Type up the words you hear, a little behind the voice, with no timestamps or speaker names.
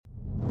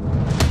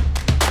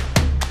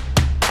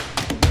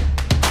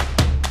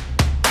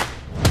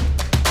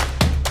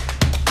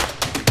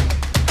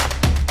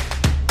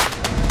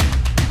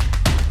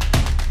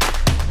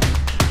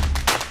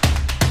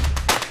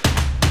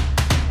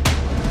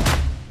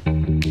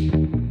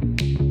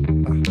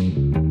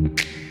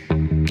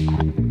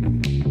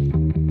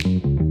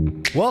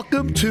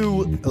Welcome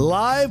to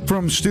Live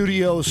from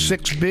Studio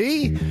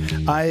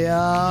 6B.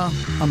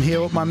 I'm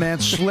here with my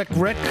man Slick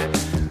Rick.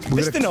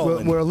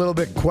 We're a little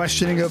bit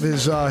questioning of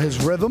his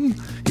rhythm.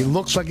 He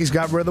looks like he's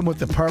got rhythm with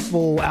the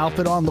purple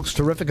outfit on. Looks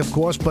terrific, of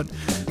course. But,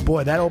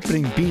 boy, that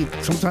opening beat,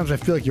 sometimes I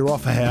feel like you're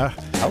off a hair.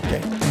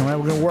 Okay. All right,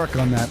 we're going to work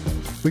on that.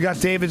 We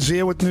got David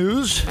Zier with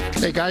news.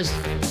 Hey, guys.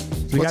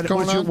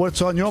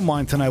 What's on your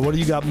mind tonight? What do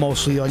you got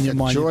mostly on your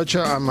mind?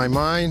 Georgia on my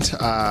mind.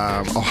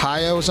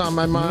 Ohio's on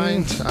my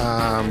mind.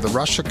 The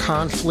Russia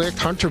conflict.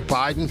 Hunter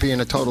Biden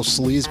being a total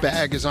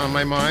sleazebag is on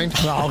my mind.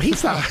 No,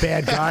 he's not a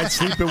bad guy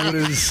sleeping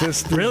with his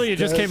sister. Really? You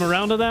just came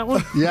around to that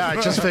one? Yeah,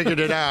 I just figured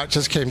it out.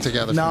 Just came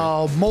together.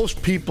 No,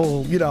 most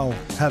people,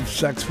 have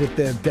sex with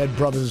their dead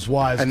brothers'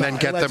 wives. And then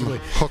get them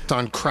hooked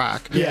on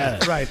crack.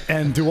 Yeah, right.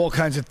 And do all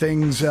kinds of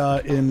things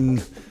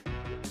in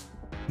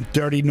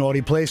dirty,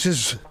 naughty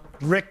places.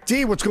 Rick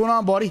D, what's going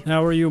on, buddy?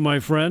 How are you, my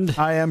friend?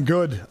 I am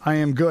good.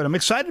 I'm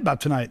excited about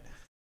tonight.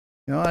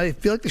 I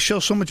feel like the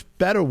show's so much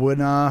better when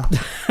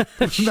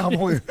David's out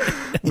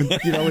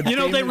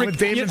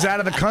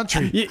of the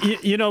country.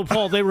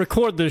 Paul, they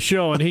record the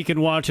show and he can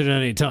watch it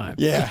anytime.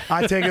 Yeah,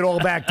 I take it all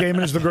back.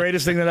 Damon is the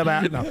greatest thing that ever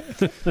happened. No.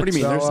 What do you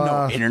mean? There's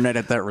no internet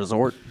at that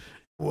resort?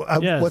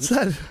 What's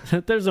that?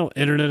 There's no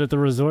internet at the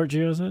resort,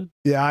 Gio said?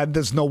 Yeah,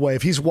 there's no way.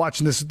 If he's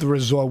watching this at the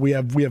resort, we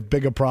have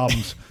bigger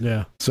problems.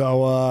 Yeah.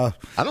 So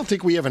I don't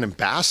think we have an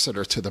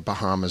ambassador to the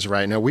Bahamas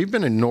right now. We've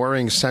been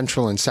ignoring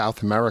Central and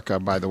South America,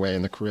 by the way,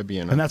 in the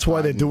Caribbean. And that's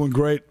why they're doing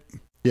great.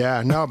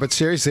 Yeah, no, but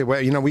seriously,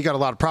 we got a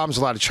lot of problems,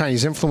 a lot of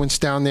Chinese influence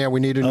down there. We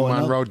need a new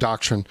Monroe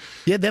Doctrine.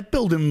 Yeah, they're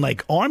building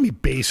like army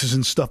bases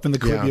and stuff in the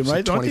Caribbean,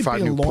 right?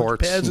 25 new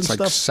ports. Pads it's and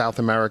like stuff? South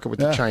America with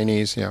the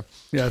Chinese, yeah.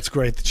 Yeah, it's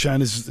great. The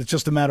China's, it's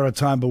just a matter of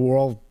time, but we're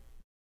all,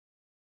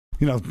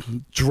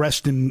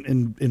 dressed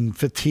in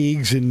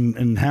fatigues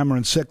and hammer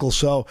and sickle.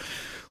 So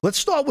let's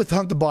start with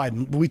Hunter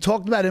Biden. We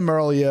talked about him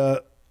earlier.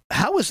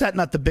 How is that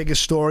not the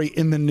biggest story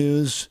in the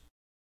news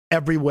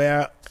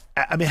everywhere?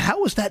 I mean,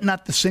 how is that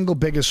not the single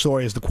biggest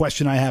story is the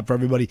question I have for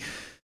everybody.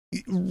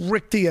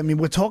 Rick D,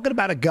 we're talking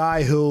about a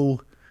guy who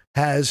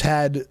has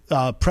had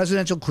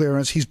presidential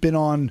clearance. He's been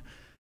on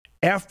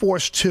Air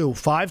Force 2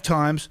 5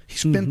 times.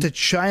 He's been to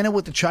China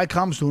with the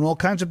Chi-Coms doing all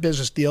kinds of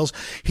business deals.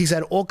 He's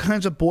had all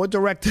kinds of board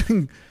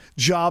directing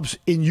jobs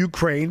in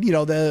Ukraine,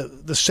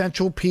 the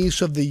central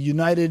piece of the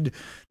United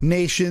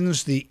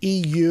Nations, the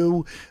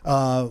EU,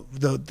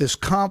 this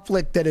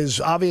conflict that is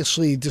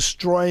obviously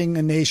destroying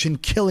a nation,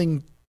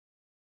 killing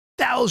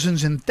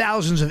thousands and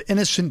thousands of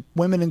innocent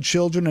women and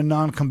children and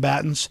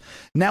non-combatants.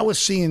 Now we're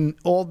seeing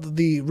all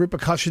the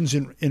repercussions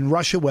in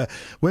Russia where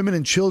women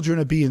and children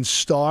are being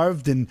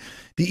starved and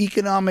the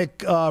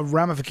economic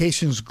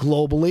ramifications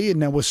globally.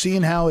 And now we're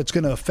seeing how it's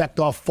going to affect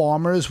our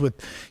farmers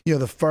with,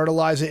 the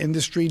fertilizer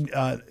industry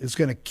is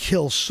going to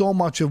kill so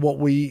much of what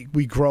we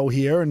grow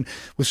here. And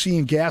we're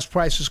seeing gas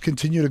prices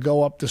continue to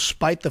go up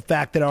despite the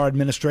fact that our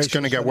administration... It's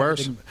going to get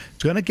worse.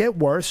 It's going to get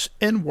worse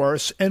and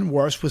worse and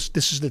worse.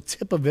 This is the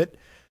tip of it.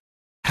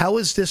 How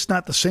is this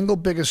not the single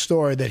biggest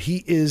story that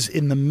he is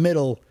in the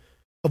middle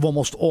of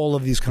almost all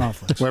of these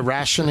conflicts? We're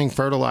rationing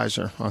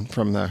fertilizer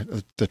from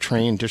the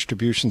train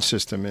distribution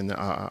system in the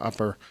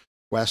upper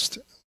West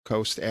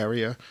Coast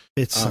area.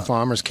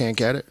 Farmers can't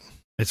get it.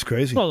 It's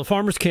crazy. Well, the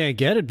farmers can't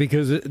get it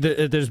because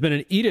there's been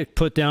an edict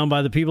put down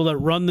by the people that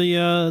run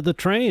the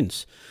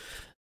trains.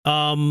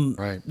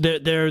 Right.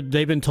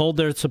 They've been told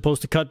they're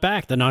supposed to cut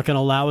back. They're not going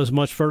to allow as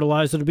much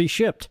fertilizer to be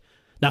shipped.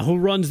 Now, who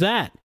runs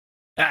that?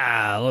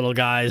 Little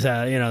guys,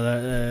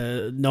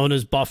 known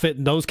as Buffett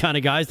and those kind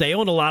of guys. They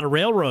own a lot of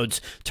railroads.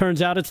 Turns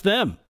out it's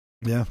them.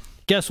 Yeah.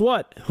 Guess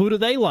what? Who do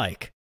they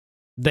like?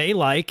 They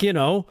like,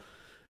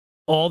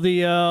 all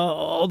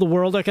the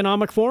World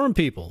Economic Forum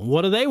people.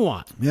 What do they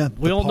want? Yeah.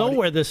 We all know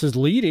where this is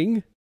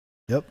leading.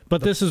 Yep.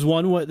 But this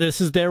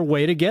is their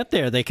way to get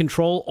there. They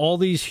control all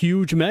these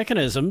huge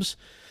mechanisms,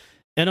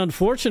 and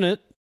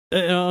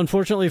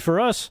unfortunately for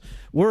us,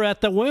 we're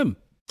at the whim.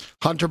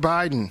 Hunter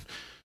Biden.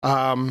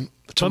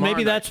 But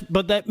maybe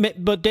but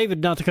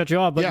David, not to cut you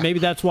off, but maybe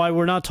that's why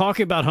we're not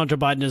talking about Hunter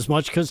Biden as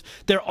much, because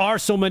there are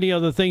so many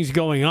other things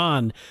going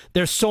on.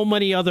 There's so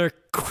many other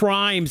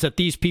crimes that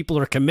these people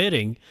are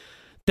committing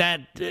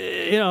that,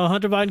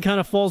 Hunter Biden kind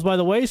of falls by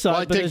the wayside.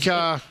 Well, I think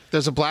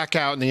there's a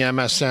blackout in the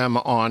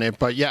MSM on it,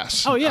 but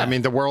yes. Oh, yeah.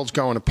 The world's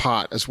going to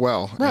pot as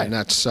well. Right. And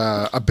that's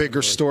a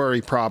bigger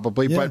story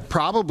probably, but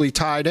probably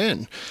tied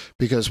in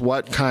because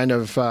what kind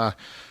of...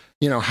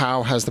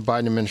 how has the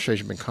Biden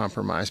administration been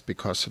compromised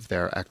because of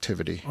their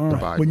activity?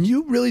 Right. When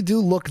you really do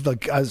look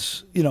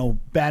as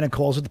Bannon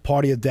calls it, the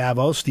party of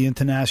Davos, the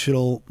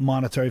International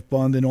Monetary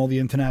Fund and all the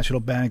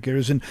international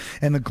bankers and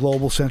the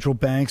global central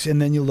banks,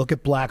 and then you look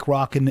at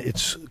BlackRock and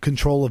its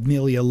control of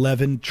nearly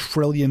 $11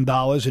 trillion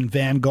in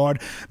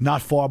Vanguard,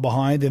 not far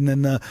behind, and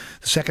then the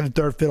second and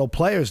third fiddle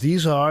players.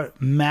 These are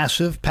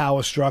massive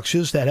power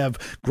structures that have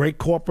great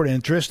corporate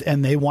interest,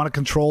 and they want to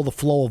control the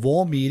flow of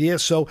all media.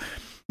 So,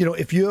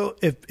 if you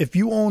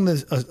own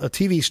a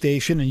TV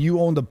station and you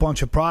owned a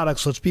bunch of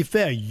products, let's be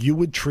fair, you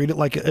would treat it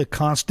like a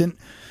constant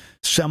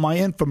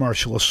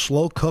semi-infomercial, a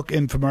slow cook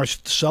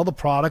infomercial to sell the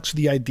products,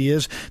 the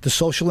ideas, the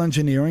social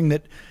engineering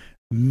that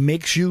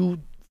makes you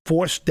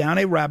forced down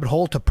a rabbit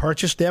hole to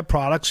purchase their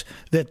products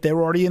that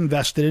they're already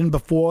invested in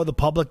before the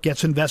public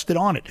gets invested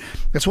on it.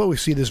 That's why we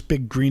see this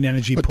big green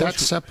energy but push. that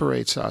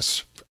separates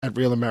us at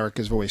Real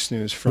America's Voice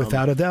News from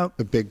without a doubt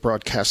the big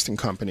broadcasting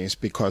companies,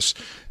 because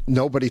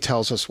nobody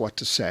tells us what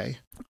to say.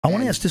 I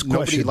want to ask this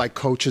question. Nobody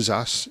coaches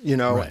us, you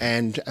know, Right.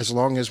 and as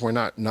long as we're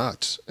not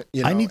nuts,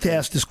 you know, I need to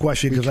ask this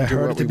question because I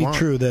heard it to be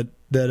true that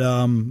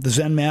the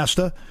Zen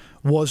Master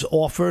was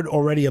offered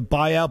already a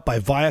buyout by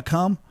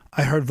Viacom.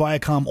 I heard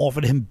Viacom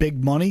offered him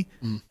big money,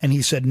 and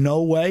he said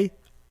no way,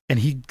 and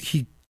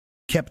he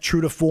kept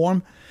true to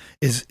form.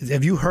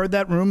 Have you heard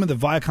that rumor that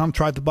Viacom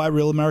tried to buy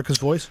Real America's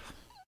Voice?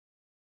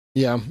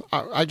 Yeah,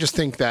 I just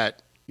think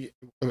that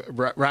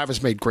Rav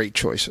has made great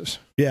choices.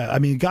 Yeah, I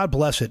mean, God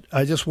bless it.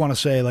 I just want to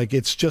say, like,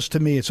 it's just, to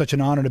me, it's such an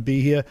honor to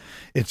be here.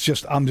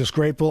 I'm just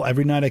grateful.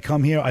 Every night I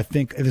come here, I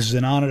think this is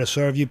an honor to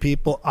serve you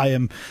people. I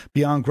am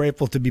beyond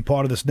grateful to be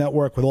part of this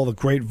network with all the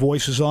great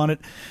voices on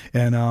it.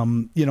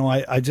 And, you know,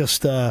 I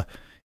just, to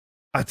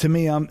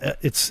me,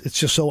 it's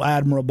just so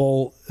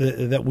admirable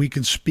that we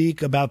can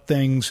speak about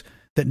things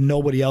that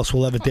nobody else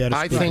will ever dare to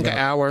speak I think about.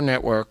 our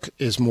network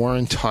is more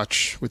in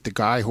touch with the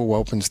guy who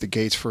opens the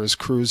gates for his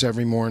crews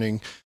every morning,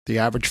 the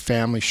average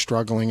family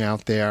struggling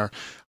out there,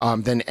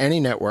 than any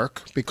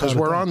network, because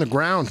we're on the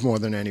ground more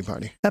than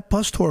anybody. That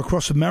bus tour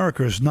across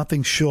America is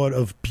nothing short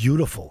of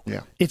beautiful.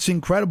 Yeah. It's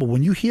incredible.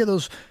 When you hear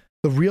the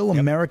real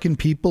American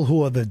people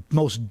who are the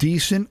most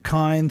decent,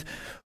 kind,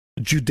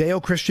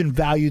 Judeo-Christian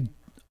valued,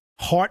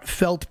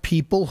 heartfelt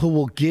people who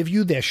will give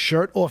you their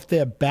shirt off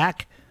their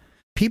back.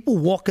 People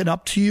walking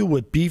up to you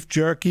with beef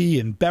jerky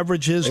and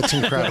beverages. It's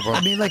incredible.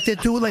 I mean, like they're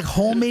doing like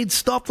homemade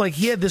stuff. Like,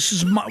 yeah, this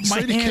is my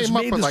hands came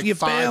up made with this like for your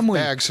 5 family.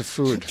 bags of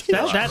food.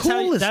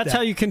 That's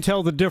how you can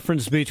tell the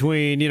difference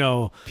between, you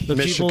know, the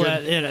Michigan. people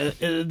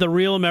that the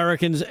real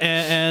Americans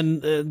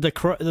and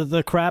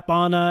the crap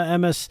on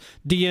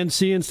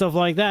MSDNC and stuff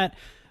like that.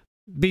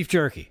 Beef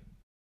jerky.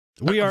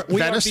 We are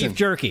beef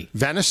jerky.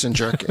 Venison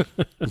jerky.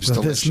 It's There's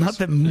delicious.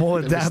 nothing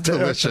more down to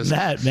earth than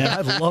that, man.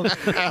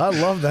 I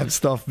love that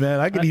stuff,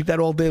 man. I could eat that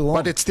all day long.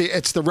 But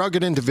it's the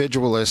rugged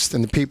individualist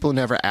and the people who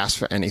never ask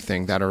for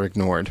anything that are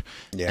ignored.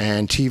 Yeah.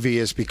 And TV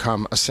has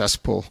become a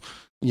cesspool,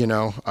 you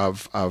know,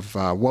 of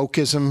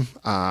wokeism.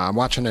 I'm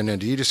watching an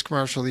Adidas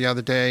commercial the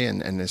other day,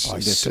 and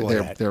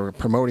they're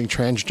promoting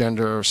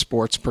transgender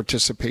sports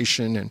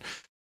participation, and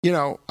you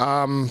know,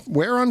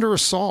 we're under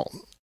assault.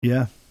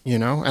 Yeah. You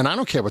know, and I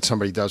don't care what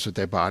somebody does with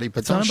their body,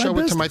 but don't show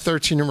it to my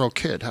 13-year-old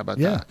kid. How about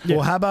that? Yeah.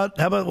 Well, how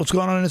about what's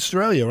going on in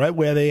Australia, right?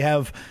 Where they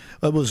have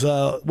was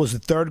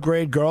it third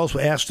grade girls were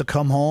asked to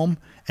come home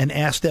and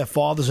ask their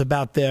fathers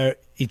about their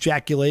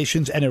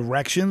ejaculations and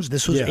erections.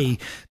 This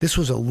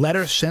was a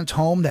letter sent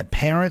home that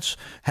parents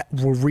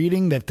were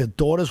reading that the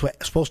daughters were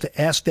supposed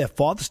to ask their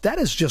fathers. That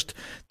is just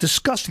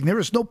disgusting. There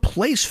is no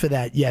place for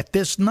that yet.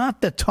 There's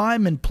not the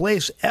time and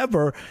place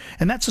ever,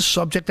 and that's a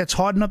subject that's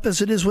hard enough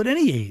as it is with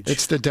any age.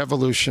 It's the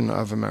devolution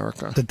of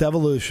America. The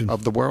devolution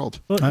of the world.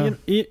 Well, and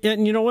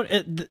you know what?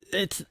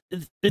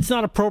 It's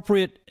not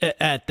appropriate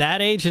at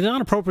that age. It's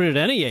not appropriate at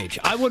any age.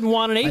 I wouldn't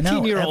want an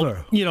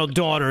 18-year-old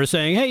daughter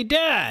saying, "Hey,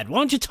 Dad, why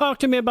don't you talk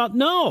to me about?"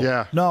 No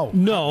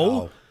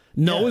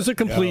is a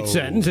complete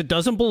sentence. It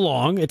doesn't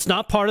belong. It's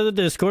not part of the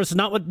discourse. It's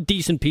not what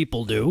decent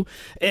people do.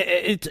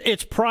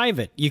 It's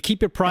private. You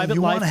keep your private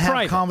life private. You want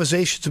to have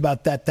conversations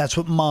about that. That's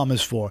what mom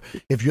is for.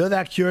 If you're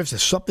that curious,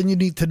 there's something you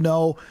need to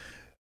know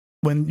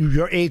when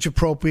you're age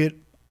appropriate.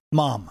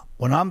 Mom,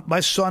 when my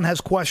son has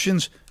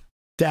questions,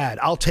 Dad,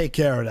 I'll take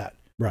care of that.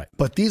 Right.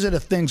 But these are the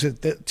things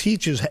that the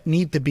teachers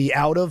need to be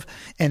out of,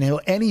 and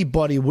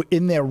anybody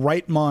in their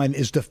right mind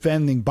is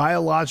defending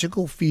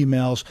biological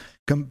females,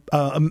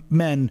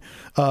 men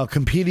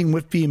competing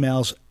with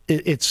females.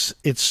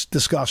 It's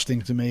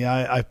disgusting to me.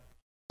 I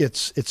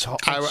was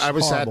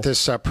horrible. at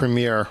this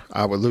premiere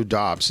with Lou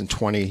Dobbs in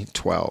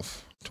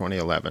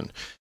 2011.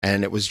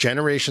 And it was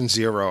Generation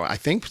Zero. I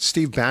think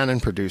Steve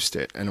Bannon produced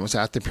it, and it was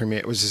at the premiere.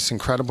 It was this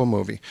incredible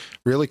movie,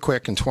 really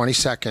quick, in 20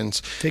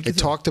 seconds. It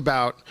talked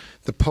about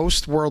the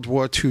post-World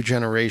War II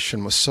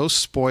generation was so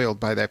spoiled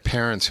by their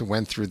parents who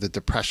went through the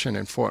Depression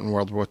and fought in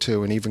World War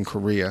II and even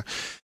Korea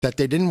that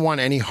they didn't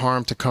want any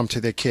harm to come to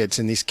their kids.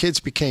 And these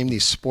kids became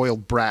these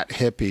spoiled brat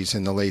hippies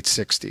in the late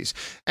 60s.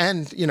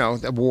 And, you know,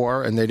 the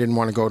war, and they didn't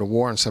want to go to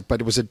war and stuff,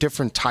 but it was a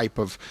different type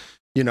of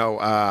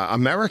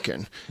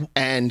American.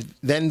 And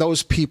then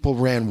those people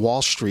ran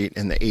Wall Street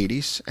in the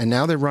 80s, and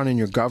now they're running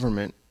your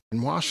government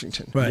in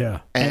Washington. Right.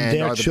 Yeah.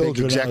 And are the big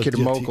executive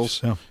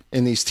moguls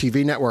in these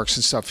TV networks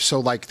and stuff.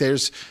 So, like,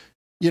 there's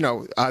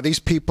these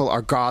people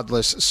are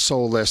godless,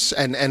 soulless,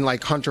 and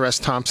like Hunter S.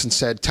 Thompson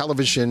said,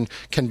 television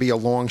can be a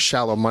long,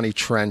 shallow money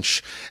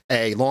trench,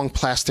 a long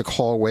plastic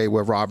hallway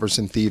where robbers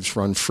and thieves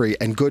run free,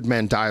 and good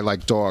men die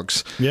like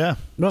dogs. Yeah,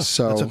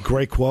 so that's a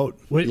great quote.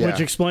 Which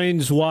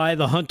explains why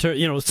the Hunter,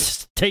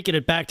 taking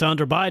it back to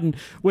Hunter Biden,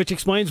 which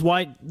explains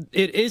why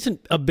it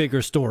isn't a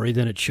bigger story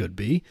than it should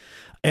be.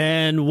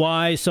 And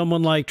why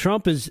someone like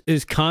Trump is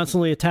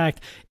constantly attacked.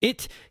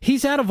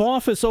 He's out of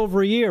office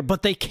over a year,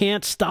 but they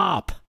can't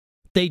stop.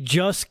 They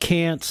just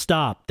can't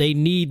stop. They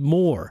need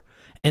more.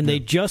 And they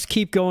just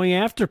keep going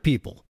after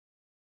people.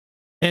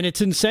 And it's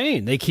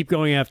insane. They keep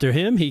going after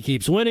him. He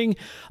keeps winning.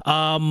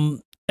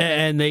 And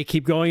they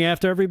keep going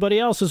after everybody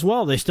else as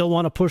well. They still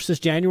want to push this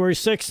January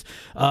 6th,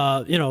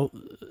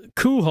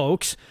 coup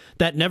hoax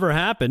that never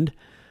happened,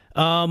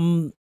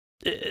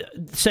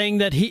 saying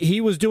that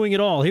he was doing it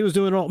all. He was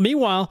doing it all.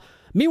 Meanwhile,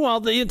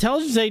 the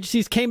intelligence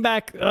agencies came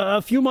back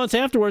a few months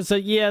afterwards and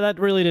said, yeah, that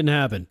really didn't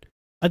happen.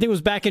 I think it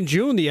was back in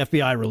June the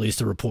FBI released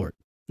a report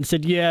and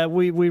said, yeah,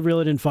 we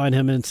really didn't find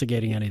him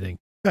instigating anything.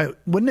 Right.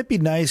 Wouldn't it be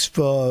nice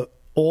for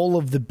all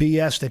of the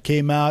BS that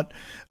came out,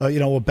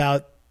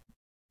 about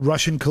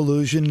Russian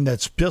collusion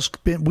that's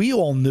just been, we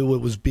all knew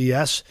it was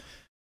BS.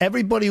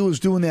 Everybody who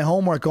was doing their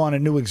homework on it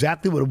knew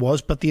exactly what it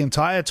was, but the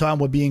entire time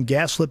we're being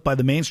gaslit by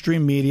the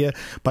mainstream media,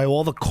 by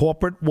all the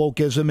corporate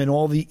wokeism and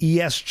all the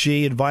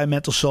ESG,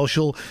 environmental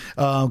social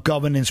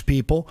governance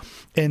people,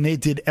 and they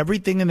did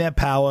everything in their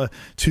power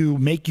to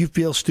make you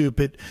feel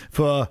stupid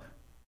for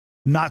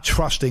not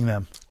trusting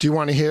them. Do you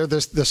want to hear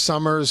this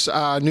summer's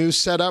news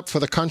setup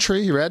for the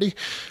country? You ready?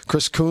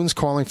 Chris Coons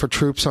calling for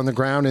troops on the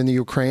ground in the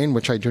Ukraine,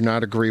 which I do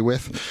not agree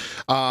with.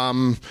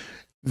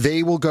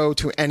 They will go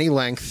to any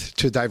length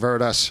to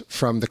divert us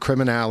from the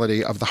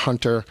criminality of the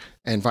Hunter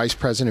and Vice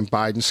President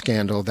Biden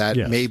scandal that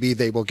maybe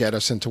they will get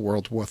us into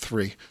World War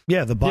III.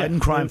 Yeah, the Biden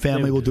crime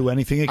family will do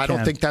anything it can. I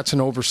don't think that's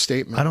an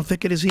overstatement. I don't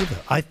think it is either.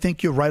 I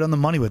think you're right on the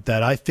money with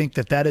that. I think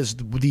that is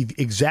the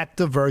exact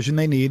diversion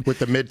they need. With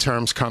the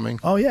midterms coming.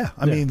 Oh, yeah.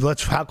 I mean, how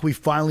can we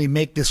finally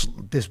make this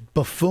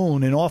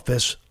buffoon in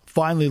office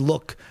finally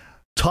look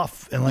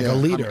tough and like a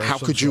leader? How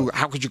could you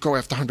go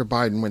after Hunter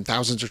Biden when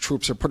thousands of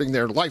troops are putting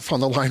their life on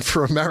the line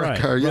for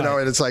America? Right.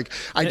 And it's like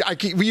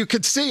you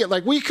could see it.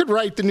 Like we could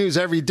write the news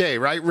every day,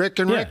 right, Rick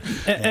and Rick?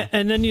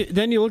 And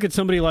then you look at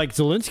somebody like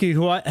Zelensky,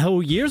 who a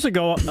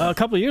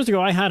couple of years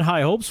ago, I had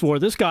high hopes for.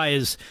 This guy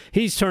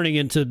he's turning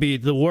into be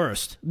the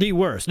worst.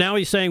 Now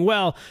he's saying,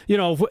 well,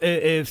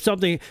 if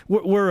something,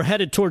 we're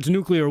headed towards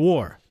nuclear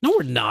war. No,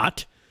 we're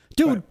not,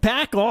 dude.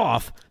 Back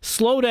off,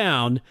 slow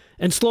down,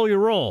 and slow your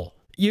roll.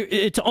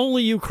 It's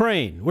only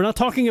Ukraine. We're not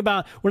talking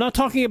about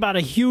a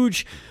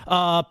huge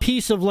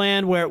piece of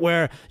land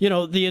where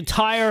the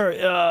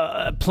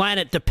entire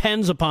planet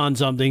depends upon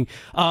something.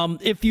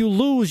 If you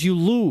lose, you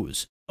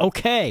lose.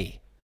 Okay,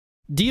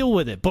 deal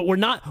with it. But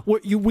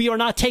we are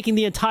not taking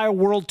the entire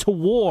world to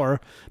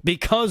war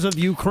because of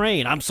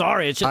Ukraine. I'm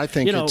sorry. It's just, I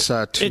think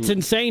it's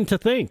insane to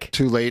think.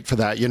 Too late for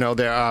that.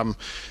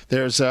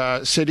 There's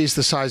cities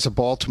the size of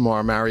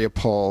Baltimore,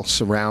 Mariupol,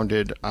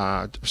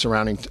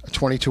 surrounding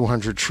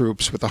 2,200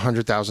 troops with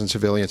 100,000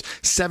 civilians.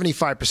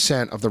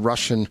 75% of the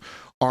Russian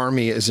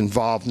army is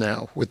involved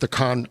now with the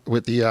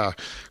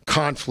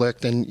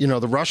conflict, and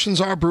the Russians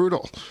are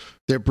brutal.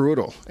 They're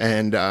brutal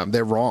and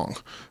they're wrong,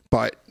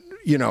 but.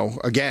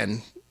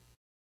 Again,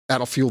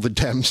 that'll fuel the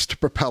Dems to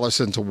propel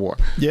us into war.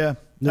 Yeah.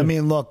 I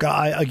mean, look,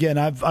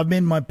 I've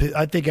made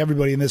I think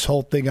everybody in this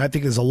whole thing, I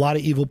think there's a lot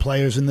of evil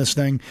players in this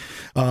thing.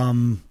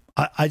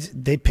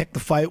 They picked the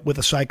fight with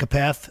a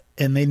psychopath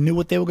and they knew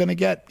what they were going to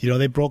get.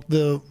 They broke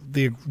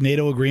the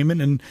NATO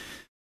agreement and,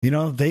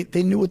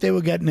 they knew what they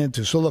were getting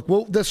into. So,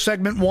 look, this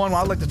segment one,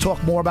 I'd like to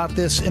talk more about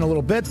this in a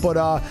little bit, but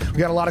we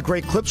got a lot of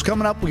great clips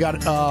coming up. We got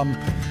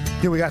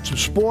we got some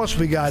sports.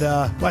 We got,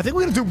 I think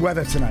we're going to do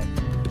weather tonight.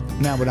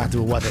 Now we're not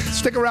doing weather.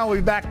 Stick around. We'll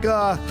be back.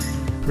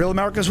 Real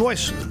America's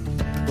Voice,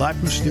 live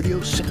from Studio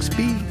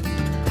 6B.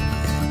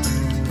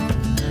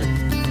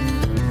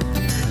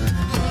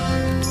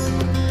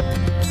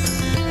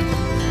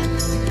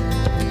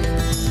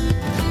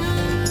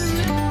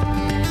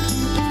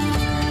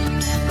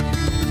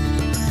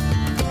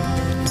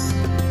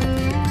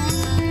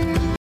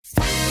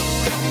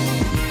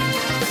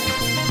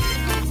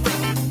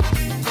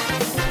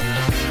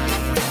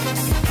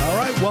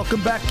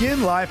 Welcome back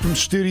in, live from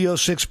Studio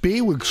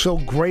 6B. We're so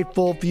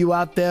grateful for you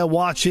out there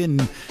watching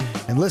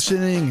and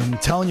listening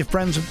and telling your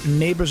friends and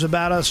neighbors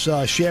about us.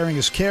 Sharing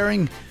is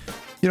caring.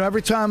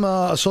 Every time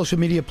a social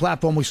media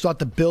platform, we start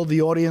to build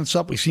the audience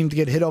up, we seem to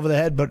get hit over the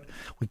head, but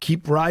we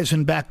keep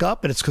rising back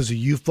up, and it's because of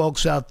you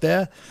folks out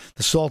there,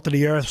 the salt of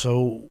the earth.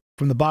 So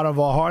from the bottom of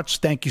our hearts,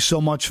 thank you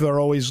so much for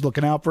always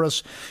looking out for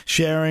us.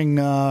 Sharing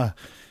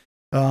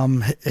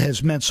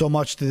has meant so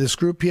much to this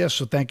group here,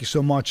 so thank you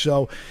so much.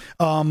 So,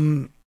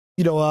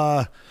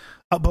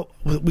 but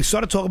we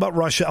started talking about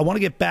Russia. I want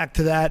to get back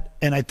to that,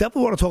 and I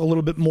definitely want to talk a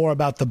little bit more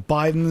about the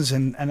Bidens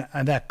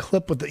and that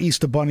clip with the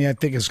Easter Bunny. I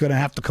think is going to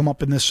have to come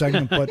up in this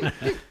segment. But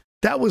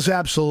That was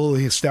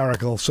absolutely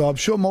hysterical. So I'm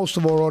sure most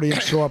of our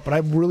audience saw it, but I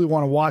really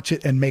want to watch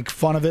it and make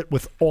fun of it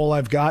with all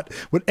I've got,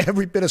 with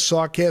every bit of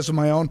sarcasm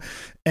of my own.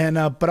 And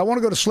but I want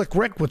to go to Slick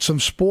Rick with some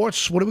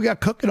sports. What do we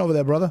got cooking over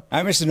there, brother?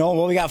 All right, Mr. Nolan.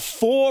 Well, we got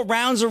 4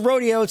 rounds of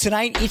rodeo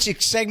tonight.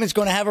 Each segment's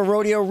going to have a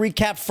rodeo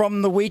recap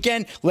from the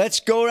weekend. Let's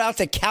go out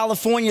to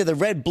California, the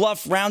Red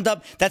Bluff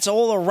Roundup. That's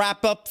all the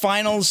wrap-up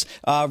finals.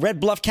 Red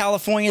Bluff,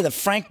 California, the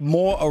Frank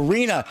Moore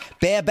Arena.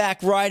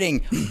 Bareback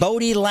riding,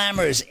 Bodie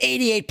Lammers,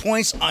 88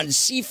 points on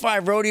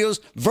C5 Rodeos.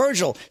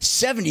 Virgil,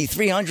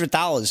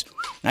 $7,300.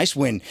 Nice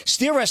win.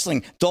 Steer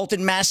wrestling,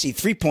 Dalton Massey,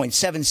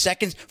 3.7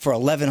 seconds for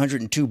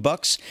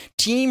 $1,102.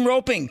 Team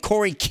roping,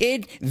 Corey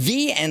Kidd,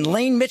 V, and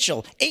Lane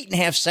Mitchell,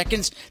 8.5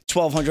 seconds,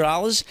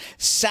 $1,200.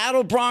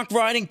 Saddle bronc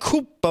riding,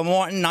 Cooper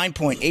Martin,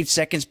 9.8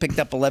 seconds, picked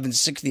up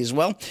 $1,160 as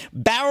well.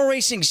 Barrel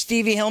racing,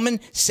 Stevie Hillman,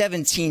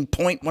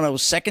 17.10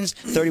 seconds,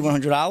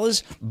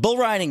 $3,100. Bull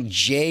riding,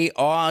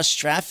 J.R.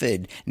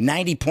 Stratford,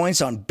 90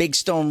 points on Big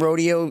Stone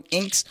Rodeo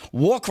Inc.'s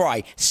War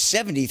Cry,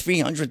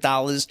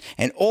 $7,300.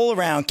 And all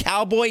around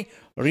cowboy,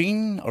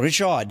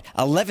 Richard,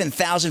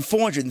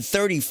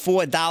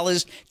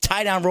 $11,434.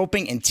 Tie-down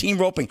roping and team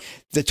roping.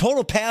 The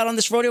total payout on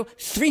this rodeo,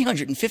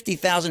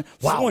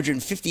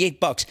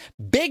 $350,458.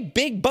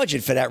 Big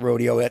budget for that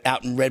rodeo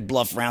out in Red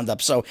Bluff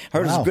Roundup. So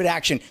heard it was good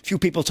action. A few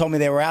people told me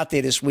they were out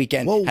there this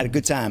weekend. Whoa. Had a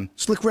good time.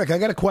 Slick Rick, I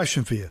got a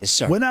question for you. Yes,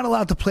 sir. We're not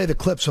allowed to play the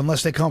clips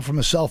unless they come from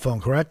a cell phone,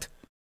 correct?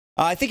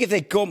 I think if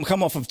they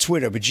come off of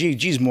Twitter, but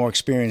G's more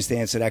experienced to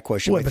answer that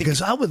question. Well,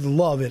 because I would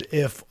love it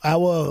if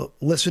our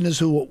listeners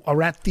who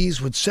are at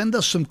these would send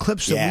us some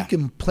clips that we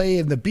can play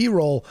in the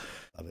B-roll.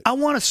 I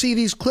want to see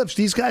these clips.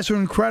 These guys are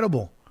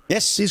incredible.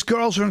 Yes. These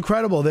girls are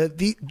incredible.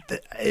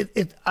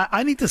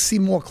 I need to see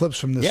more clips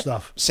from this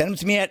stuff. Send them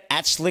to me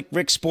at Slick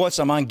Rick Sports.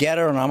 I'm on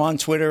Getter and I'm on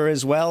Twitter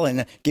as well.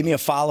 And give me a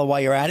follow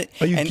while you're at it.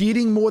 Are you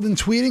geeting more than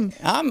tweeting?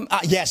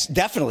 Yes,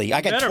 definitely.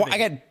 I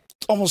got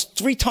almost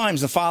 3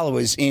 times the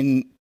followers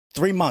in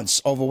 3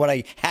 months over what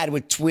I had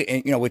with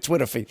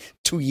Twitter for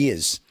 2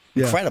 years.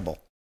 Yeah. Incredible.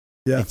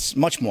 Yeah. It's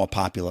much more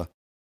popular.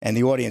 And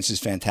the audience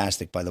is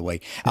fantastic, by the way.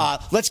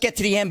 Let's get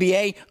to the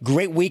NBA.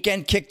 Great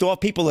weekend kicked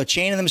off. People are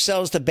chaining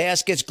themselves to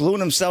baskets, gluing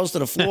themselves to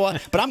the floor.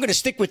 But I'm going to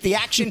stick with the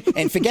action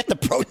and forget the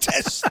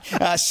protests.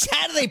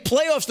 Saturday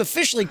playoffs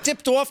officially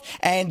tipped off.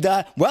 And,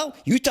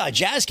 Utah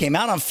Jazz came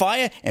out on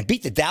fire and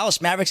beat the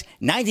Dallas Mavericks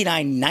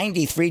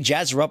 99-93.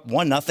 Jazz are up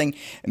 1-0.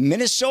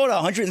 Minnesota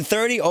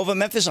 130 over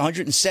Memphis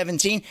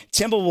 117.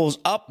 Timberwolves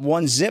up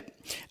 1-0.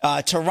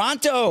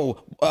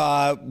 Toronto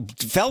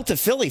fell to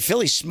Philly.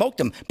 Philly smoked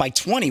them by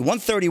 20,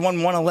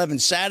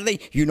 131-111 Saturday.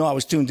 You know I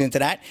was tuned into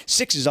that.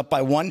 Sixers up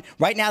by 1.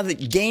 Right now, the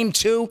game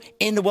 2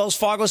 in the Wells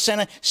Fargo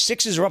Center.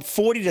 Sixers are up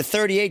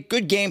 40-38.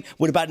 Good game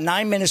with about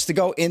 9 minutes to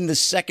go in the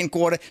second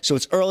quarter, so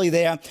it's early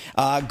there.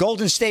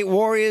 Golden State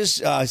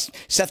Warriors,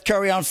 Seth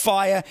Curry on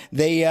fire.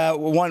 They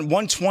won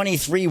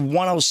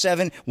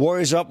 123-107.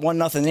 Warriors are up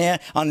 1-0 there.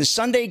 On the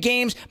Sunday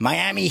games,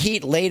 Miami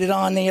Heat laid it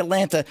on the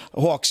Atlanta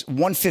Hawks,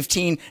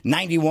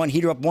 115-91.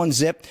 Heater up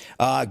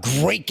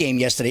 1-0. Great game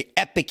yesterday.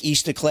 Epic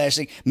Easter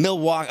Classic.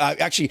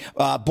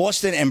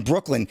 Boston and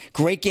Brooklyn.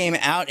 Great game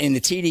out in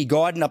the TD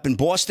Garden up in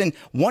Boston.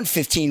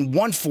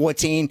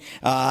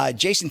 115-114.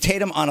 Jason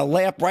Tatum on a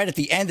layup right at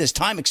the end as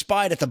time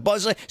expired at the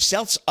buzzer.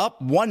 Celtics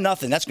up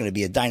 1-0. That's going to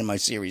be a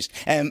dynamite series.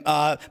 And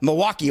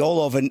Milwaukee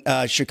all over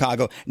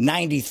Chicago.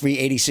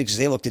 93-86 as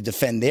they look to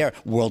defend their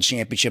world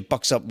championship.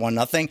 Bucks up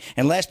 1-0.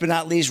 And last but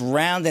not least,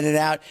 rounding it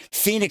out,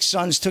 Phoenix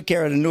Suns took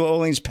care of the New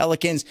Orleans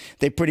Pelicans.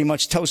 They pretty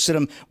much toasted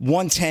them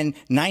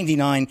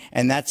 110-99,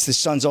 and that's the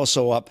Suns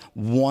also up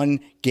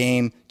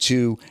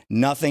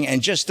 1-0.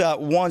 And just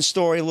one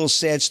story, a little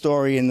sad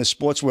story in the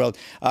sports world.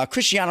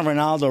 Cristiano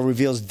Ronaldo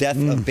reveals death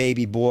of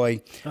baby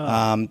boy. He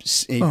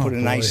put a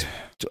nice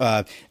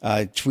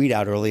tweet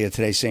out earlier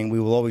today saying,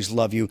 "We will always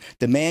love you."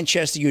 The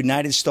Manchester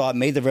United star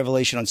made the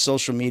revelation on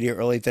social media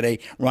earlier today.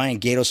 Ryan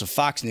Gatos of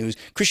Fox News.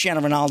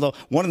 Cristiano Ronaldo,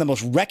 one of the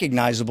most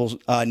recognizable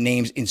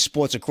names in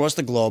sports across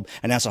the globe,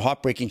 announced a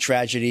heartbreaking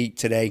tragedy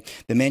today.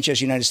 The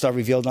Manchester United star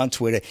revealed on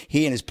Twitter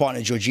he and his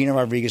partner Georgina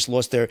Rodriguez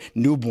lost their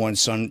newborn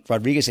son.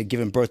 Rodriguez had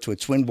given birth to a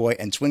twin boy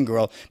and twin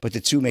girl, but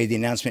the two made the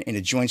announcement in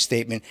a joint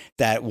statement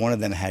that one of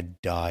them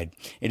had died.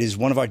 It is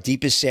one of our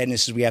deepest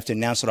sadnesses. We have to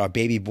announce that our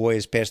baby boy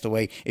has passed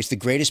away. It's the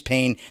greatest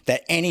pain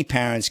that any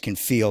parents can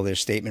feel, their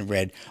statement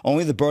read.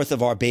 Only the birth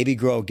of our baby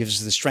girl gives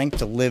us the strength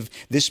to live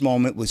this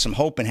moment with some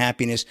hope and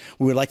happiness.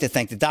 We would like to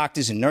thank the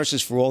doctors and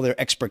nurses for all their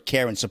expert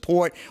care and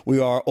support. We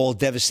are all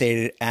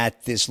devastated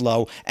at this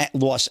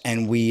loss,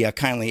 and we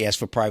kindly ask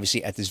for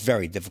privacy at this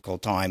very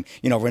difficult time.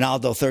 You know,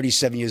 Ronaldo,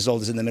 37 years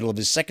old, is in the middle of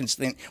his second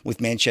stint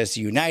with Manchester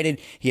United.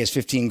 He has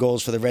 15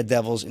 goals for the Red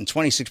Devils in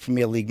 26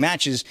 Premier League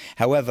matches.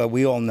 However,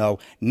 we all know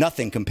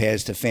nothing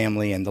compares to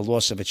family, and the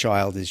loss of a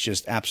child is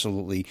just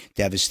absolutely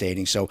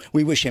devastating. So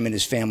we wish him and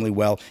his family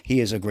well. He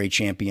is a great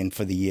champion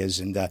for the years,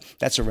 and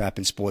that's a wrap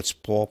in sports.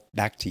 Paul,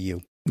 back to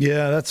you.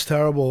 Yeah, that's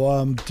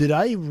terrible. Did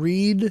I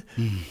read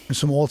in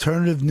some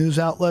alternative news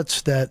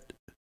outlets that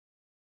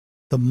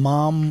the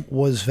mom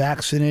was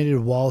vaccinated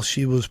while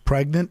she was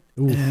pregnant,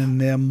 and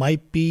there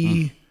might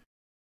be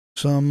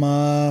some.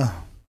 I'll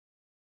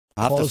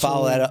have to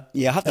follow that up.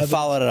 Yeah, I'll have to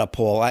follow that up,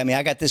 Paul. I mean,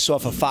 I got this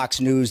off of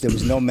Fox News. There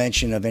was no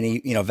mention of any,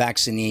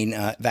 vaccine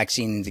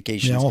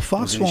indications. Yeah, well,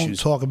 Fox won't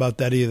talk about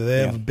that either.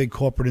 They have a big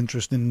corporate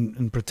interest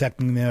in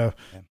protecting their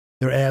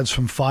ads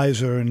from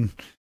Pfizer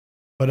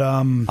But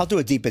I'll do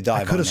a deeper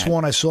dive. I could have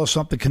sworn I saw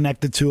something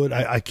connected to it.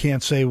 I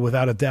can't say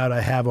without a doubt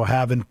I have or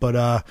haven't,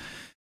 but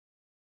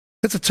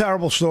it's a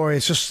terrible story.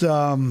 It's just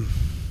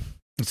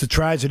it's a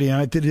tragedy.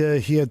 And I did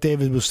hear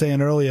David was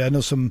saying earlier. I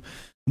know some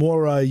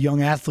more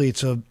young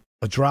athletes are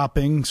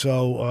dropping,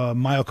 so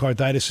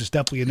myocarditis is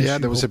definitely an issue. Yeah,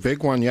 there was a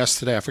big one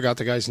yesterday. I forgot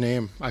the guy's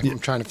name. I'm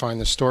trying to find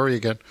the story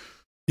again.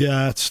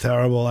 Yeah, it's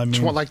terrible. I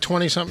mean, like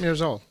 20-something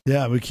years old.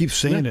 Yeah, we keep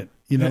seeing it.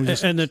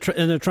 And they're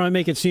trying to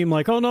make it seem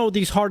like, oh no,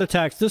 these heart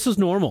attacks, this is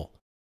normal.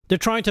 They're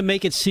trying to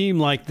make it seem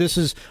like this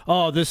is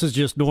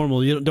just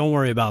normal. You don't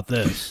worry about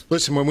this.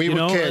 Listen, when we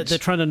were kids, they're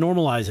trying to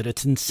normalize it.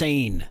 It's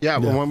insane. Yeah,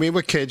 when we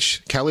were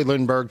kids, Kelly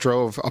Lindbergh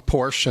drove a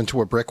Porsche into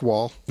a brick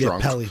wall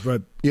drunk. Pelly,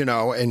 right.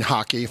 In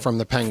hockey from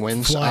the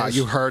Penguins,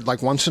 you heard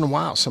like once in a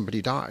while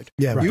somebody died.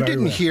 Yeah, you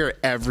didn't hear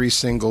every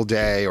single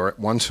day or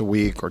once a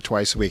week or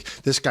twice a week.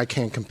 This guy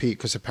can't compete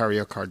because of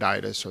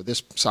pericarditis, or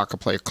this soccer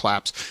player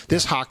collapsed.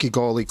 This hockey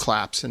goalie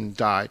collapsed and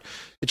died.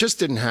 It just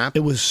didn't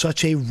happen. It was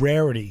such a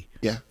rarity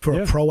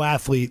for a pro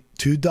athlete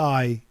to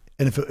die,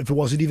 and if it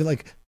wasn't even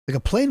like a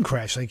plane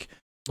crash, like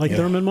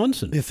Thurman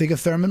Munson. You think of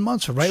Thurman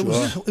Munson, right?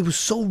 Sure. It was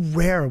so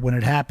rare when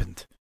it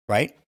happened,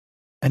 right?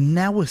 And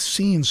now we're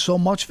seeing so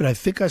much of it. I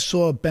think I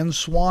saw Ben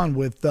Swan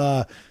with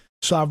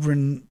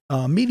Sovereign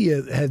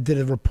Media did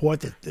a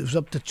report that it was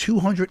up to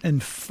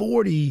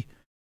 240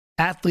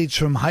 athletes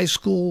from high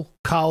school,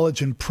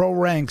 college, and pro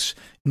ranks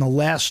in the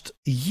last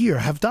year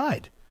have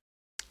died.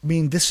 I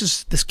mean,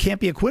 this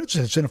can't be a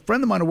coincidence. And a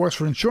friend of mine who works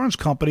for an insurance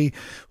company,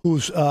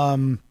 who's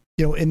in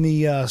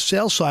the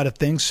sales side of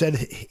things, said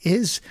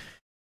his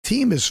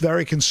team is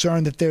very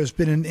concerned that there's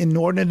been an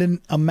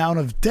inordinate amount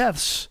of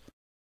deaths,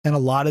 and a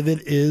lot of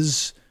it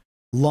is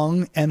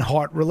lung and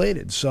heart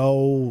related.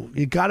 So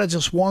you gotta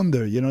just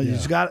wonder, you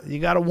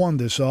gotta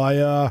wonder.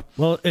 So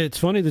well, it's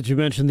funny that you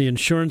mentioned the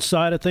insurance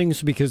side of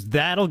things, because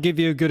that'll give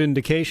you a good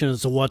indication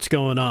as to what's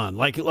going on.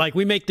 Like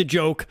we make the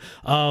joke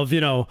of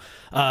the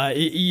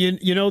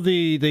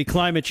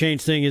climate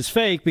change thing is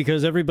fake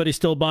because everybody's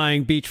still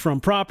buying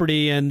beachfront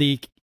property, and the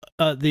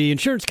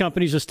insurance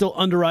companies are still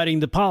underwriting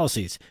the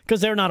policies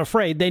because they're not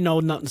afraid. They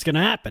know nothing's going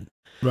to happen.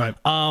 Right.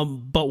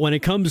 But when it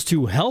comes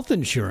to health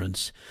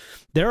insurance,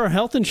 there are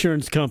health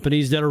insurance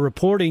companies that are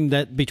reporting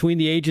that between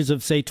the ages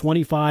of, say,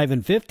 25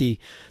 and 50,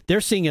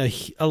 they're seeing a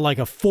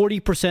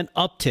 40%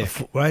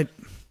 uptick right.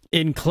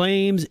 in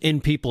claims,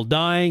 in people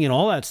dying, and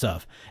all that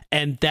stuff.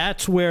 And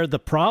that's where the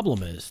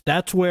problem is.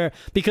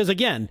 Because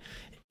again,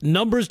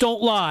 numbers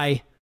don't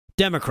lie,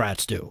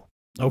 Democrats do.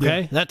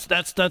 Okay, yeah.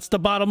 That's the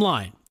bottom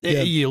line.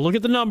 Yeah. You look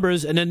at the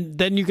numbers, and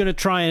then you're going to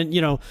try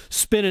and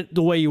spin it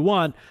the way you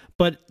want,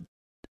 but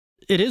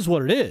it is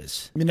what it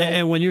is.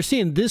 And when you're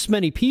seeing this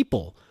many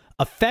people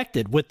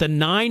affected with the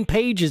 9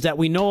 pages that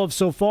we know of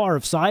so far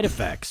of side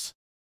effects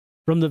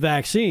from the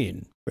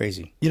vaccine,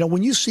 crazy.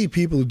 When you see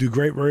people who do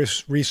great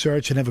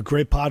research and have a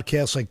great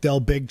podcast like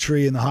Del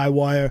Bigtree and The High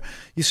Wire,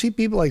 you see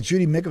people like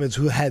Judy Mikovits,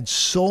 who had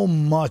so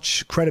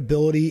much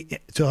credibility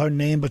to her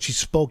name, but she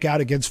spoke out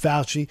against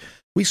Fauci.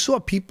 We saw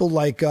people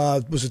like,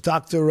 was a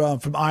doctor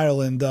from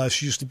Ireland.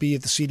 She used to be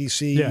at the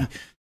CDC. Yeah.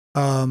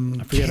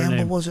 I forget her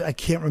name. Was it? I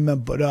can't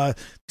remember. But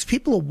these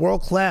people are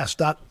world class.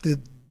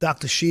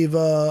 Dr.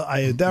 Shiva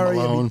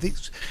Ayodhya.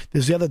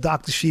 There's the other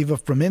Dr. Shiva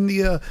from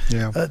India.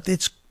 Yeah.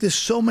 There's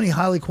so many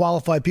highly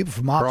qualified people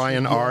from Oxford.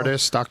 Brian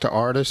Ardis, Dr.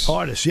 Ardis.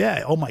 Ardis,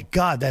 yeah. Oh my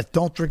God, that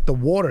don't drink the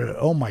water.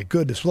 Oh my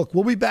goodness. Look,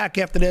 we'll be back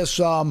after this.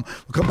 We'll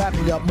come back.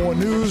 We got more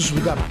news.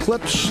 We got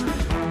clips.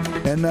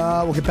 And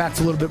we'll get back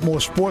to a little bit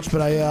more sports,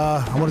 but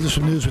I want to do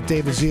some news with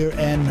David Zier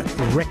and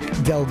Rick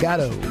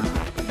Delgado.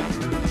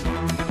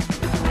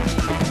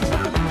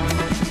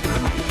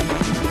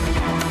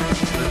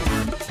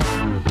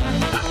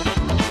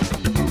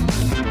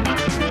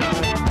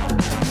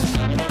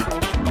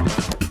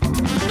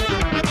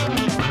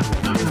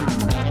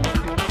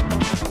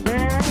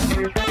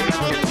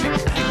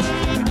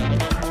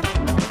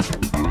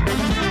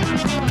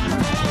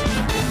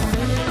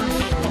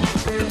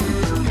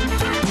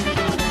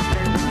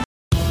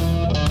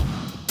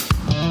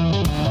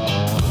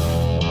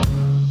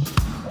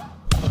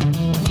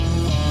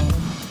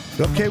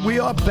 Okay, we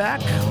are back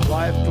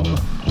live from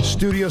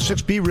Studio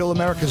 6B, Real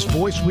America's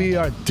Voice. We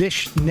are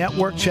Dish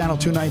Network, Channel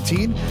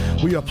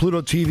 219. We are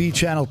Pluto TV,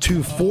 Channel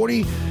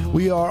 240.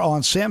 We are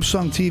on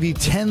Samsung TV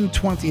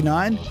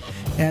 1029.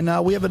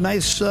 And we have a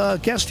nice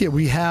guest here.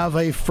 We have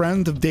a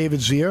friend of David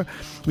Zier.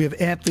 We have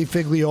Anthony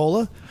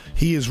Figliola.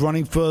 He is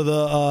running for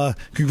the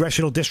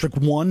Congressional District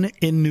 1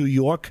 in New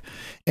York.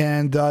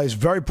 And he's a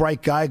very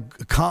bright guy,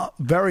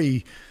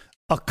 very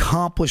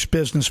accomplished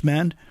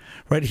businessman.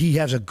 Right, he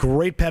has a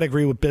great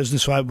pedigree with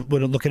business, so I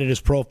would look at his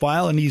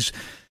profile, and he's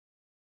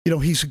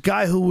a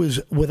guy who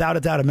is, without a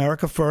doubt,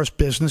 America first,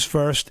 business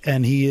first,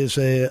 and he is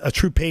a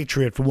true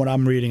patriot from what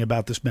I'm reading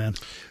about this man.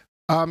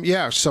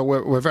 So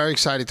we're very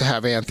excited to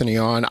have Anthony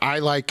on. I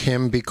like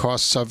him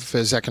because of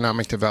his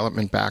economic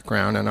development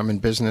background, and I'm in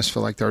business for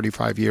like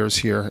 35 years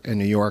here in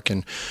New York,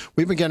 and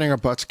we've been getting our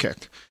butts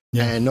kicked.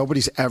 Yeah. And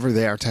nobody's ever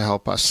there to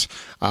help us.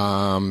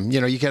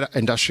 You get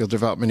industrial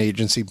development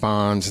agency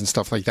bonds and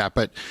stuff like that,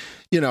 but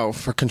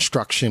for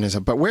construction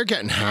but we're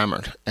getting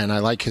hammered, and I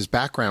like his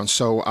background.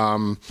 So,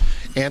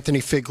 Anthony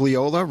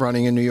Figliola,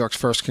 running in New York's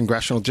 1st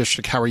Congressional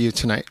District. How are you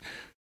tonight?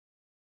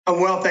 I'm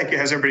well, thank you.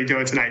 How's everybody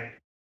doing tonight?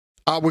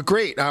 We're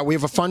great. We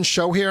have a fun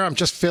show here. I'm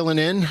just filling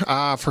in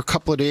for a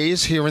couple of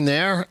days here and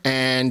there.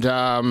 And,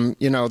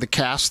 the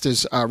cast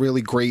is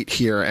really great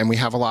here, and we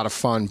have a lot of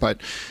fun.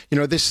 But,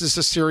 this is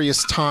a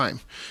serious time.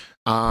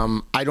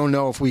 I don't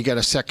know if we get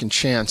a second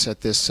chance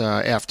at this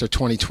after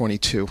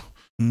 2022,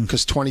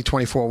 because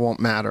 2024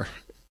 won't matter,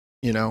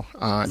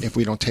 if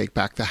we don't take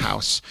back the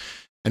House.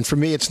 And for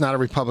me, it's not a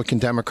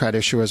Republican-Democrat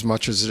issue as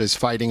much as it is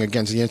fighting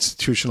against the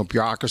institutional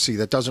bureaucracy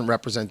that doesn't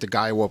represent the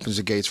guy who opens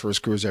the gates for his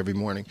crews every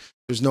morning.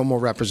 There's no more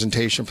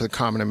representation for the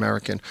common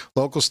American.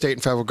 Local, state,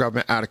 and federal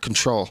government out of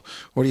control.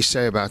 What do you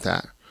say about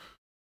that?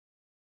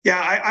 Yeah,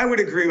 I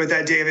would agree with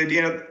that, David.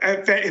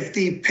 If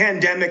the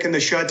pandemic and the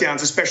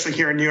shutdowns, especially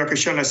here in New York, have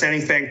shown us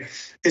anything,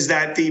 is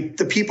that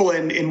the people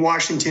in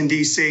Washington,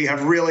 D.C.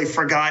 have really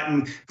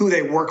forgotten who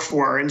they work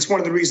for. And it's one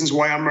of the reasons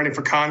why I'm running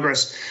for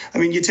Congress. I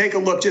mean, you take a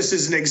look, just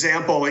as an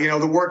example,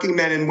 the working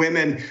men and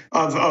women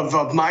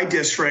of my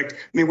district,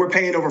 we're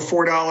paying over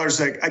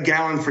 $4 a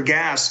gallon for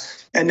gas.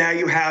 And now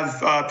you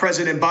have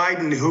President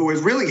Biden, who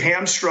has really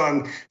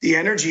hamstrung the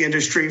energy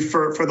industry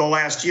for the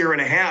last year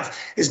and a half,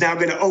 is now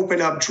going to open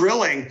up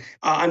drilling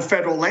on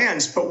federal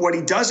lands. But what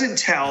he doesn't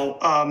tell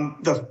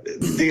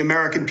the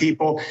American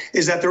people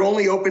is that they're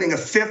only opening a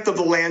fifth of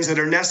the lands that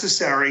are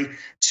necessary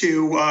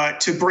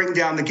to bring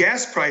down the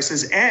gas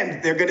prices,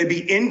 and they're going to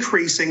be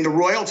increasing the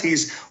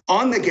royalties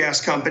on the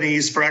gas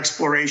companies for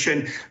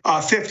exploration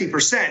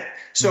 50%.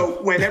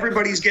 So when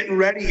everybody's getting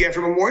ready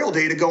after Memorial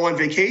Day to go on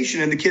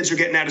vacation and the kids are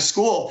getting out of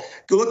school,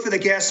 go look for the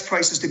gas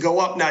prices to go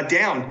up, not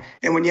down.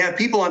 And when you have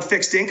people on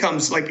fixed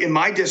incomes, like in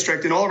my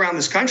district and all around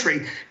this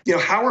country,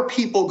 how are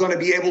people going to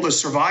be able to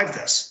survive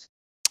this?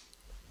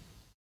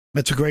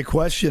 That's a great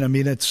question. I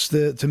mean,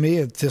 to me,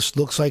 it just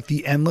looks like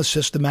the endless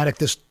systematic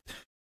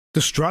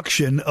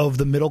destruction of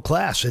the middle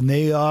class, and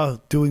they are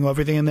doing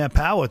everything in their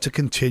power to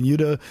continue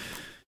to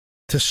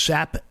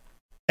sap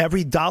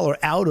every dollar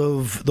out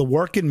of the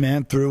working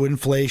man through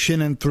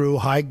inflation and through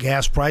high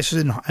gas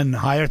prices and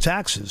higher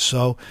taxes.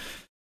 So,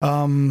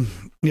 to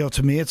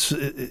me, it's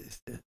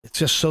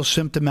just so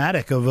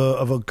symptomatic of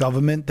a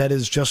government that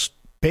is just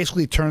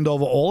basically turned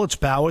over all its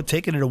power,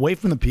 taken it away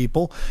from the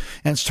people,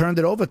 and it's turned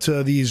it over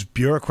to these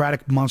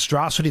bureaucratic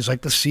monstrosities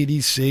like the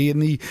CDC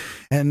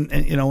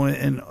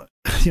and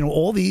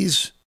all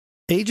these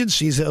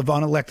agencies of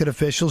unelected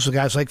officials,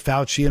 guys like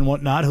Fauci and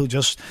whatnot, who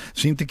just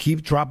seem to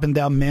keep dropping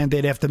down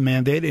mandate after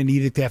mandate and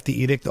edict after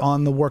edict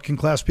on the working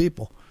class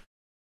people.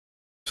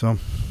 So,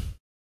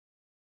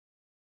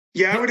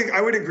 yeah,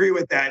 I would agree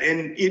with that.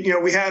 And,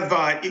 we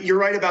have, you're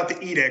right about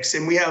the edicts,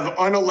 and we have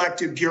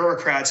unelected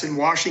bureaucrats in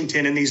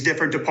Washington in these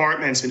different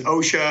departments, in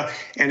OSHA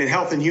and in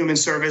Health and Human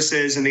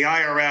Services and the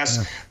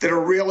IRS, that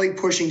are really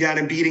pushing down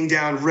and beating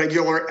down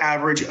regular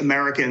average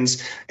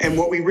Americans. And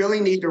what we really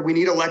need we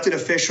need elected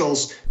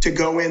officials to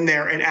go in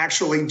there and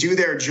actually do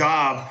their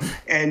job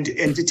and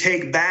to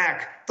take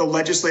back the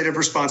legislative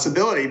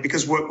responsibility,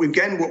 because what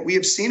we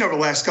have seen over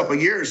the last couple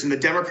of years, and the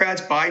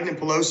Democrats, Biden and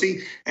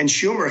Pelosi and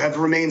Schumer, have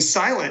remained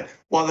silent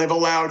while they've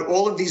allowed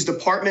all of these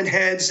department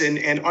heads and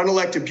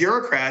unelected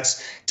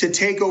bureaucrats to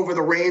take over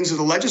the reins of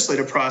the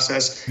legislative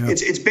process. Yeah.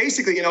 It's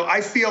basically, I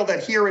feel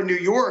that here in New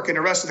York and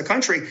the rest of the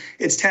country,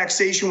 it's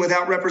taxation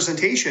without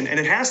representation, and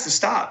it has to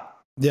stop.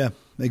 Yeah,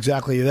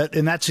 exactly.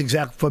 That's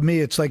exactly, for me,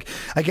 it's like,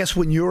 I guess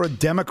when you're a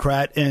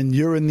Democrat and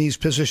you're in these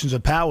positions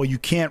of power, you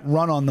can't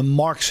run on the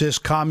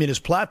Marxist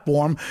communist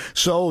platform.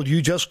 So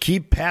you just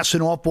keep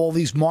passing off all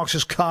these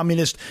Marxist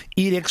communist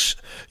edicts,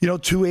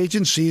 to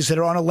agencies that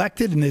are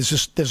unelected. And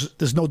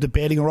there's no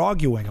debating or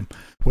arguing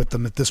with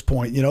them at this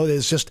point.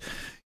 There's just,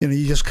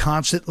 you just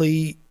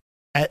constantly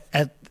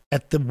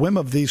at the whim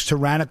of these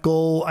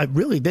tyrannical,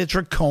 they're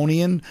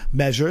draconian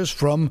measures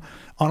from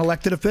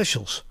unelected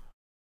officials.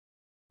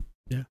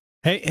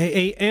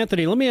 Hey,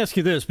 Anthony, let me ask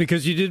you this,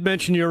 because you did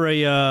mention you're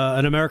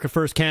an America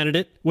First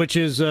candidate, which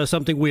is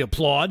something we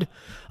applaud.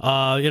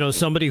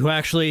 Somebody who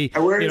actually... I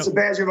wear it as a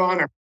badge of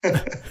honor.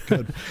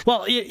 Good.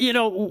 Well,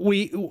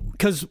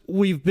 because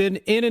we've been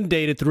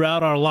inundated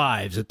throughout our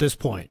lives at this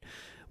point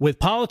with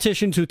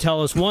politicians who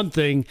tell us one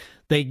thing,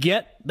 they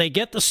get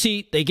the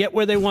seat, they get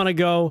where they want to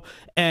go,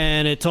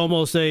 and it's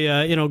almost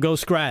a, go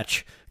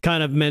scratch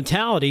kind of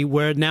mentality,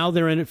 where now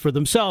they're in it for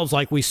themselves,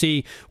 like we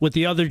see with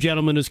the other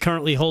gentleman who's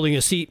currently holding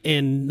a seat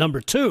in number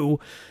 2,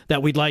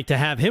 that we'd like to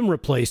have him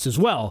replaced as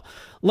well.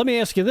 Let me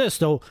ask you this,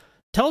 though.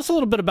 Tell us a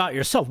little bit about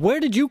yourself. Where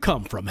did you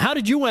come from? How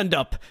did you end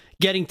up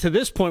getting to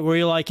this point where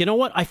you're like, you know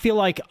what, I feel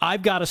like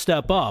I've got to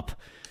step up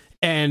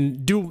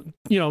and do,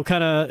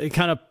 kind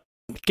of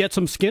get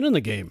some skin in the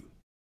game?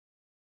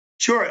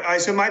 Sure.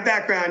 So my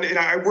background,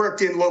 I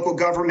worked in local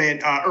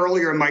government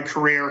earlier in my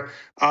career.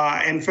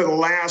 And for the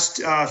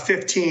last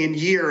 15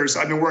 years,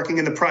 I've been working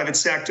in the private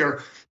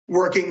sector,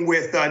 working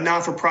with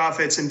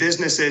not-for-profits and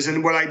businesses.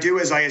 And what I do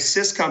is I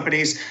assist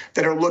companies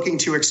that are looking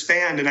to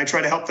expand, and I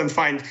try to help them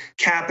find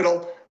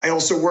capital. I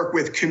also work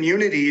with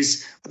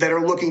communities that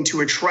are looking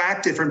to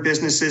attract different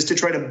businesses to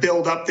try to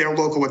build up their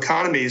local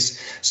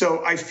economies.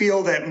 So I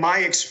feel that my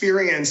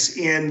experience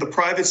in the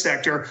private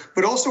sector,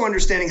 but also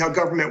understanding how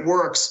government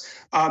works,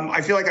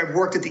 I feel like I've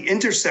worked at the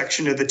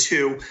intersection of the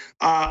two.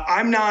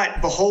 I'm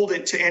not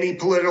beholden to any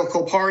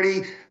political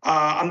party.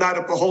 I'm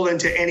not beholden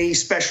to any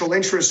special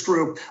interest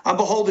group. I'm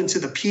beholden to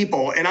the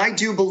people. And I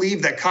do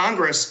believe that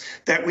Congress,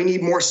 that we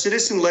need more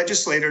citizen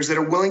legislators that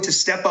are willing to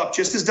step up,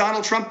 just as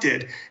Donald Trump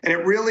did. And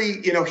it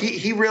really,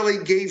 he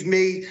really gave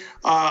me,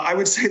 I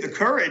would say, the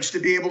courage to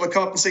be able to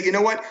come up and say, you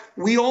know what,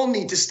 we all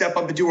need to step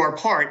up and do our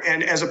part.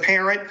 And as a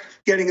parent,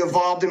 getting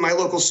involved in my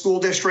local school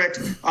district,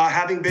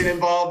 having been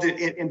involved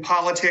in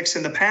politics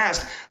in the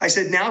past, I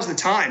said, now's the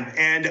time.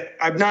 And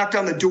I've knocked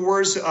on the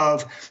doors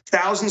of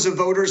thousands of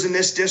voters in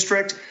this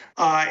district.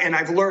 And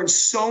I've learned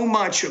so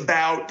much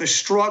about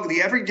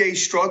the everyday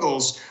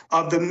struggles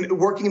of the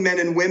working men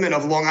and women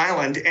of Long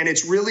Island. And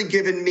it's really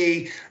given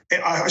me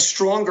a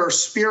stronger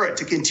spirit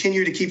to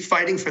continue to keep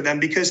fighting for them.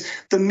 Because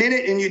the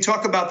minute, and you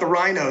talk about the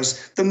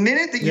rhinos, the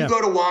minute that you go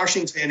to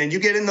Washington and you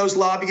get in those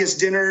lobbyist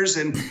dinners,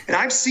 and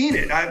I've seen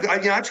it.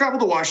 I've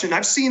traveled to Washington.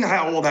 I've seen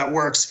how all that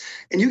works.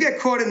 And you get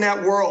caught in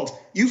that world.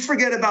 You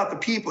forget about the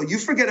people. You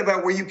forget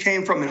about where you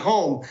came from at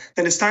home.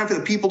 Then it's time for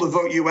the people to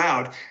vote you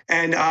out.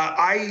 And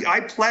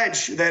I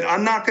pledge that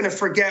I'm not going to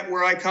forget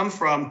where I come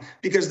from,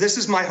 because this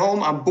is my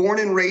home. I'm born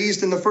and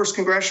raised in the 1st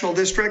Congressional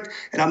District,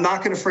 and I'm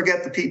not going to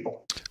forget the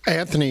people.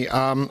 Anthony,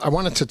 I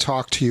wanted to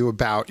talk to you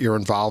about your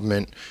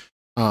involvement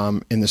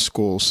in the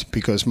schools,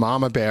 because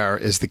Mama Bear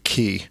is the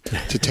key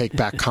to take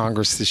back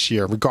Congress this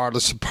year,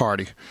 regardless of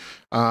party.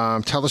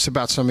 Tell us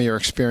about some of your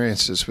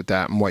experiences with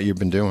that and what you've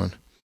been doing.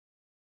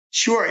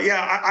 Sure.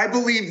 Yeah, I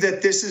believe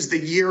that this is the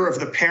year of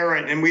the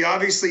parent, and we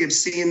obviously have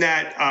seen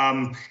that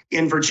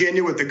in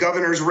Virginia with the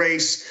governor's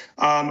race.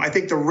 I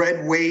think the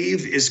red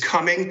wave is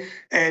coming,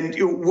 and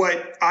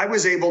what I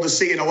was able to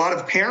see in a lot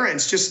of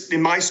parents, just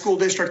in my school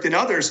district and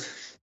others,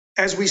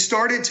 as we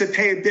started to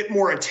pay a bit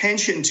more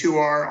attention to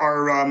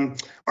our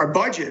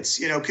budgets,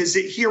 because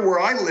here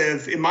where I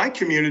live in my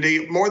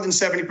community, more than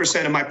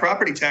 70% of my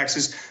property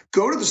taxes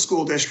go to the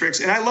school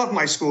districts, and I love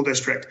my school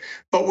district.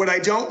 But what I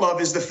don't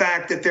love is the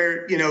fact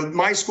that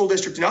my school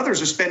district and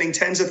others are spending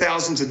tens of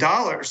thousands of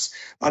dollars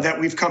that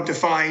we've come to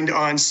find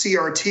on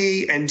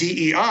CRT and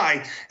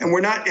DEI,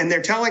 and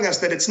they're telling us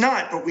that it's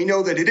not, but we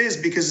know that it is,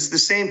 because it's the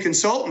same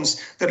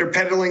consultants that are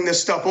peddling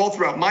this stuff all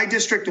throughout my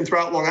district and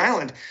throughout Long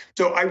Island.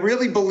 So I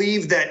really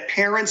believe that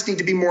parents need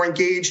to be more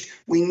engaged.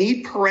 We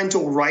need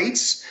parental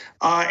rights.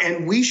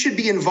 And we should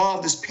be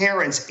involved as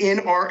parents in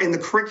the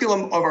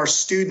curriculum of our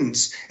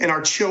students and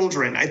our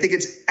children. I think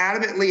it's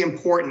adamantly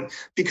important,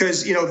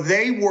 because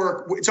they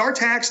work. It's our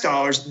tax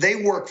dollars. They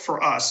work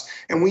for us,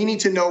 and we need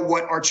to know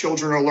what our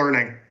children are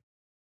learning.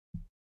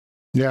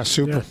 Yeah,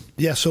 super.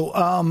 Yeah. So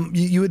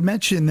you had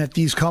mentioned that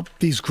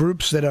these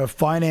groups that are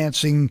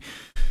financing,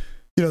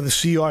 the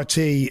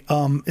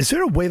CRT, is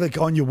there a way, like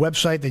on your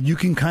website, that you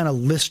can kind of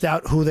list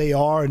out who they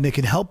are, and they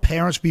can help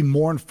parents be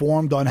more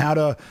informed on how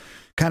to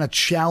kind of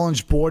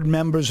challenge board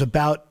members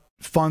about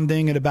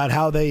funding and about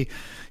how they,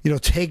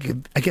 take,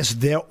 I guess,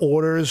 their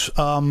orders,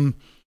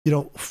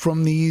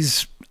 from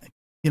these,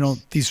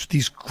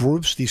 these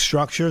groups, these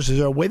structures? Is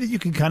there a way that you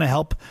can kind of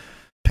help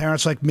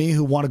parents like me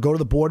who want to go to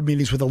the board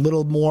meetings with a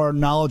little more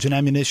knowledge and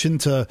ammunition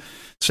to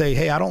say,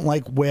 hey, I don't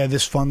like where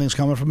this funding's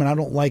coming from, and I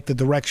don't like the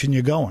direction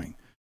you're going?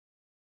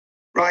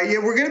 Right. Yeah,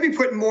 we're going to be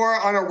putting more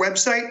on our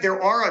website.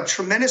 There are a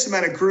tremendous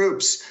amount of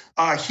groups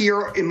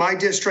here in my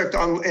district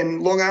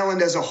and Long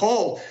Island as a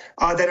whole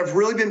that have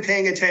really been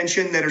paying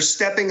attention, that are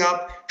stepping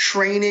up,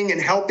 training and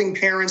helping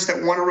parents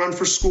that want to run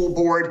for school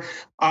board.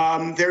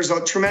 There's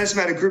a tremendous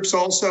amount of groups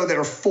also that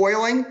are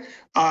foiling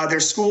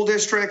their school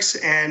districts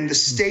and the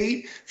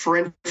state for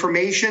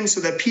information, so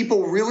that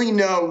people really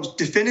know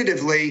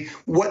definitively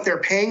what they're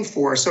paying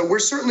for. So we're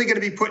certainly going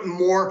to be putting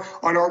more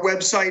on our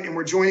website, and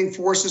we're joining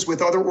forces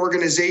with other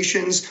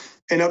organizations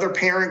and other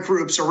parent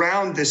groups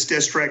around this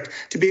district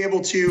to be able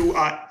to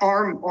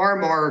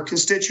arm our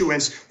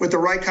constituents with the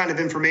right kind of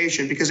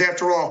information, because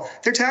after all,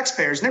 they're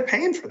taxpayers and they're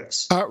paying for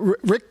this.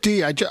 Rick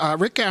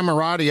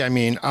Ammirati,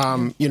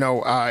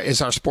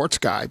 is our sports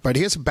guy, but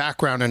he has a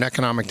background in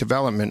economic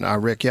development.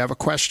 Rick, you have a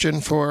question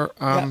for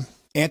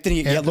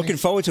Anthony, yeah, looking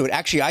forward to it.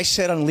 Actually, I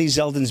sat on Lee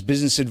Zeldin's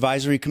Business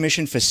Advisory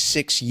Commission for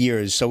 6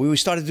 years. So we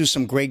started to do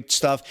some great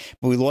stuff,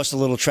 but we lost a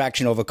little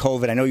traction over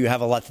COVID. I know you have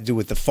a lot to do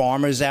with the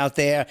farmers out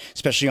there,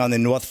 especially on the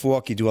North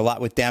Fork. You do a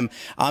lot with them.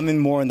 I'm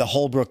more in the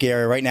Holbrook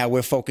area. Right now,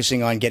 we're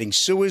focusing on getting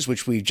sewers,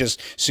 which we've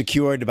just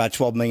secured about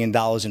 $12 million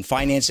in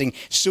financing.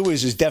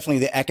 Sewers is definitely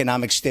the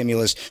economic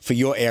stimulus for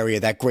your area,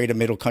 that greater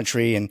middle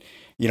country. And,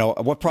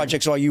 what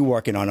projects are you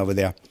working on over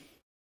there?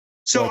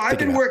 So I've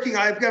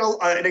got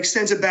an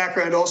extensive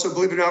background also,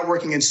 believe it or not,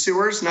 working in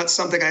sewers. Not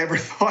something I ever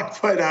thought,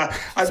 but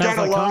I've done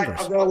a lot.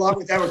 I've done a lot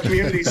with that with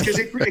communities because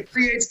it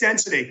creates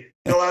density.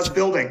 It allows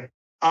building.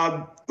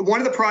 One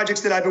of the projects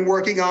that I've been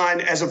working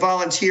on as a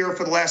volunteer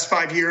for the last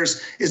 5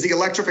 years is the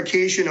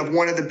electrification of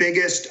one of the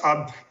biggest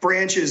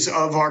branches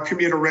of our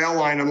commuter rail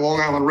line on the Long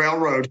Island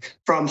Railroad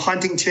from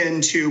Huntington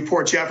to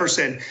Port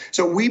Jefferson.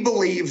 So we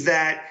believe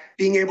that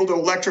being able to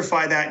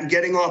electrify that and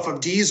getting off of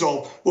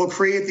diesel will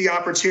create the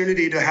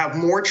opportunity to have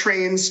more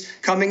trains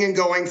coming and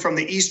going from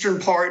the eastern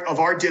part of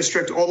our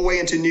district all the way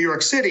into New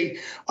York City.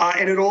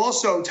 And it'll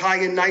also tie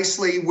in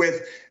nicely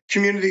with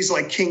communities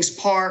like Kings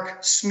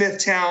Park,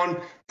 Smithtown,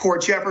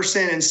 Port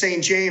Jefferson, and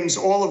St. James,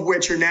 all of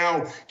which are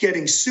now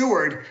getting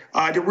sewered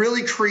to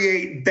really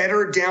create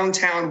better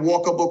downtown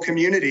walkable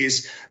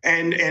communities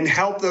and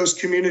help those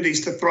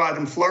communities to thrive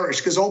and flourish.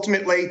 Because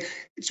ultimately,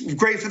 it's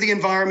great for the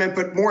environment,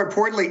 but more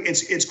importantly,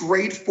 it's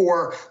great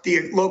for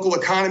the local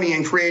economy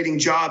and creating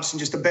jobs and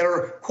just a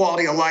better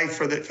quality of life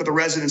for the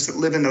residents that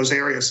live in those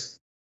areas.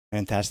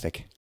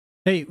 Fantastic.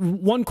 Hey,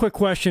 one quick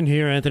question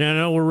here, Anthony. I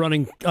know we're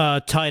running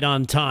tight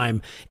on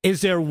time. Is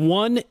there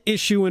one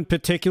issue in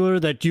particular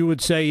that you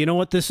would say, you know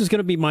what, this is going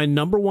to be my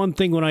number one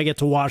thing when I get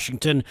to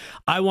Washington?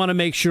 I want to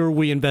make sure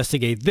we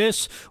investigate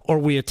this or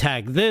we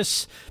attack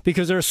this,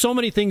 because there are so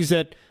many things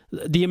that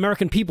the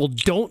American people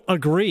don't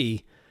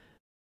agree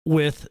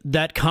with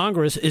that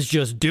Congress is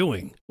just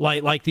doing,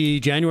 like the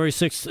January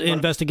 6th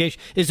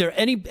investigation. Is there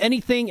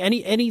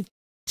anything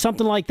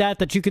something like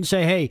that you can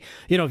say, hey,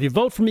 you know, if you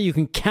vote for me, you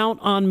can count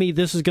on me.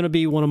 This is going to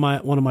be one of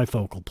my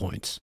focal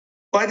points.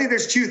 Well, I think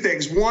there's two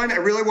things. One, I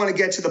really want to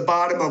get to the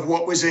bottom of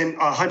what was in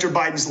Hunter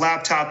Biden's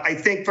laptop. I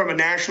think from a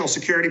national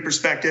security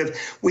perspective,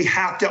 we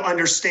have to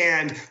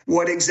understand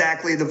what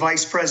exactly the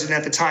vice president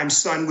at the time's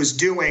son was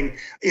doing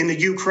in the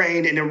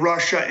Ukraine and in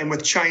Russia and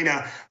with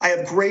China. I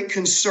have great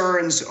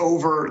concerns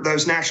over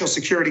those national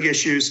security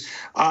issues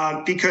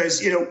because,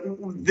 you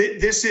know,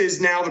 this is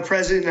now the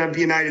president of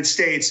the United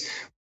States.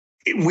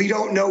 We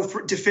don't know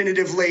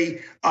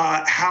definitively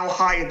how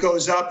high it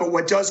goes up, but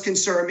what does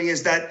concern me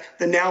is that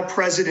the now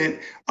president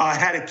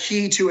had a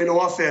key to an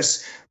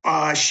office,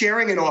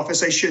 sharing an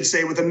office, I should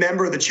say, with a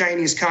member of the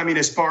Chinese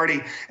Communist Party.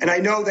 And I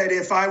know that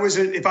if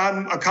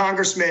I'm a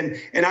congressman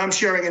and I'm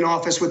sharing an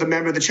office with a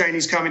member of the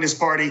Chinese Communist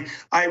Party,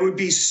 I would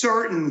be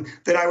certain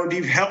that I would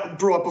be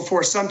brought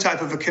before some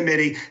type of a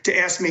committee to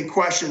ask me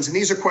questions. And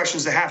these are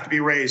questions that have to be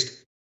raised.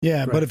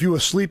 Yeah, right. But if you were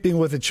sleeping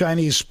with a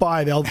Chinese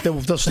spy, they'll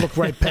just look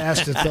right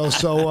past it, though.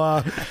 So,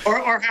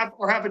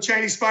 or have a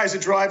Chinese spy as a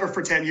driver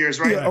for 10 years,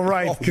 right? Yeah,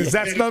 right. Because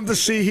that's nothing to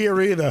see here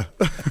either.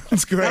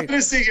 That's great. Nothing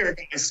to see here,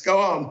 guys. Go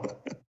home.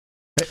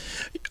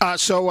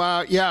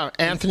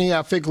 Anthony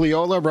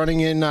Figliola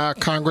running in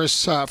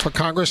Congress for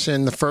Congress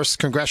in the 1st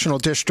Congressional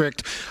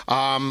District.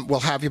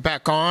 We'll have you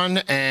back on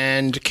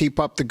and keep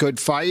up the good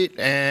fight.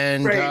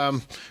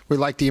 And we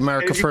like the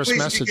America First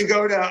message. You can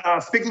go to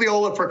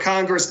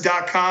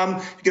figliolaforcongress.com.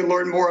 You can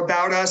learn more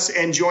about us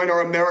and join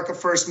our America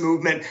First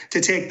movement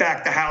to take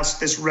back the House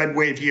this red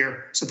wave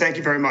year. So thank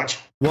you very much.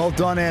 Well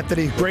done,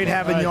 Anthony. Great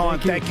having you on.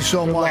 Thank you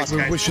so much.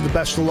 We wish you the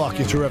best of luck.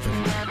 You're terrific.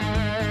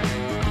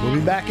 We'll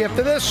be back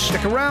after this.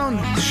 Stick around.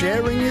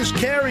 Sharing is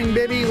caring,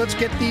 baby. Let's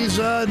get these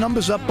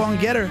numbers up on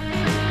Getter.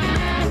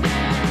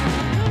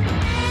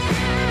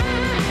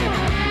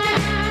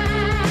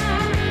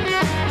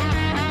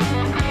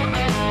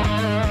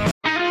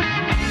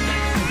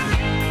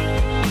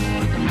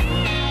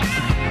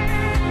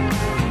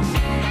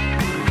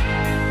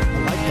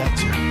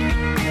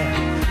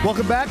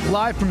 Welcome back,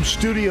 live from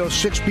Studio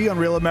 6B on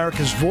Real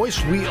America's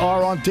Voice. We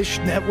are on Dish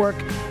Network,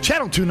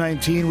 Channel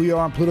 219. We are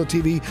on Pluto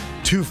TV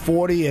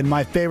 240 and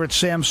my favorite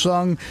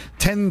Samsung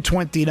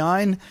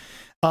 1029.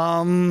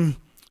 You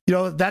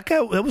know,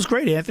 that was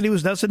great. Anthony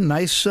that's a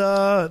nice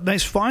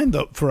find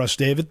though for us,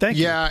 David. Thank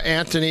you. Yeah,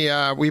 Anthony,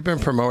 we've been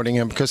promoting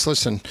him because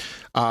listen,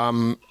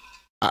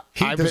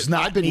 he does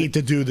not need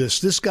to do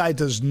this. This guy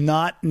does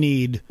not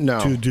need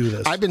to do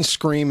this. I've been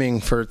screaming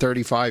for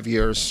 35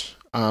 years.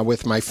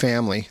 With my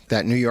family,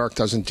 that New York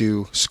doesn't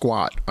do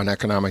squat on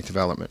economic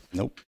development.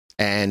 Nope.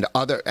 And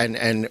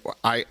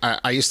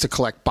I used to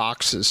collect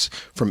boxes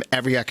from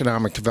every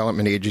economic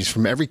development agency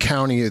from every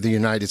county of the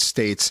United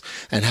States,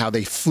 and how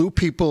they flew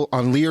people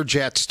on Lear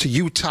jets to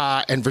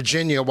Utah and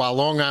Virginia while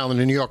Long Island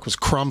and New York was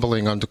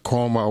crumbling under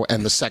Cuomo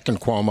and the second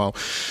Cuomo.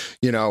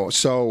 You know,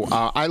 so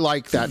I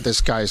like that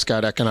this guy's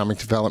got economic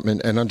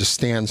development and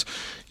understands,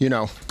 you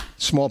know,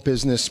 small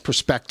business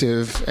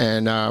perspective,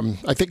 and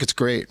I think it's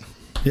great.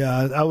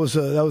 Yeah, that was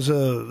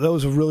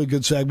a really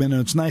good segment,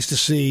 and it's nice to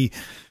see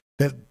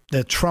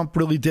that Trump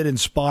really did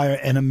inspire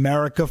an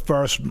America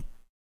First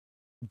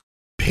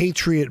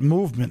patriot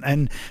movement,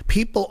 and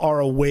people are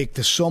awake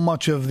to so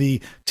much of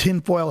the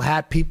tinfoil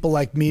hat people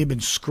like me have been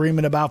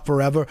screaming about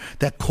forever,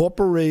 that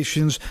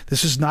corporations,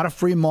 this is not a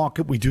free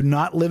market. We do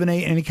not live in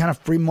any kind of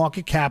free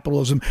market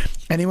capitalism.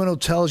 Anyone who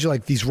tells you,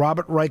 like these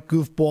Robert Reich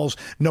goofballs,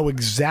 know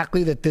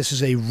exactly that this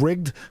is a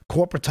rigged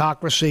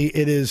corporatocracy.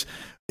 It is.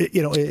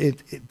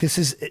 This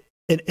is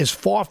as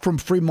far from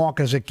free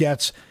market as it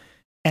gets.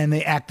 and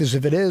they act as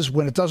if it is.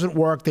 When it doesn't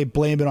work, they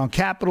blame it on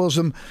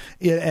capitalism,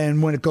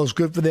 and when it goes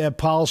good for their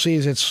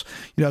policies, it's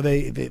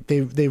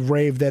they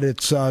rave that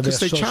it's because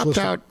they chopped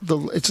out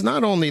it's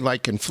not only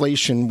like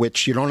inflation,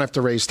 which you don't have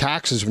to raise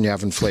taxes when you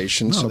have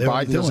inflation. No, so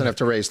Biden doesn't have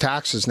to raise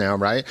taxes now,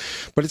 right?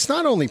 But it's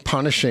not only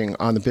punishing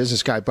on the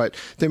business guy, but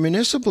the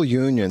municipal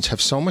unions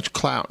have so much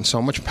clout and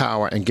so much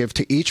power and give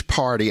to each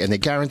party, and they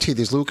guarantee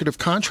these lucrative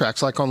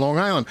contracts. Like on Long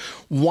Island,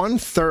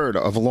 1/3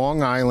 of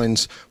Long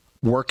Island's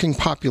working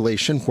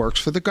population works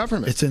for the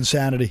government. It's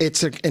insanity.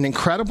 It's an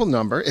incredible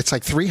number. It's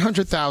like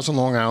 300,000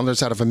 Long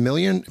Islanders out of 1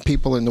 million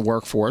people in the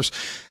workforce.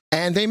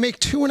 And they make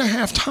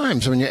 2.5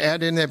 times when you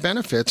add in their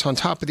benefits on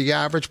top of the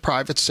average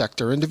private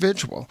sector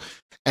individual.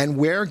 And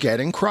we're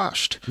getting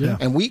crushed. Yeah.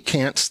 And we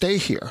can't stay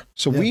here.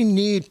 So we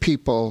need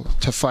people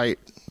to fight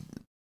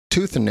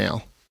tooth and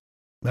nail.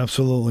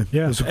 Absolutely.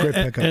 Yeah. It was a great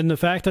pickup. And the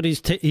fact that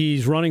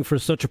he's running for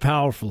such a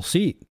powerful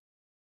seat.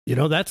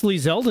 That's Lee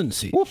Zeldin's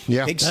seat.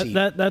 Yeah. Big seat.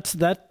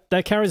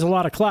 That carries a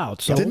lot of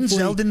clout. So Didn't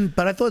Zeldin,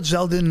 but I thought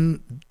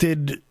Zeldin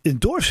did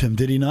endorse him,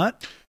 did he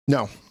not?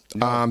 No.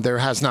 There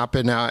has not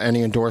been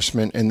any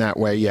endorsement in that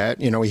way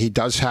yet. He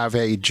does have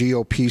a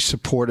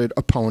GOP-supported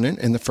opponent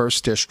in the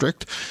 1st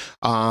District.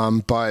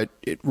 But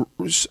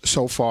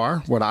so far,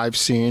 what I've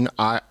seen,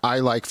 I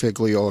like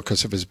Figliola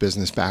because of his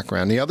business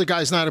background. The other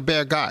guy's not a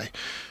bad guy.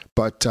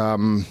 But,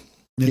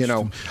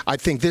 I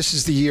think this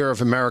is the year of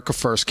America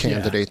First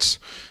candidates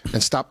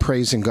and stop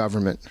praising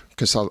government,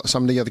 because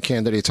some of the other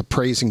candidates are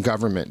praising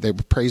government. They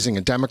were praising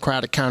a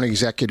Democratic county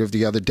executive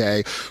the other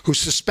day who's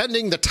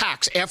suspending the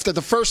tax after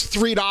the first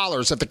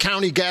 $3 of the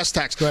county gas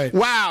tax. Right.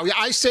 Wow,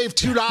 I saved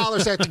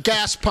 $2 at the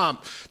gas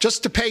pump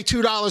just to pay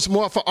 $2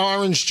 more for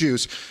orange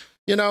juice.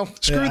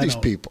 Screw these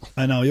people.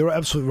 I know. You're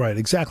absolutely right.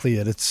 Exactly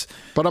it.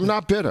 But I'm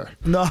not bitter.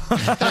 No. You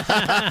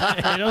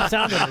don't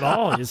sound it at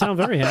all. You sound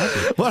very happy.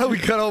 Why don't we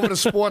cut over to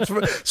sports?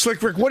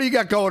 Slick Rick, what do you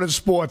got going in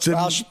sports?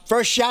 Well,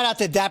 first, shout out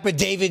to Dapper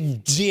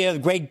David Zia,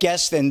 great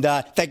guest, and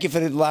thank you for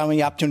allowing me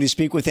the opportunity to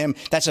speak with him.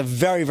 That's a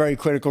very, very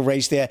critical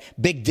race there.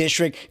 Big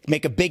district,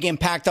 make a big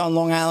impact on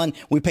Long Island.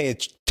 We pay a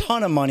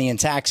ton of money in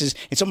taxes.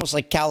 It's almost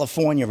like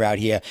California out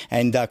here,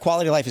 and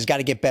quality of life has got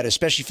to get better,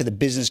 especially for the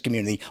business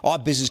community. Our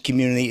business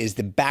community is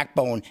the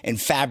backbone and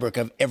fabric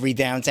of every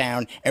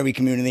downtown, every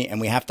community, and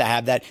we have to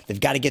have that. They've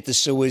got to get the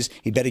sewers.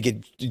 You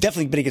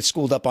definitely better get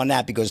schooled up on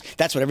that, because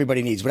that's what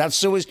everybody needs. Without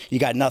sewers, you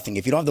got nothing.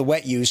 If you don't have the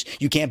wet use,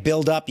 you can't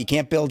build up, you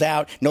can't build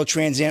out, no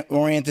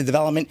transit-oriented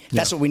development.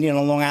 That's what we need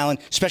on Long Island,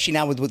 especially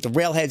now with the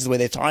railheads, the way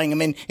they're tying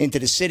them into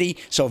the city.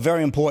 So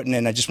very important,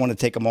 and I just want to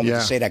take a moment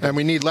to say that. And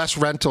we need less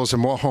rentals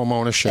and more home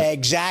ownership.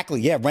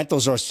 Exactly. Yeah,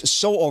 rentals are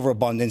so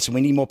overabundant, so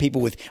we need more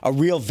people with a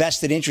real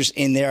vested interest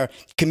in their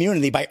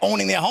community by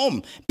owning their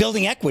home,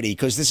 building equity,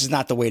 because this is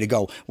not the way to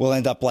go. We'll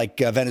end up like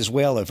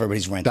Venezuela if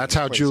everybody's renting. That's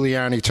how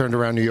Giuliani turned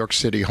around New York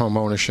City, home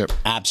ownership.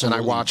 Absolutely.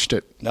 And I watched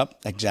it. Yep,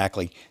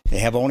 exactly. They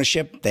have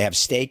ownership. They have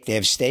stake.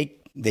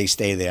 They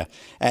stay there.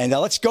 And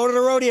let's go to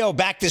the rodeo.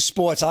 Back to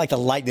sports. I like to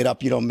lighten it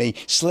up, me.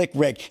 Slick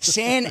Rick.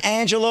 San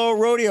Angelo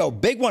Rodeo.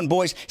 Big one,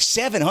 boys.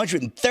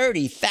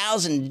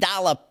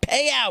 $730,000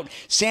 payout.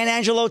 San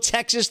Angelo,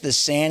 Texas. The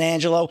San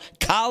Angelo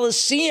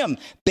Coliseum.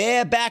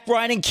 Bareback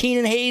riding.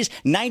 Keenan Hayes.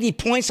 90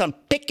 points on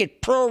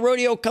Pickett Pro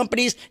Rodeo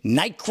Company's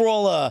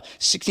Nightcrawler.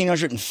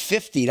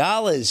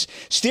 $1,650.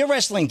 Steer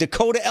wrestling.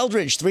 Dakota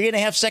Eldridge.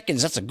 3.5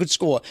 seconds. That's a good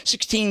score.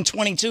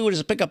 16:22. There's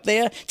a pickup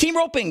there. Team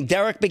roping.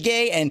 Derek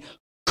Begay and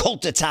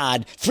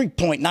Coltatad,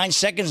 3.9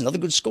 seconds, another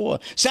good score.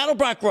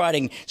 Saddlebrock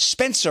riding,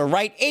 Spencer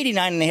Wright,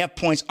 89.5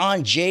 points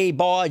on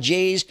J-Bar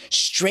J's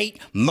Straight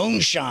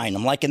Moonshine.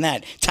 I'm liking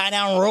that. Tie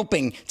down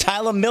roping,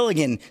 Tyler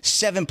Milligan,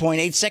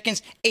 7.8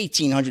 seconds,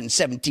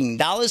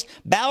 $1,817.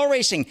 Barrel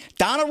racing,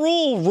 Donna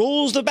Rule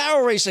rules the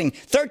barrel racing,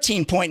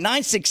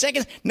 13.96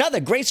 seconds,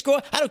 another great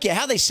score. I don't care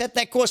how they set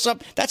that course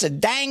up. That's a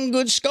dang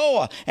good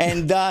score.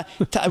 And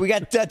we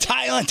got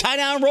tie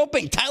down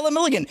roping, Tyler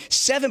Milligan,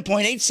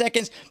 7.8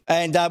 seconds.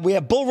 And we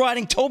have bull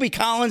riding, Toby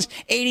Collins,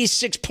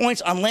 86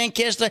 points on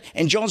Lancaster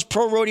and Jones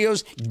Pro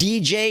Rodeos,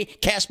 DJ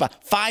Casper,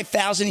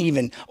 5,000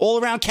 even.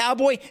 All-around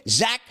cowboy,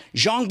 Zach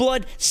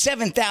Jongblood,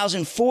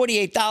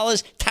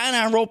 $7,048.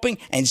 Tie-down roping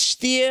and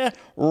steer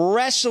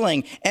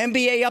wrestling.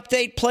 NBA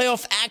update,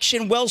 playoff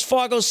action, Wells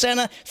Fargo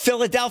Center,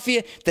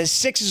 Philadelphia. The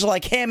Sixers are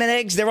like ham and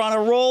eggs. They're on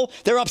a roll.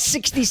 They're up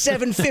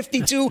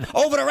 67-52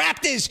 over the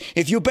Raptors.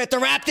 If you bet the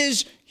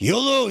Raptors,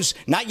 you'll lose.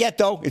 Not yet,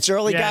 though. It's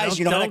early, guys.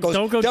 You know how that goes.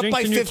 Don't go up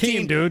by jinxing your 15,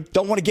 team, dude.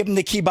 Don't want to give them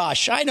the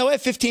kibosh. I know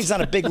 15's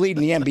not a big lead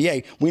in the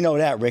NBA. We know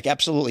that, Rick.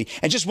 Absolutely.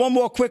 And just one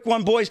more quick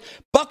one, boys.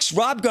 Bucks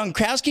Rob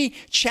Gronkowski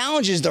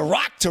challenges The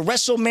Rock to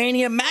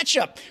WrestleMania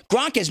matchup.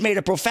 Gronk has made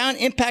a profound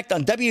impact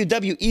on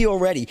WWE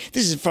already.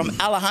 This is from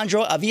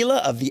Alejandro Avila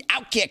of The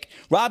Outkick.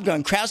 Rob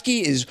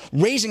Gronkowski is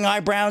raising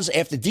eyebrows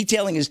after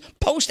detailing his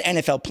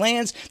post-NFL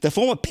plans. The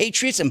former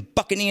Patriots and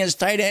Buccaneers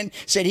tight end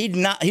said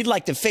he'd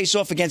like to face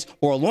off against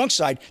or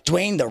alongside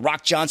Dwayne "The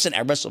Rock" Johnson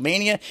at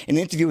WrestleMania. In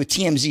an interview with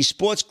TMZ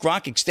Sports,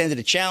 Gronk extended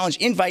a challenge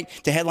invite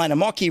to headline a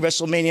marquee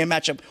WrestleMania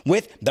matchup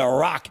with The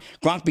Rock.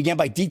 Gronk began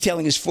by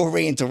detailing his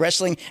foray into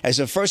wrestling as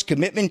a first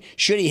commitment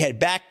should he head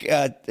back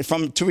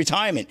to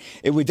retirement.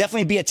 It would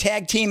definitely be a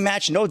tag team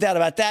match, no doubt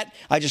about that.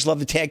 I just love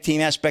the tag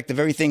team aspect of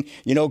everything,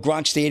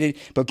 Gronk stated.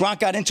 But Gronk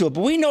got into it.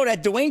 But we know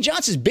that Dwayne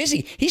Johnson's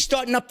busy. He's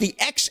starting up the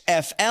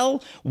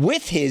XFL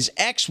with his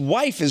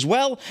ex-wife as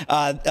well.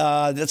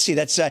 Let's see,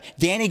 that's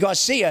Danny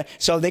Garcia.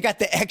 So they got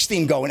the X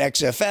theme going,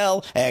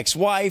 XFL,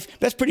 ex-wife.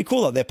 That's pretty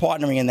cool, though. They're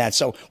partnering in that.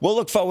 So we'll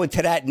look forward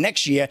to that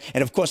next year.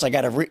 And, of course, I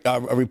got a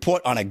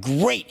report on a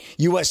great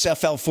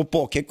USFL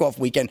football kickoff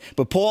weekend.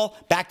 But, Paul,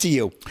 back to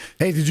you.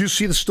 Hey, did you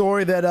see the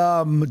story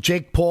that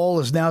Jake Paul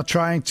is now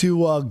trying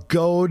to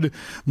goad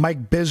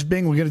Mike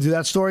Bisping? We're going to do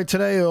that story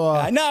today?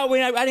 Or? No,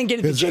 I didn't get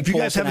into Jake Paul. If you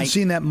guys haven't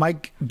seen that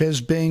Mike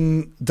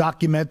Bisping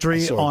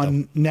documentary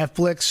on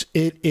Netflix,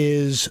 it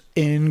is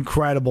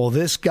incredible.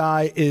 This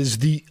guy is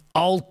the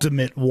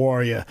ultimate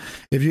warrior.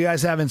 If you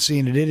guys haven't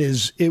seen it,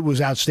 it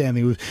was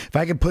outstanding. If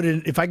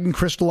I can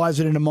crystallize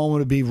it in a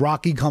moment, it'd be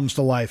Rocky Comes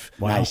to Life.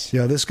 Wow.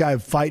 This guy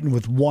fighting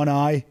with one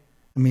eye.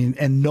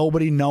 And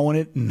nobody knowing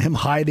it, and him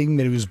hiding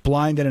that he was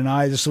blind in an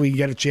eye just so he could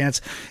get a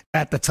chance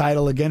at the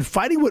title again.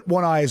 Fighting with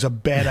one eye is a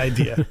bad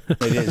idea.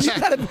 It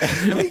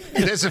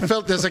is.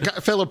 There's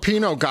a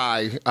Filipino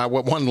guy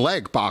with one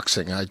leg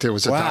boxing. There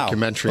was a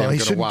documentary I'm going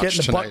to watch tonight.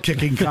 He shouldn't get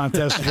in the butt-kicking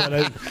contest.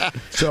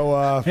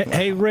 So,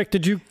 hey, Rick,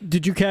 did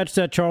you catch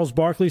that Charles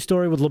Barkley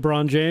story with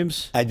LeBron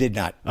James? I did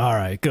not. All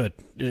right, good.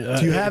 Do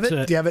you have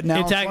it? Do you have it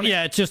now?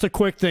 It's just a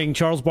quick thing.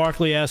 Charles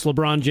Barkley asked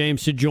LeBron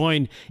James to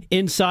join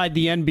Inside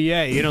the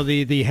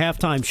NBA, the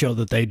halftime show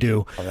that they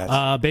do,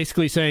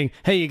 basically saying,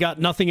 hey, you got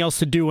nothing else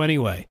to do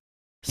anyway.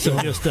 So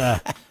just,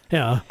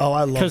 Oh,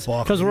 I love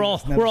Barkley. Because we're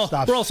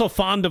all so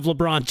fond of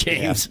LeBron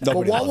James. Yeah,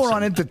 but while we're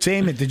on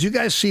entertainment, did you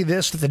guys see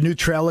this? That the new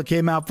trailer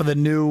came out for the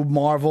new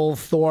Marvel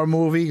Thor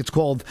movie. It's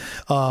called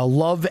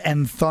Love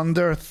and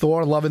Thunder.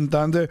 Thor, Love and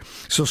Thunder.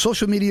 So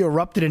social media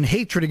erupted in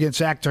hatred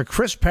against actor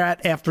Chris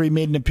Pratt after he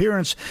made an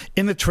appearance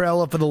in the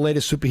trailer for the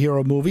latest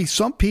superhero movie.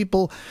 Some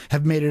people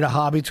have made it a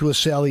hobby to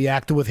assail the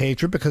actor with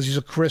hatred because he's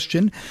a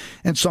Christian,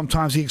 and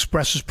sometimes he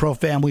expresses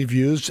pro-family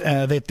views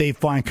that they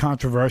find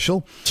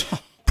controversial.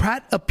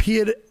 Pratt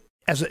appeared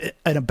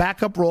in a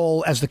backup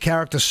role as the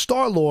character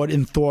Star-Lord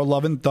in Thor,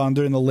 Love and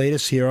Thunder, in the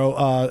latest hero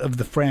of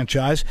the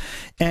franchise.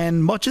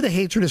 And much of the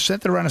hatred is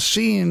centered around a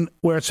scene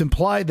where it's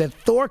implied that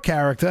Thor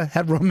character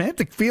had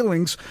romantic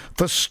feelings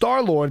for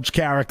Star-Lord's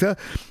character,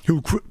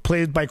 who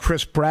played by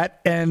Chris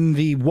Pratt. And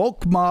the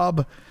woke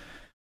mob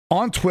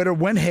on Twitter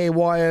went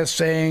haywire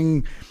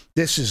saying,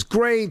 this is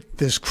great.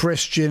 This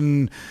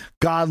Christian,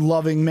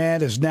 God-loving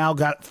man has now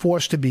got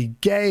forced to be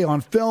gay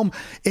on film.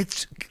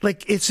 It's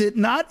like, is it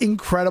not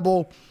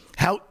incredible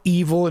how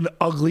evil and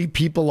ugly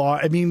people are?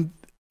 I mean,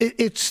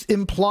 it's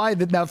implied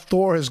that now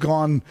Thor has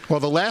gone...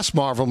 Well, the last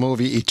Marvel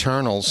movie,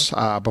 Eternals,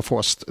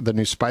 before the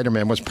new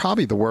Spider-Man, was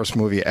probably the worst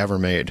movie ever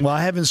made. Well,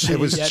 I haven't seen it yet.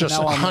 It was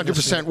just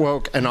 100%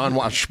 woke and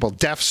unwatchable.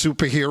 Deaf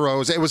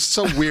superheroes. It was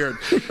so weird,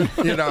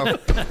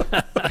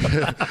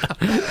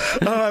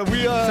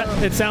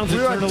 It sounds we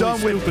are done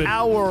stupid. With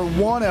hour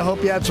one. I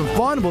hope you had some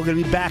fun. We're going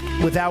to be back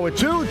with hour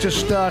two.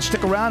 Just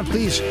stick around and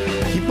please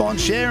keep on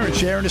sharing.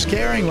 Sharing is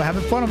caring. We're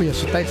having fun with you.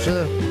 So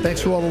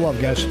thanks for all the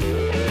love, guys.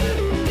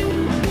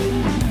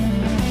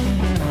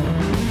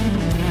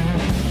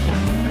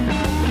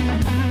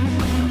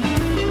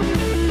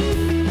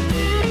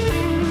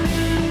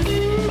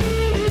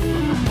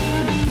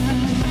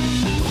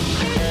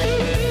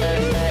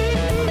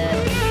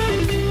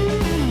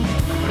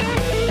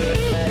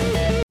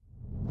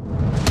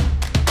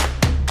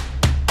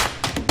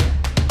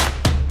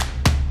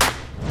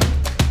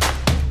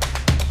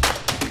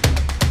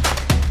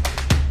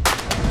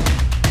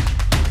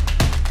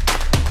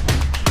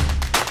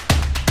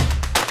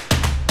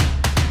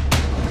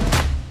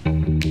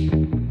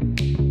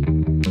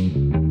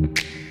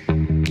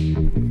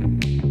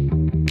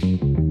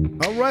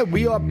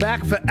 We are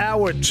back for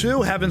hour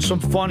two, having some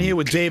fun here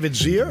with David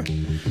Zier.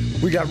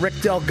 We got Rick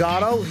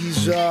Delgado.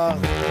 We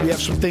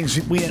have some things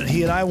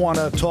he and I want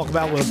to talk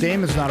about when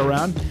Damon's not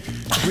around.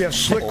 We have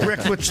Slick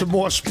Rick with some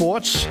more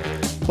sports.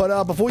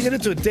 But before we get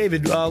into it,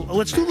 David,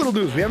 let's do a little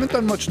news. We haven't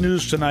done much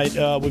news tonight.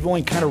 We've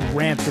only kind of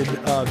ranted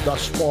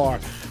thus far.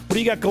 What do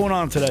you got going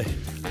on today?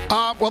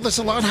 Well, there's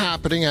a lot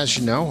happening, as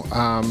you know.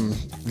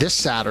 This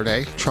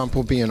Saturday, Trump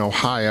will be in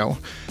Ohio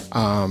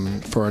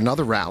for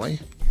another rally.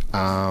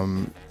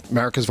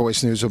 America's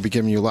Voice News will be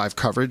giving you live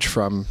coverage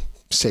from,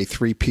 say,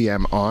 3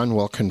 p.m. on.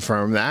 We'll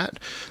confirm that.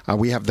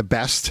 We have the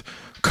best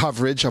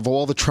coverage of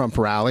all the Trump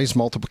rallies,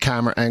 multiple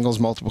camera angles,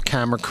 multiple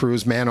camera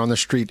crews,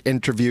 man-on-the-street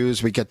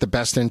interviews. We get the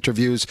best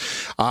interviews.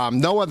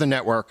 No other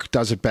network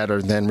does it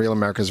better than Real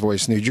America's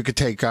Voice News. You could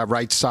take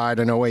Right Side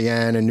and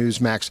OAN and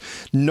Newsmax.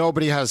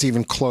 Nobody has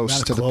even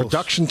close to the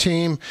production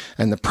team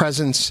and the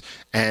presence.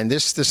 And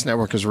this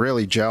network is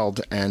really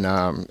gelled. And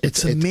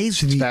it's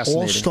amazing the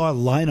all-star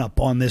lineup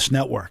on this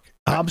network.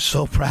 I'm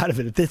so proud of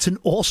it. It's an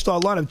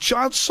all-star lineup.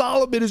 John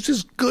Solomon is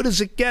as good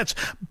as it gets.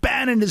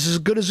 Bannon is as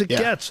good as it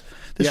gets.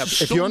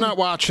 If you're not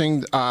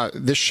watching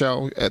this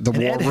show, The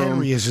War Ed Room,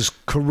 Henry is as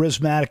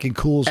charismatic and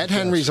cool as Ed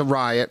Henry's a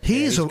riot.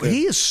 He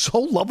is so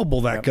lovable.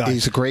 That guy.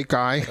 He's a great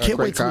guy. Can't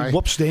wait till he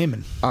whoops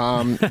Damon.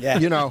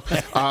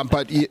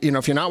 But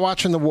if you're not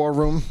watching The War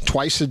Room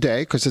twice a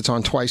day, because it's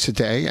on twice a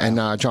day, and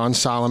John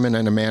Solomon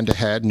and Amanda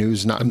Head,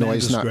 News Not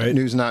Noise,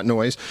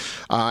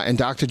 and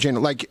Dr.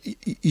 Jane,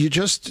 you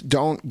just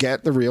don't get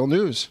the real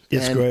news.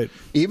 It's great.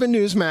 Even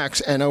Newsmax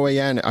and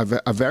OAN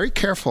are very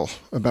careful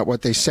about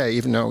what they say,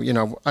 even though,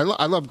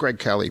 I love Greg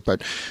Kelly,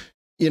 but,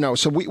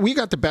 so we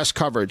got the best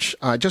coverage.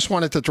 I just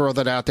wanted to throw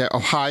that out there.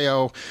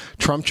 Ohio,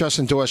 Trump just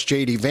endorsed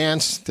J.D.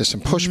 Vance. There's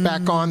some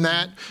pushback on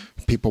that.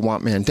 People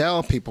want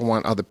Mandel. People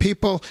want other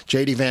people.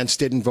 J.D. Vance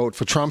didn't vote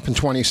for Trump in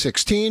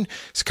 2016.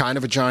 It's kind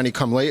of a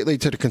Johnny-come-lately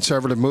to the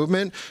conservative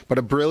movement, but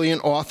a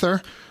brilliant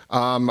author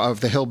of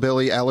The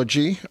Hillbilly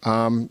Elegy,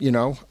 so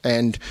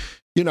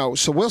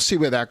we'll see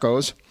where that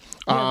goes.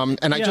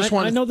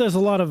 I know there's a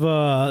lot of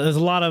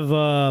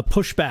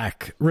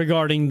pushback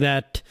regarding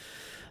that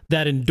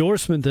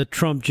endorsement that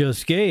Trump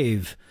just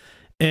gave,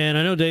 and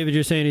I know, David,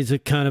 you're saying he's a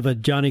kind of a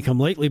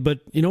Johnny-come-lately,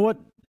 but you know what?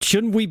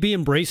 Shouldn't we be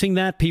embracing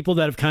that? People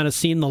that have kind of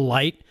seen the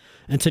light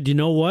and said, you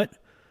know what?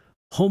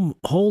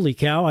 Holy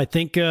cow! I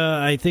think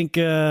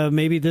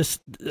maybe this.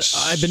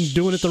 I've been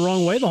doing it the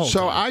wrong way the whole time.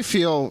 So I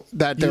feel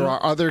that there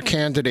are other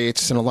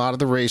candidates in a lot of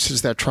the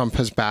races that Trump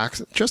has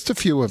backed. Just a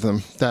few of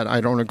them that I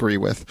don't agree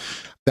with.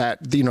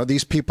 That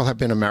these people have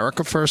been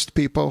America First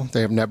people.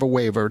 They have never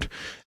wavered,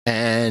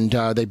 and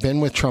they've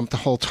been with Trump the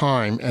whole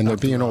time, and they're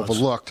being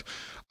overlooked.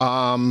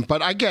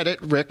 But I get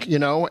it, Rick,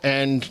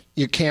 and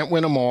you can't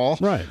win them all.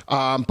 Right.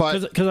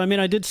 Because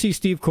I did see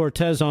Steve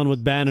Cortez on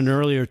with Bannon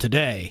earlier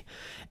today.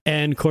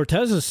 And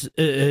Cortez's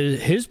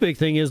his big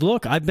thing is,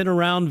 look, I've been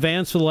around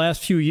Vance for the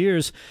last few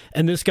years,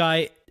 and this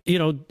guy,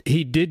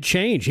 he did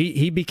change.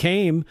 He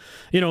became,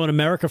 an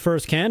America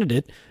First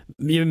candidate.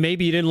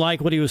 Maybe you didn't like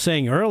what he was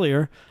saying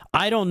earlier.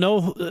 I don't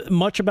know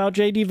much about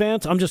J.D.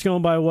 Vance. I'm just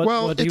going by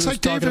what he was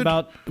talking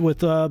about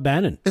with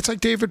Bannon. It's like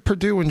David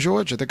Perdue in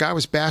Georgia. The guy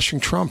was bashing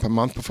Trump a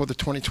month before the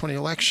 2020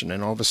 election,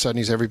 and all of a sudden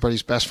he's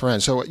everybody's best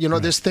friend. So,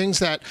 there's things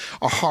that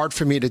are hard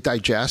for me to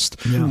digest.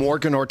 Yeah.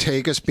 Morgan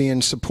Ortega's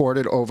being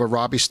supported over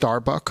Robbie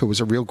Starbuck, who was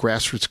a real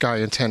grassroots guy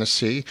in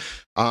Tennessee.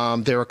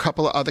 There are a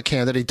couple of other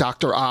candidates,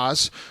 Dr.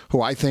 Oz,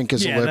 who I think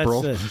is a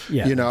liberal.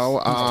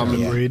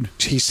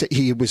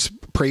 He was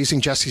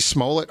praising Jesse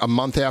Smollett a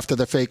month after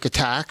the fake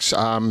attacks.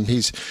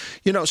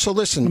 So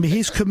listen.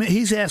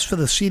 He's asked for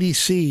the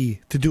CDC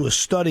to do a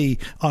study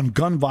on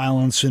gun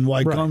violence and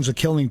why guns are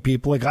killing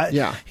people.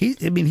 Meanwhile,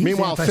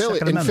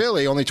 in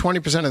Philly, only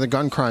 20% of the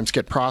gun crimes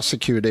get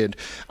prosecuted.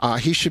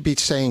 He should be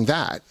saying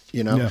that.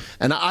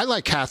 And I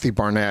like Kathy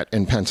Barnett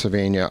in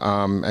Pennsylvania,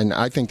 and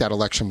I think that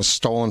election was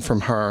stolen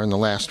from her in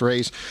the last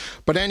race.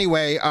 But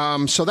anyway,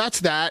 so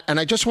that's that.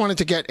 And I just wanted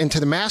to get into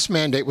the mask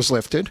mandate was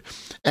lifted,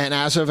 and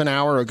as of an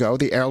hour ago,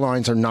 the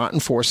airlines are not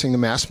enforcing the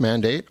mask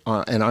mandate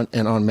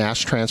on mass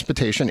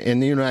transportation in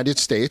the United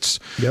States.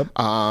 Yep.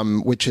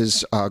 Which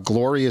is a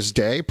glorious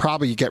day.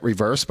 Probably get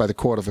reversed by the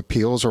Court of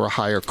Appeals or a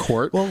higher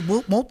court.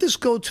 Well, won't this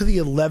go to the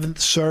 11th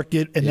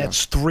Circuit, and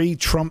that's 3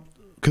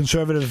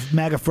 conservative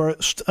MAGA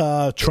First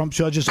Trump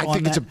judges? I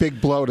think it's a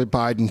big blow to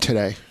Biden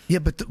today. Yeah,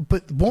 but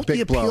won't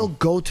the appeal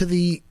go to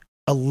the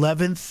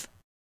 11th?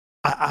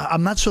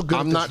 I'm not so good.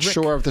 I'm not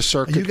sure of the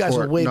circuit you guys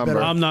court are way number.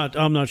 better. I'm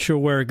not sure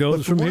where it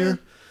goes from here.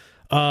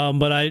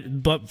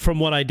 But from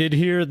what I did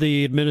hear,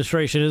 the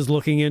administration is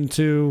looking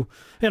into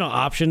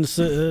options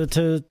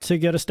to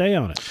get a stay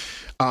on it,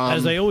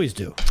 as they always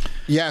do.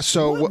 Yeah.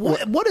 So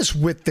what is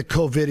with the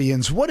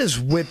COVIDians? What is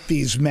with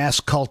these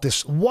mask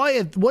cultists?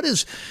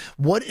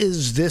 What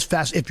is this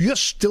fast? If you're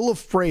still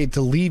afraid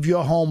to leave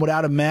your home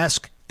without a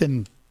mask,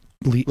 then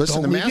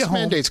listen. The mask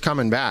mandate's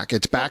coming back.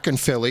 It's back in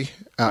Philly.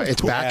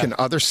 It's back in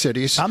other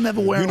cities. I'm never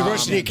wearing.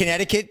 University of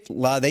Connecticut.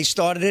 They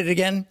started it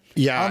again.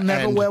 Yeah, I'll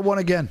never wear one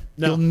again.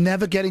 No. You'll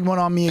never getting one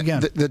on me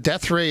again. The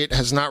death rate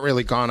has not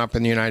really gone up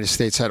in the United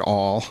States at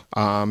all.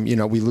 We're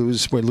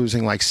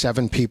losing like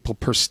 7 people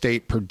per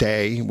state per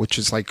day, which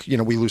is like,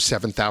 we lose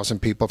 7,000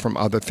 people from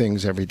other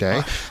things every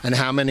day. And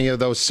how many of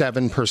those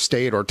 7 per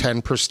state or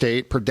 10 per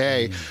state per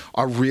day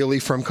are really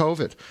from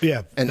COVID?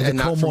 Yeah, and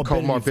not from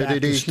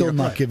comorbidity. Still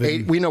not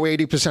giving. We know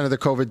 80% of the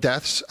COVID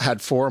deaths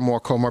had 4 or more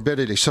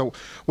comorbidities. So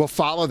we'll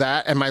follow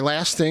that. And my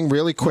last thing,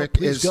 really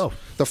quick, is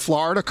the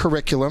Florida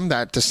curriculum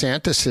that DeSantis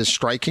is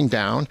striking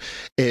down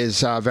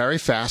is very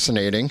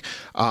fascinating.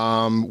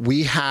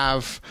 We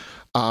have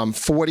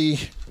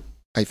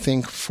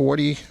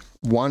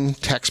 41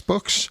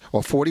 textbooks,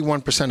 or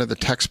 41% of the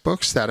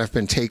textbooks that have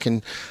been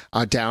taken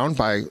down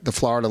by the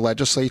Florida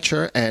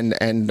legislature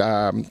and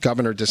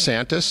Governor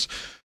DeSantis.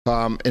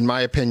 In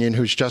my opinion,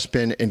 who's just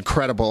been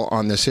incredible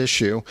on this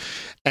issue.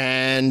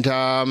 And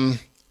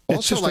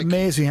it's just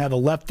amazing how the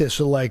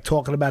leftists are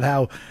talking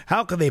about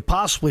how could they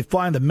possibly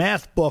find a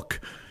math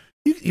book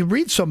You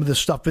read some of this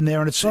stuff in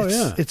there, and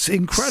it's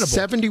incredible.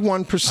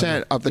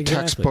 71% of the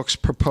textbooks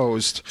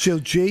proposed. So,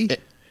 G,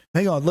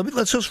 hang on.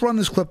 Let's just run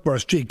this clip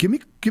first. G, give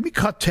me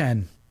cut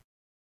 10.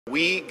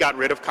 We got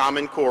rid of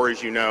Common Core,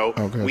 as you know.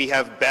 Okay. We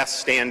have best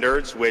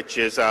standards, which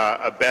is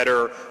a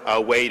better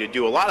way to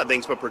do a lot of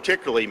things, but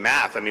particularly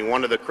math. I mean,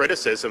 one of the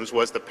criticisms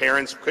was the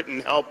parents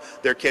couldn't help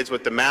their kids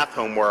with the math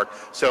homework.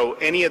 So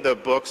any of the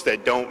books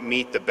that don't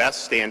meet the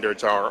best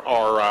standards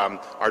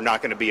are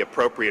not going to be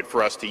appropriate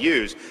for us to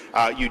use.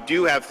 You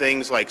do have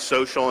things like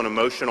social and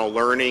emotional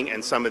learning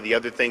and some of the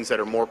other things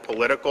that are more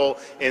political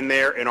in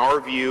there. In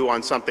our view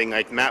on something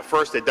like math,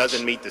 first, it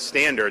doesn't meet the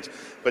standards.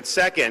 But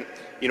second,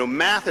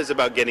 math is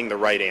about getting the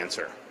right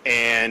answer.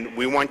 And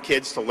we want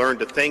kids to learn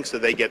to think so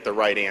they get the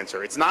right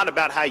answer. It's not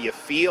about how you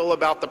feel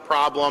about the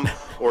problem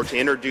or to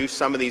introduce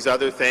some of these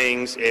other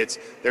things.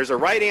 There's a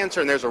right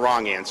answer and there's a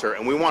wrong answer.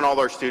 And we want all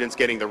our students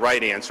getting the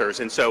right answers.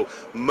 And so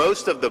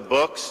most of the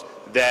books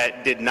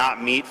that did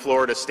not meet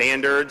Florida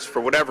standards for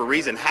whatever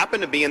reason happen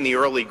to be in the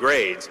early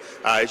grades.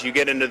 As you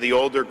get into the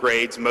older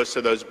grades, most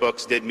of those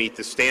books did meet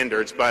the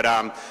standards, but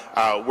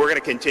we're going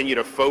to continue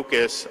to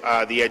focus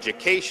the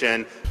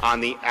education on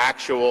the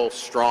actual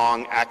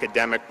strong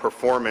academic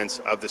performance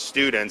of the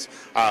students.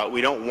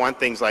 We don't want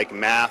things like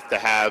math to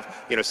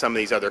have some of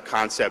these other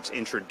concepts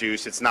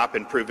introduced. It's not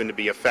been proven to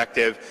be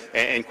effective,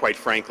 and quite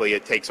frankly,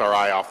 it takes our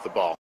eye off the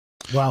ball.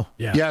 Wow.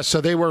 Yeah, so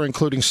they were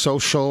including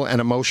social and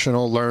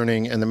emotional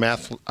learning in the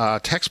math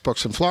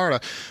textbooks in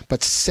Florida,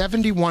 but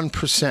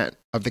 71%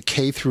 of the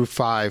K through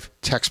 5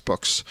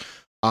 textbooks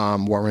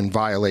were in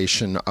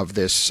violation of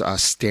this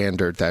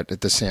standard that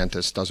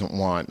DeSantis doesn't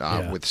want.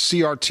 With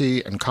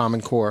CRT and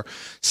Common Core,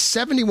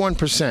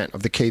 71%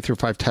 of the K through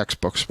 5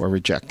 textbooks were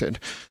rejected.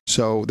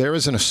 So there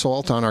is an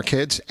assault on our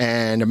kids,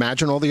 and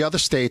imagine all the other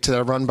states that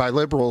are run by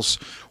liberals,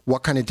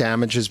 what kind of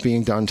damage is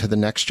being done to the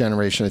next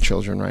generation of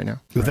children right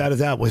now. Without a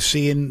doubt, we're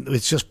seeing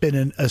it's just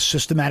been a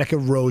systematic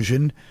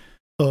erosion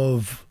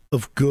of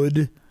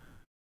good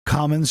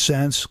common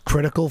sense,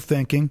 critical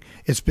thinking.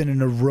 It's been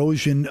an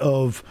erosion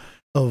of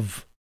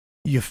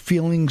your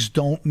feelings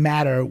don't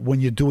matter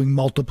when you're doing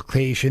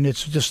multiplication.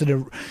 It's just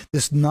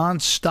this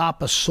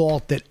nonstop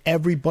assault that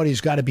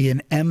everybody's got to be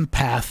an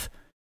empath.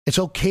 It's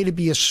okay to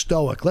be a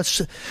stoic. Why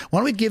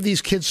don't we give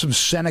these kids some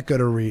Seneca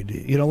to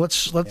read?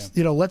 Let's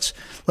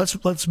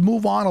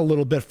move on a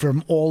little bit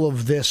from all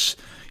of this,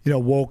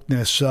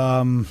 wokeness.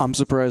 I'm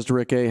surprised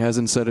Rick A.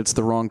 hasn't said it's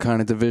the wrong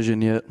kind of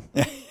division yet.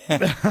 Well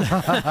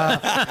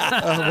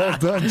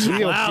done,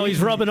 G. Wow,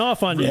 he's rubbing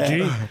off on you,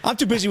 G. I'm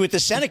too busy with the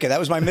Seneca. That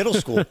was my middle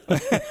school.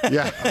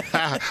 Yeah,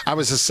 I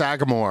was a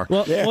Sagamore.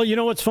 Well, you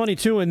know what's funny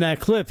too in that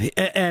clip,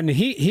 and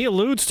he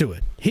alludes to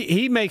it.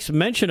 He makes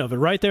mention of it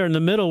right there in the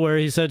middle where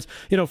he says,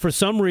 for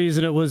some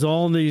reason it was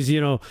all in these,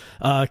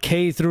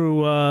 K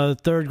through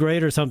third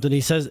grade or something.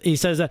 He says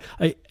that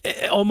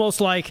almost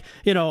like,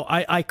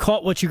 I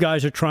caught what you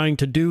guys are trying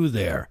to do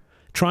there,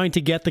 trying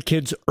to get the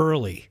kids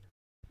early.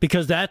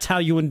 Because that's how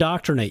you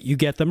indoctrinate. You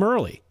get them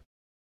early.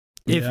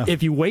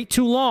 If you wait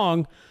too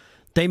long,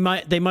 they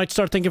might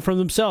start thinking for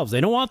themselves.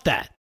 They don't want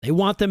that. They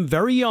want them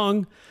very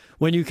young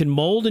when you can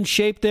mold and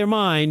shape their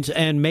minds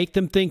and make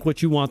them think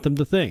what you want them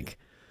to think.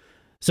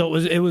 So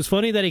it was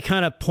funny that he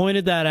kind of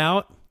pointed that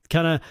out,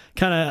 kind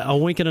of a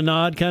wink and a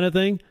nod kind of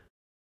thing.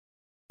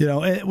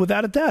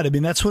 Without a doubt. I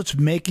mean, that's what's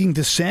making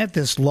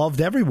DeSantis loved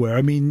everywhere.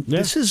 I mean,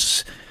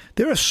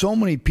 there are so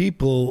many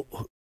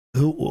people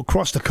who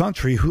across the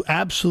country who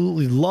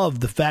absolutely love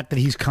the fact that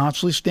he's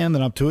constantly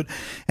standing up to it,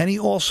 and he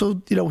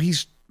also,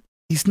 he's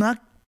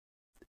not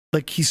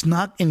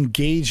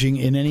engaging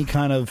in any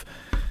kind of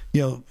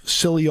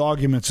silly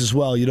arguments as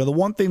well. The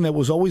one thing that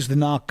was always the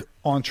knock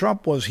on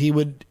Trump was he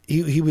would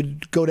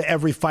go to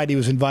every fight he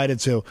was invited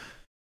to.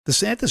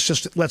 DeSantis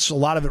just lets a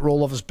lot of it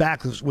roll off his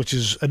back, which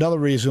is another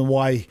reason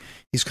why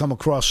he's come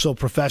across so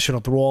professional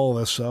through all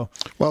of this. So,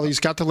 well, he's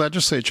got the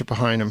legislature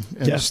behind him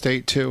in the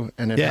state too,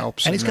 and it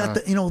helps. And he's got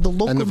the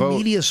local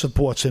media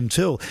supports him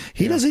too.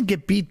 He doesn't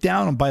get beat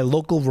down by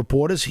local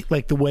reporters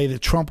like the way that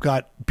Trump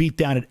got beat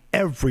down at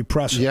every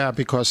press. Yeah,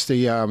 because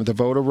the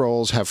voter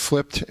rolls have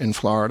flipped in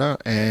Florida,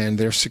 and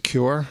they're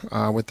secure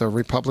with the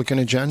Republican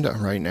agenda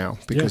right now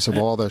because of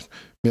all the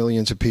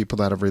millions of people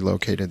that have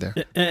relocated there.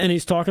 And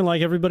he's talking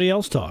like everybody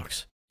else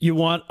talks. You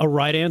want a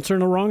right answer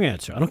and a wrong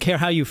answer. I don't care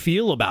how you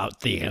feel about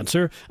the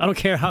answer. I don't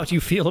care how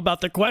you feel about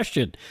the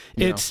question.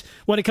 It's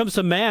when it comes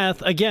to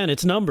math, again,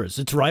 it's numbers.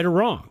 It's right or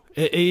wrong.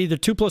 Either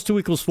 2 +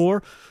 2 =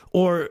 4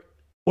 or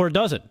it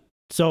doesn't.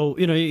 So,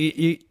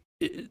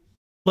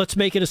 let's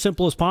make it as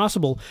simple as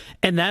possible.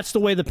 And that's the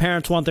way the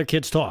parents want their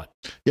kids taught.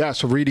 Yeah,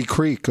 so Reedy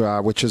Creek,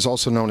 which is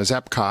also known as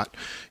Epcot,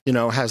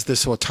 has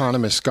this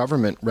autonomous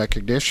government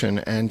recognition.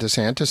 And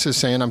DeSantis is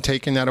saying, I'm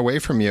taking that away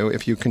from you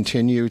if you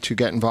continue to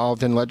get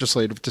involved in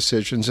legislative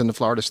decisions in the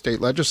Florida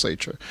state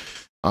legislature.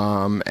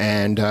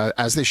 And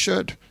as they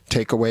should,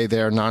 take away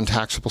their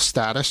non-taxable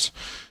status,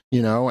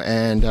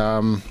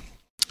 and,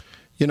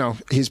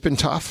 he's been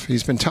tough.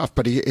 He's been tough,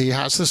 but he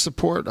has the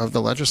support of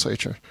the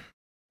legislature.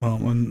 Well,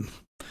 when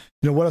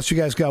What else you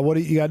guys got?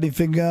 You got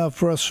anything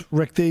for us,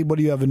 Rick D? What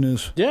do you have in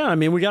news? Yeah, I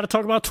mean, we got to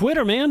talk about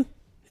Twitter, man.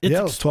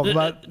 Let's talk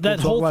about that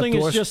whole thing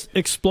is just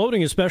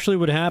exploding, especially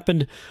what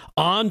happened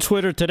on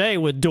Twitter today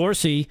with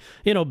Dorsey,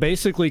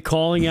 basically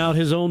calling out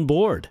his own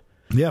board.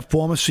 Yeah,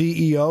 former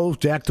CEO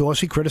Jack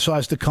Dorsey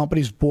criticized the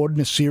company's board in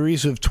a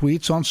series of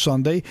tweets on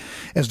Sunday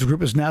as the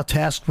group is now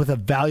tasked with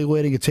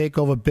evaluating a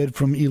takeover bid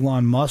from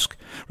Elon Musk.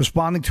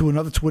 Responding to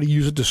another Twitter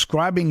user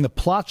describing the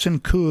plots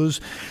and coups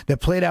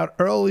that played out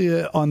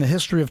earlier on the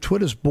history of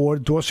Twitter's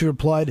board, Dorsey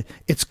replied,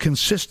 "It's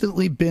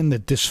consistently been the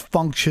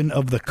dysfunction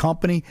of the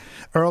company."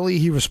 Earlier,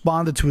 he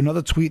responded to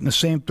another tweet in the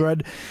same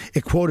thread.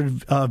 It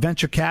quoted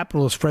venture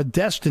capitalist Fred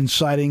Destin,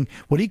 citing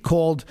what he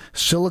called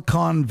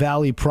Silicon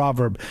Valley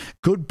proverb: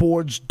 "Good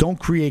board don't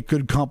create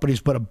good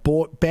companies, but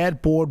a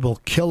bad board will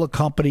kill a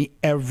company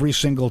every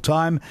single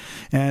time."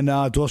 And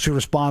Dorsey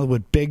responded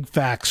with big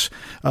facts.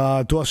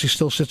 Dorsey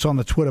still sits on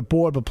the Twitter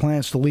board, but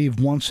plans to leave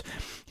once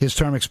his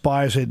term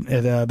expires at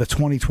the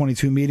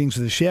 2022 meetings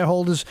of the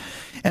shareholders.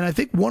 And I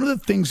think one of the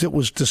things that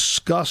was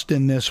discussed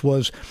in this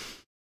was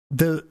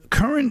the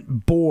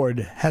current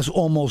board has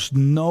almost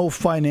no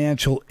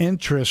financial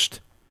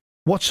interest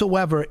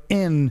whatsoever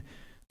in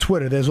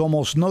Twitter. There's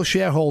almost no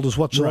shareholders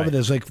whatsoever. Right.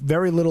 There's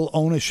very little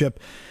ownership,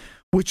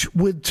 which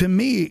would, to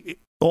me,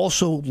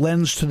 also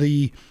lends to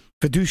the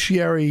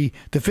fiduciary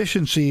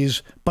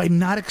deficiencies by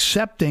not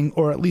accepting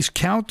or at least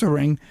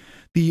countering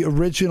the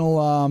original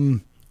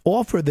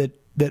offer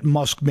that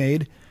Musk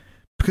made.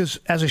 Because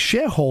as a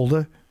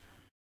shareholder,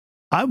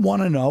 I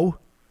want to know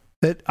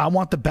that I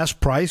want the best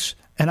price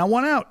and I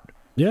want out.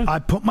 Yeah. I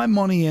put my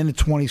money in at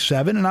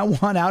 27 and I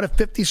want out at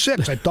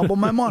 56. I double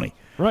my money.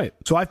 Right.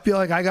 So I feel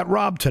like I got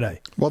robbed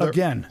today. Well,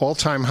 again,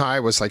 all-time high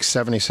was like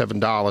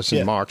 $77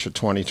 in March of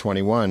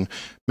 2021.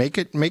 Make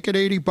it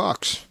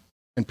 $80,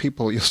 and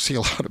you'll see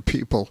a lot of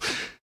people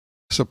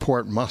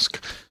support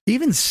Musk.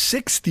 Even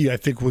 60, I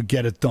think, would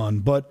get it done.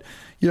 But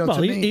to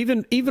me,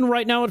 even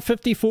right now at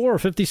 54 or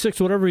 56,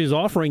 whatever he's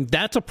offering,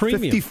 that's a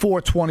premium.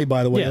 54.20,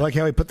 by the way. Yeah. You like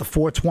how he put the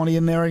 420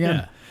 in there again?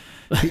 Yeah.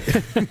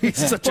 He's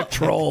such a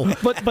troll.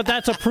 But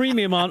that's a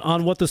premium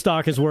on what the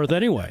stock is worth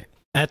anyway.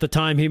 At the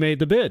time he made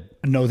the bid.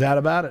 No doubt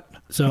about it.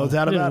 No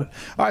doubt about it.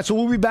 All right, so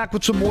we'll be back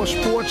with some more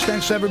sports.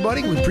 Thanks,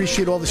 everybody. We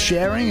appreciate all the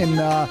sharing and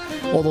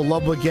all the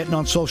love we're getting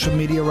on social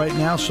media right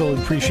now, so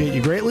we appreciate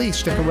you greatly.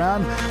 Stick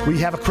around. We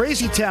have a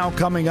Crazy Town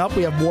coming up.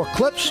 We have more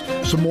clips,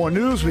 some more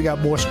news. We got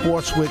more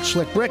sports with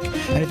Slick Rick,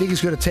 and I think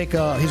he's going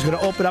to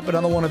open up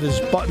another one of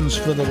his buttons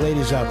for the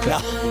ladies out there.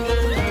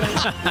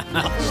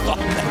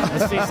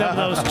 Let's see some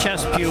of those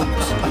chest pubes.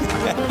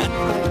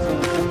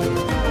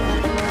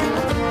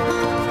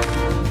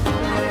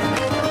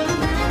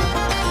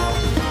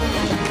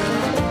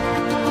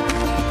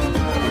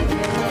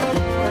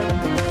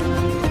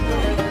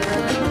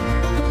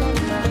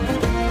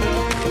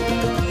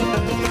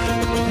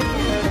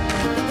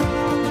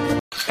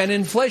 An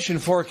inflation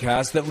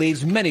forecast that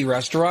leaves many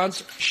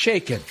restaurants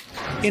shaken.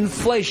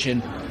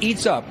 Inflation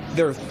eats up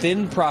their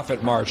thin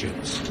profit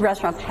margins.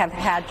 Restaurants have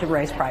had to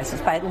raise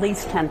prices by at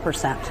least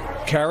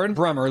 10%. Karen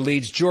Brummer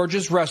leads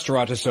Georgia's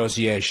Restaurant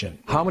Association.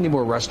 How many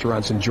more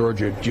restaurants in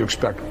Georgia do you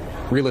expect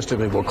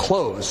realistically will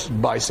close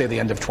by, say, the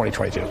end of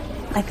 2022?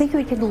 I think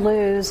we could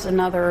lose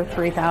another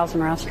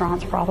 3,000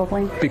 restaurants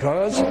probably.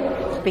 Because?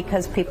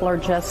 Because people are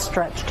just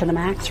stretched to the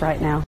max right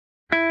now.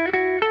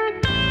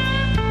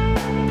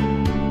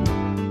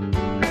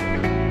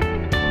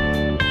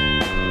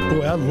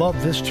 Boy, I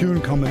love this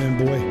tune coming in,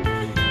 boy.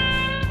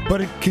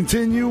 But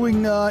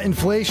continuing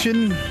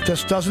inflation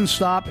just doesn't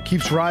stop. It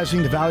keeps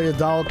rising. The value of the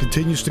dollar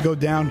continues to go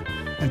down.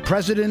 And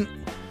President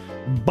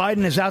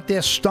Biden is out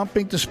there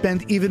stumping to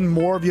spend even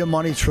more of your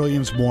money,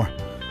 trillions more.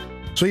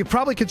 So you're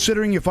probably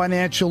considering your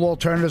financial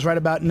alternatives right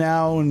about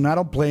now, and I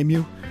don't blame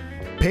you.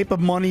 Paper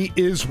money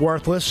is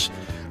worthless.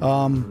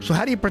 So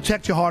how do you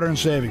protect your hard-earned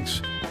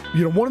savings?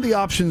 One of the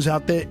options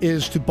out there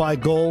is to buy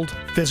gold,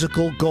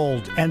 physical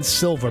gold, and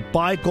silver.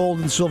 Buy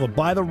gold and silver.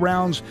 Buy the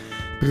rounds.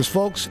 Because,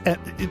 folks,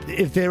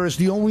 if there is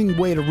the only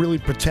way to really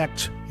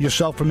protect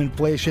yourself from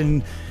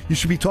inflation, you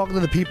should be talking to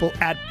the people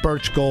at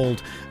Birch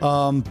Gold.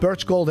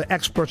 Birch Gold are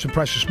experts in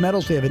precious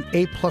metals. They have an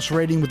A+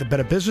 rating with the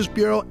Better Business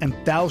Bureau and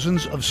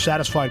thousands of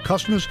satisfied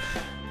customers.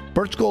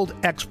 Birch Gold are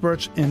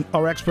experts in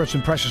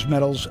precious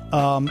metals,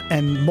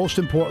 and most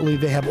importantly,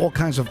 they have all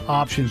kinds of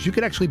options. You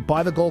can actually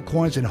buy the gold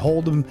coins and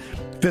hold them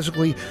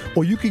physically,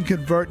 or you can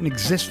convert an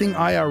existing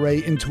IRA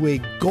into a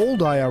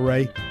gold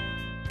IRA,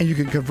 and you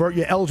can convert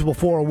your eligible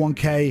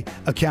 401k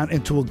account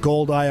into a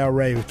gold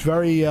IRA. It's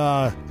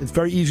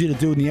very easy to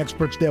do, and the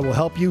experts there will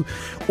help you.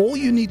 All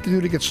you need to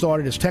do to get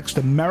started is text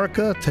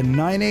America to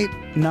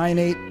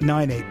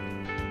 989898.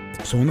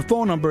 So on the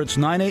phone number, it's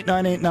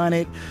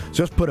 989898.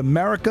 Just put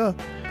America,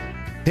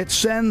 hit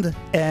send,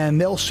 and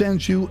they'll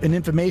send you an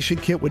information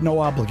kit with no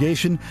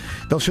obligation.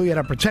 They'll show you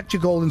how to protect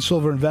your gold and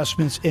silver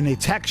investments in a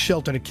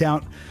tax-sheltered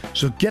account.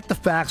 So get the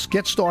facts.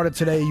 Get started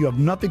today. You have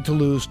nothing to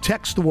lose.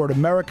 Text the word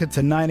America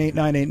to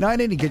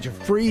 989898 and get your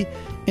free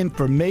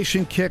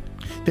information kit.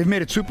 They've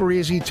made it super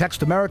easy.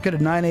 Text America to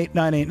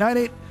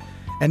 989898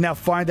 and now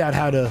find out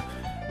how to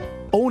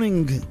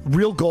owning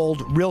real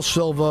gold, real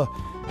silver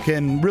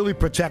can really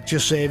protect your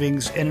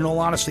savings. And in all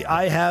honesty,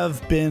 I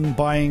have been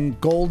buying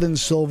gold and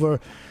silver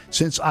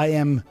since I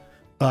am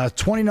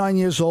 29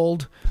 years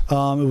old. It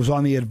was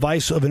on the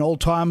advice of an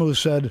old timer who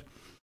said,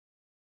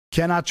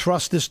 cannot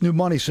trust this new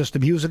money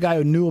system. He was a guy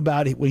who knew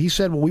about it. When he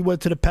said, when we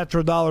went to the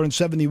petrodollar in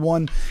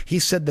 71, he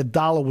said the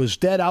dollar was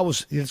dead.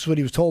 That's what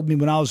he was told me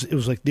when it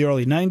was like the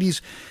early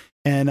 90s.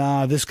 And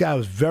this guy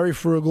was very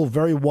frugal,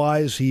 very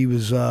wise. He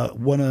was there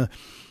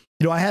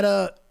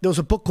was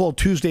a book called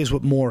Tuesdays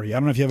with Maury. I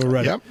don't know if you ever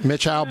read it.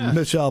 Mitch Albom.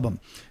 Mitch Albom.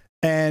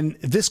 And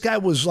this guy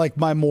was like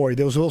my Maury.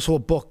 There was also a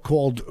book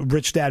called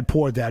Rich Dad,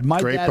 Poor Dad. My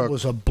Great dad book.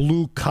 was a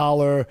blue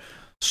collar,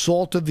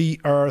 salt of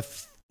the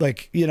earth.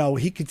 Like,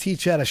 he could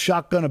teach you how to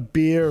shotgun a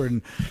beer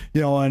and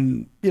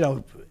everything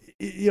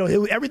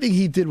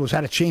he did was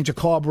how to change a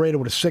carburetor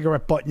with a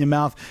cigarette butt in your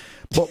mouth.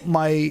 But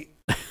my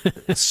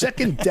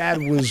second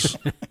dad was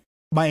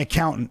my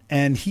accountant,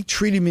 and he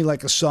treated me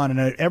like a son.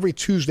 And every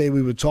Tuesday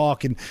we would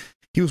talk, and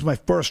he was my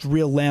first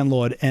real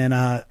landlord. And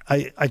I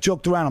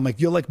joked around. I'm like,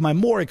 you're like my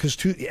Maury, because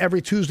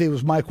every Tuesday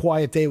was my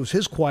quiet day. It was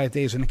his quiet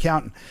day as an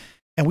accountant.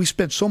 And we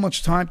spent so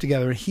much time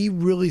together. And he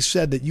really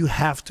said that you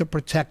have to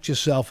protect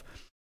yourself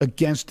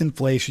against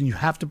inflation. You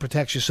have to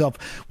protect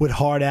yourself with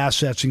hard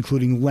assets,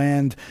 including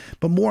land.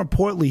 But more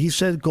importantly, he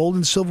said gold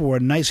and silver were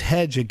a nice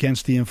hedge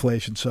against the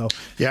inflation. So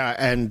yeah,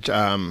 and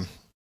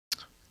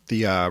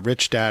the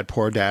Rich Dad,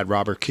 Poor Dad,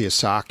 Robert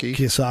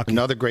Kiyosaki.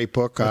 Another great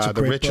book, The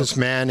Richest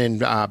Man in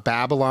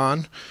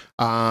Babylon.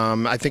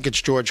 I think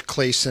it's George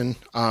Clason.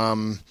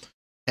 And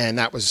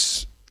that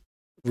was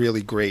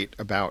really great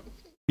about,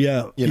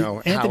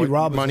 Anthony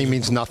Robbins. Money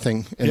means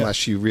nothing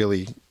unless you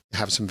really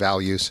have some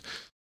values.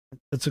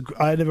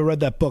 I never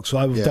read that book, so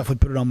I would definitely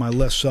put it on my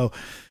list. So,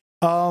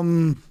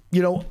 do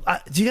you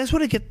guys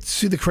want to get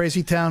to the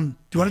crazy town?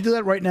 Do you want to do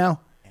that right now?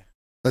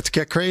 Let's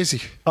get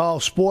crazy. Oh,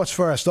 sports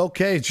first.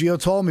 Okay,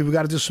 Gio told me we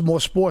got to do some more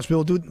sports, but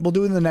we'll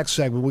do it in the next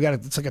segment.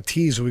 It's like a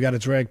teaser. We got to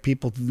drag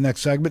people to the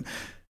next segment.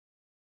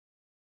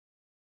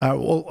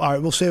 All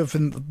right, we'll save it for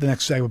the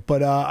next segment.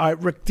 But all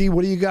right, Rick D,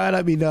 what do you got?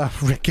 I mean,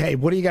 Rick A,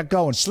 what do you got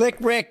going? Slick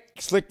Rick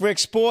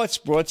Sports,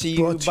 brought to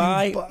you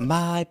by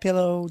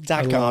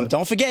MyPillow.com.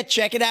 Don't forget,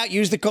 check it out.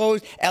 Use the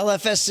code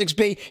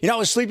LFS6B. I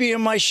was sleeping in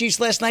my sheets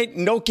last night.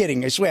 No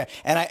kidding, I swear.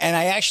 And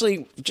I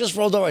actually just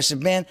rolled over. I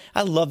said, man,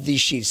 I love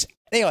these sheets.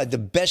 They are the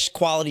best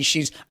quality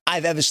sheets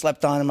I've ever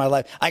slept on in my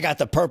life. I got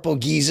the purple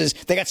geezers.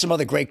 They got some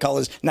other great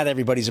colors. Not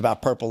everybody's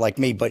about purple like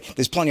me, but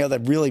there's plenty of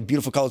other really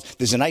beautiful colors.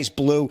 There's a nice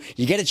blue.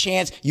 You get a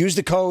chance, use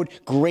the code.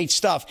 Great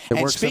stuff.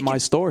 It works at my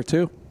store,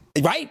 too.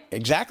 Right,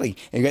 exactly.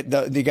 You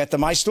got the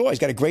My Store. He's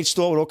got a great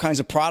store with all kinds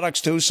of products,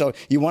 too. So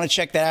you want to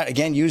check that out.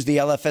 Again, use the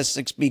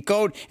LFS6B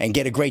code and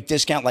get a great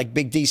discount. Like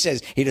Big D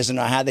says, he doesn't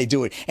know how they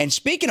do it. And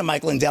speaking of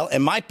Mike Lindell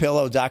and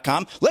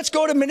MyPillow.com, let's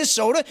go to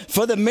Minnesota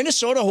for the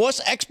Minnesota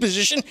Horse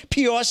Exposition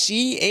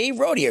PRCA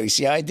Rodeo. You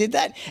see how I did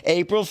that?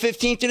 April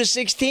 15th to the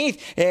 16th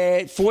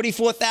at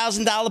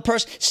 $44,000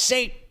 purse.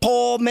 St.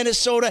 Paul,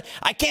 Minnesota.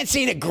 I can't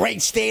say the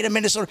great state of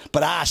Minnesota,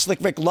 but Slick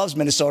Rick loves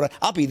Minnesota.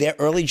 I'll be there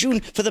early June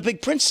for the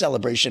Big Prince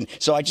celebration.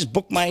 So I just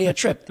booked my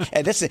trip.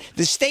 And that's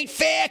the State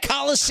Fair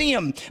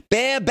Coliseum.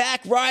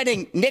 Bareback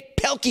riding. Nick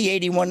Pelkey,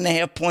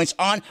 81.5 points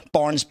on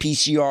Barnes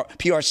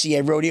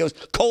PRCA Rodeos.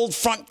 Cold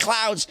Front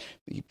Clouds,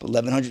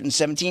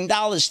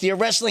 $1,117. Steer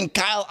Wrestling,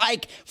 Kyle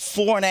Ike,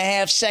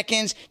 4.5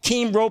 seconds.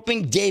 Team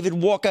Roping, David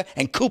Walker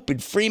and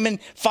Cupid Freeman,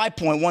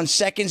 5.1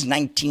 seconds,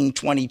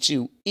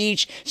 19.22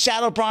 each.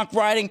 Saddle Bronc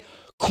Riding,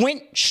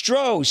 Quint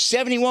Stroh,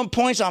 71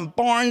 points on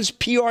Barnes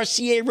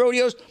PRCA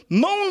Rodeos.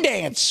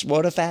 Moondance,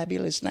 what a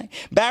fabulous night.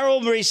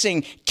 Barrel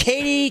Racing,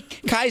 Katie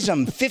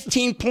Kaisum,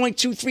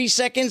 15.23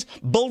 seconds.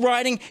 Bull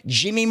Riding,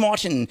 Jimmy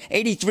Martin,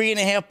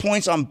 83.5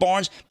 points on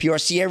Barnes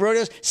PRCA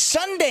Rodeos.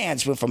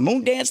 Sundance, we're from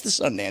Moondance to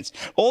Sundance.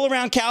 All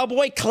Around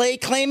Cowboy, Clay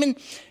Clayman,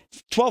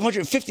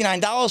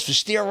 $1,259 for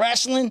Steer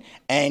Wrestling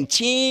and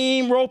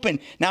Team Roping.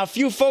 Now, a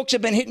few folks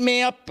have been hitting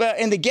me up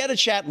in the Getter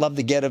chat. Love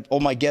the Getter, all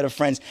my Getter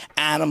friends.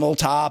 Animal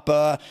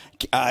Topper,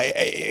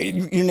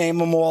 you name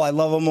them all. I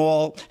love them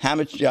all.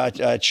 Hammer,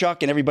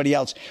 Chuck, and everybody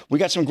else. We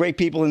got some great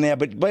people in there.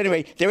 But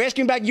anyway, they're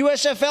asking about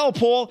USFL,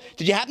 Paul.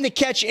 Did you happen to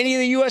catch any of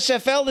the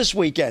USFL this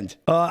weekend?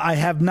 I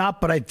have not,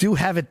 but I do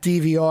have it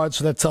DVR'd,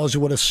 so that tells you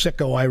what a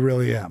sicko I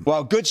really am.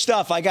 Well, good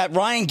stuff. I got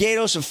Ryan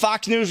Gatos of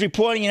Fox News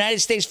reporting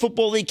United States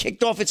Football League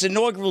kicked off its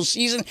inaugural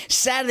season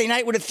Saturday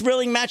night with a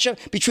thrilling matchup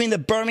between the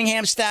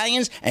Birmingham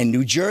Stallions and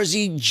New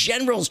Jersey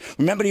Generals.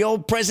 Remember the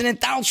old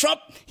President Donald Trump?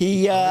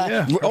 He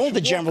owned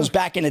the Generals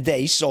back in the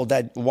day. He sold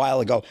that a while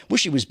ago.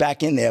 Wish he was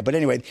back in there. But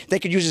anyway, they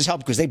could use his help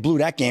because they blew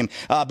that game.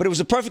 But it was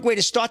a perfect way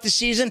to start the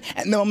season,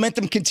 and the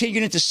momentum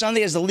continued into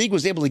Sunday as the league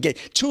was able to get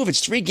 2 of its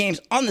 3 games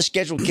on the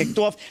schedule kicked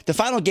off. The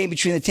final game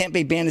between the Tampa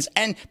Bay Bandits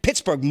and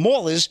Pittsburgh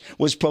Maulers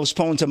was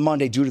postponed to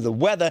Monday due to the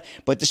weather.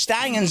 But the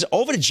Stallions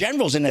over the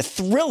Generals in a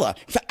thriller.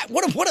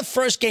 What What a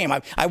first game.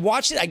 I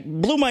watched it. I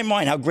blew my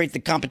mind how great the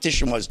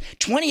competition was.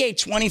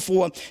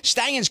 28-24.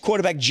 Stallions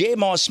quarterback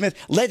J.M.R. Smith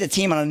led the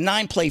team on a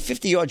 9-play,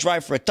 50-yard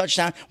drive for a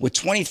touchdown with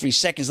 23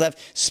 seconds left.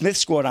 Smith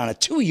scored on a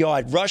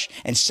 2-yard rush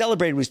and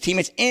celebrated with his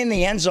teammates in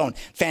the end zone.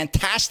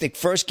 Fantastic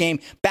first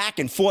game. Back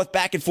and forth.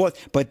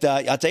 But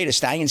I'll tell you, the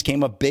Stallions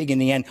came up big in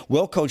the end.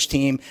 Well-coached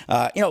team.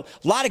 A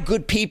lot of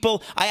good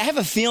people. I have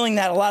a feeling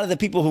that a lot of the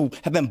people who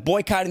have been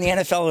boycotting the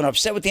NFL and are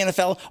upset with the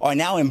NFL are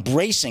now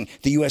embracing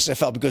the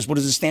USFL, because what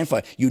does it stand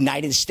for?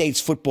 United States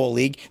Football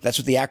League. That's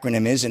what the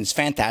acronym is, and it's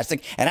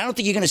fantastic. And I don't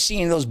think you're going to see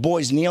any of those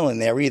boys kneeling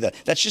there either.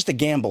 That's just a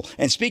gamble.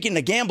 And speaking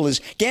of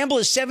gamblers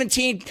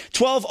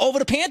 17-12 over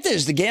the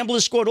Panthers. The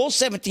Gamblers scored all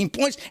 17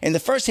 points in the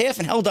first half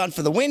and held on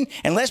for the win.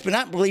 And last but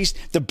not least,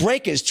 the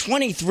Breakers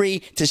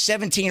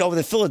 23-17 over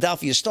the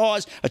Philadelphia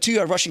Stars. A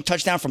 2-yard rushing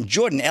touchdown from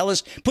Jordan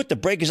Ellis put the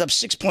Breakers up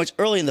 6 points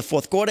early in the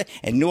fourth quarter,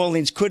 and New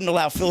Orleans couldn't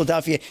allow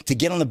Philadelphia to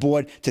get on the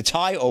board to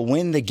tie or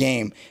win the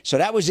game. So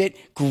that was it.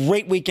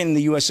 Great weekend in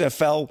the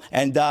USFL.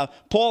 And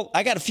Paul,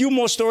 I got a few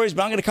more stories,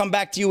 but I'm going to come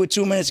back to you with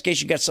 2 minutes in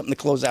case you got something to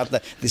close out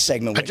the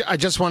segment with. I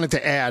just wanted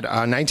to add,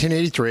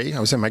 1983, I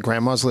was in my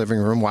grandma's living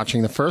room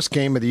watching the first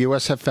game of the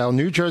USFL,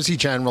 New Jersey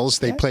Generals.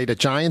 They played at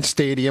Giants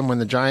Stadium when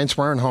the Giants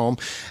weren't home,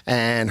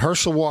 and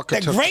Herschel Walker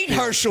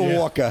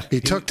Walker. He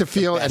took the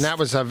field, and that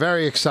was a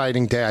very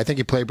exciting day. I think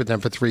he played with them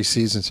for 3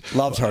 seasons.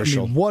 Loves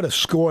Herschel. I mean, what a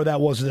score that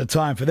was at the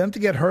time. For them to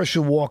get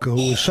Herschel Walker,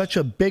 who was such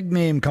a big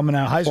name coming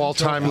out,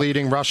 all-time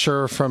leading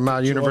rusher from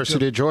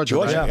University of Georgia.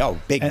 Right? Yeah. Oh,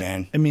 big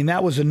man. I mean,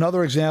 that was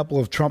another example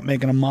of Trump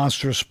making a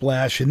monstrous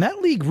splash, and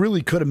that league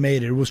really could have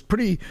made it. It was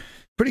pretty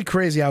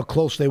crazy how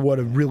close they were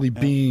to really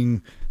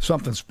being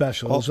something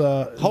special.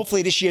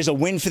 Hopefully this year's a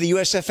win for the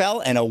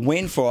USFL and a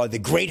win for the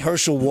great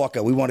Herschel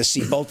Walker. We want to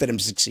see both of them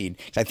succeed.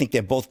 I think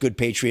they're both good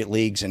Patriot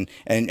leagues and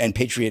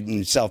Patriot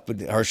in itself,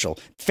 but Herschel,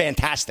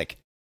 fantastic.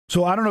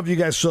 So I don't know if you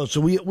guys saw.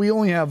 So we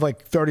only have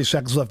like 30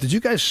 seconds left. Did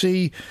you guys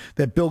see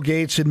that Bill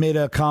Gates had made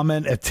a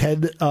comment at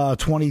TED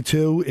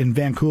 22 in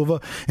Vancouver?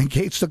 And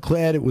Gates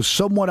declared it was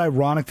somewhat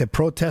ironic that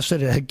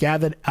protesters had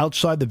gathered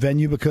outside the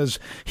venue because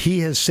he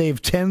has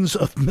saved tens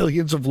of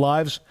millions of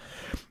lives.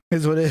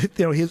 This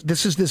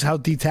is how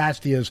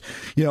detached he is.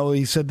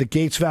 He said the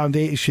Gates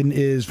Foundation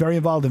is very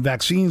involved in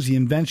vaccines, the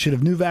invention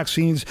of new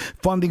vaccines,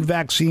 funding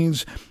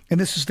vaccines.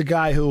 And this is the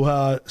guy who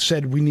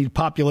said we need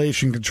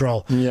population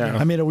control. Yeah.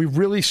 I mean, are we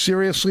really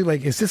seriously,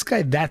 is this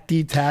guy that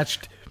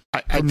detached?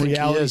 I think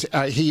reality?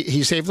 He is.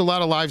 He saved a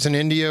lot of lives in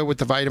India with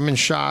the vitamin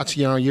shots,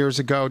 years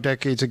ago,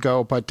 decades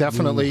ago. But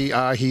definitely,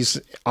 he's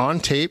on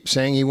tape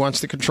saying he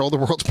wants to control the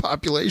world's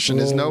population.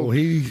 There's no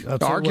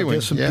arguing.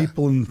 There's some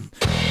people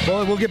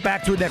well, we'll get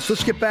back to it next.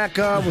 Let's get back.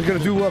 We're going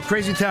to do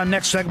Crazy Town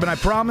next segment, I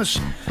promise.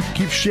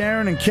 Keep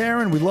sharing and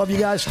caring. We love you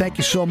guys. Thank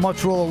you so much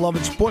for all the love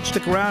and support.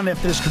 Stick around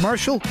after this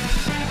commercial. We're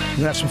going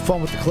to have some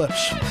fun with the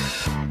clips.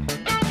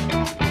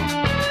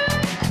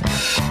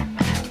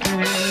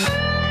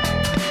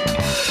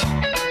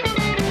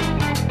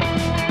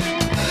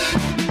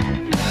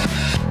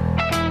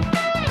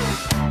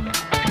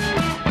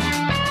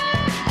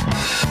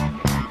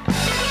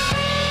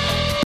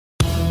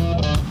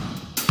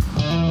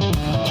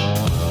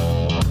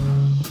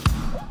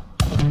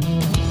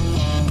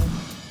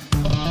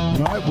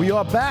 We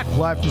are back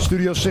live from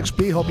Studio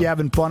 6B. Hope you're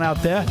having fun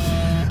out there.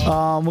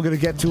 We're going to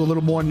get to a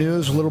little more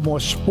news, a little more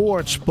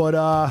sports, but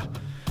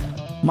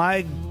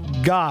my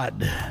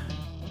God,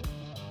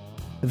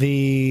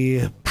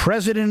 the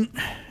president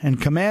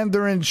and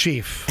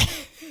commander-in-chief.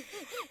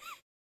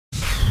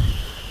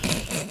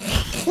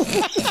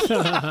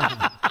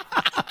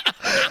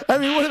 I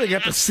mean, what do they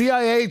got? The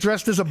CIA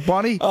dressed as a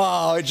bunny?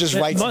 Oh, it just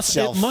writes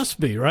itself. It must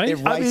be, right? It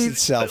writes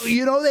itself.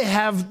 They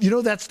have,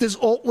 that's this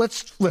old,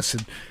 let's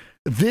listen.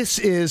 This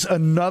is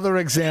another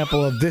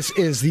example of this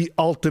is the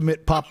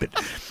ultimate puppet.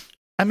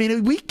 I mean, are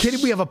we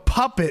kidding? We have a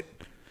puppet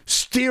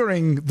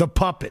steering the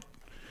puppet.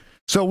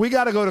 So we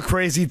got to go to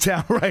Crazy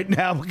Town right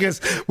now, because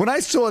when I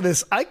saw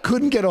this, I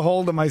couldn't get a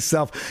hold of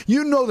myself.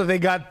 You know that they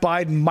got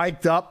Biden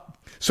mic'd up.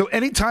 So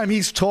anytime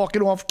he's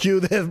talking off cue,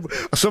 there's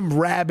some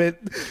rabbit,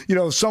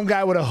 some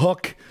guy with a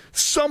hook.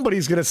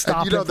 Somebody's going to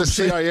stop him. The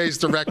CIA's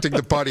directing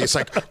the buddy. It's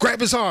like, grab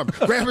his arm.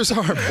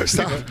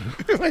 Stop.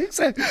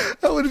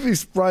 I wouldn't be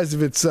surprised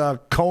if it's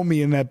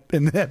Comey in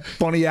that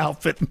bunny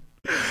outfit.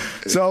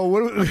 So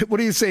what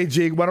do you say,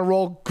 G? Want to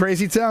roll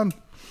Crazy Town?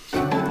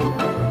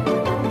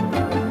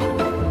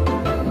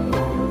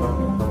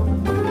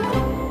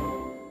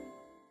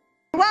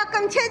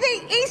 Welcome to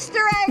the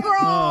Easter egg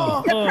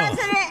roll. The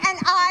president and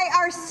I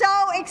are so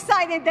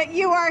excited that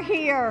you are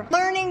here.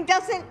 Learning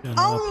doesn't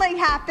only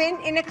happen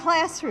in a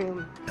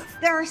classroom.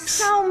 There are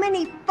so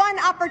many fun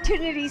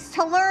opportunities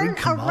to learn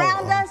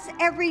around us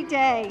every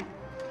day.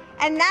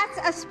 And that's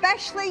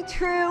especially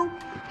true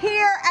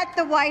here at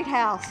the White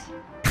House.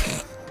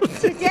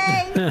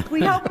 Today,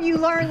 we hope you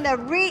learn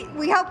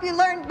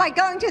by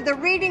going to the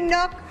Reading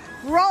Nook,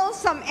 roll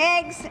some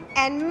eggs,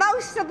 and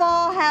most of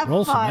all, have fun.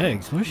 Roll some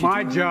eggs?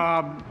 My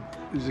job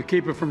is to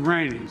keep it from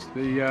raining.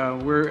 We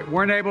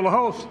weren't able to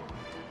host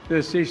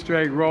this Easter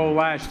egg roll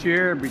last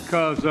year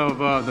because of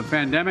the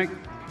pandemic.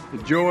 the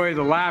joy,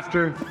 the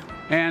laughter,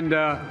 and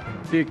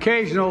the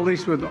occasional, at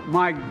least with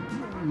my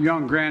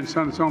young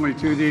grandson, it's only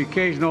 2, the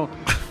occasional,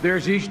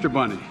 there's Easter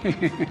Bunny.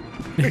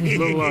 A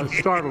little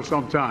startled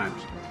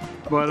sometimes.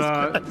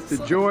 But the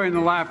joy and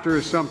the laughter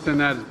is something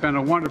that has been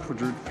a wonderful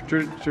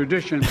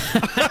tradition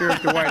here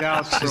at the White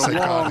House for a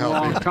long,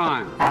 long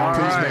time.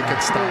 Please make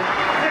it stop.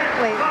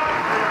 Wait.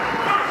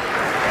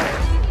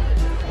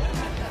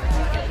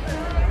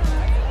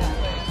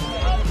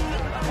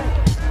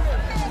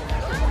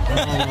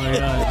 Oh my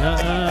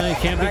God! You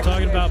can't be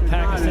talking about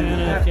Pakistan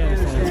and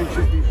Afghanistan.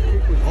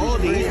 Oh,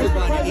 the Easter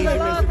Bunny,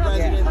 Mr.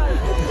 President.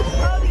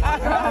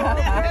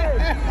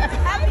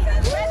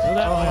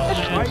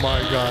 Oh my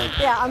God!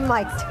 Yeah, I'm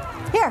mic'd.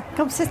 Here,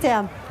 come sit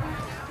down.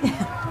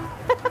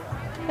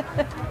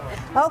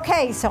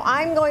 Okay, so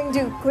I'm going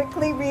to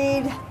quickly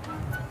read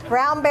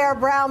Brown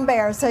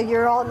Bear, so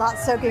you're all not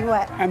soaking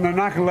wet. And they're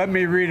not going to let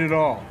me read it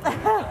all.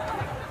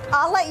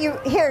 I'll let you,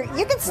 here,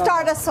 you can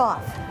start us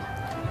off.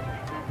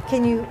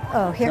 Can you,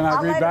 here. Can I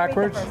I'll read let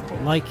backwards? Read the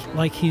first page.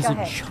 Like he's Go a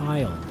ahead.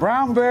 child.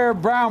 Brown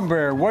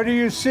Bear, what do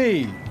you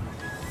see?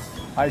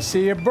 I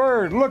see a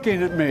bird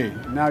looking at me.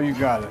 Now you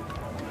got it.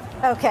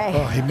 Okay.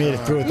 Oh, he made it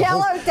through it.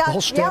 Yellow The duck,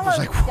 whole staff was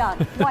like, duck.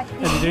 What do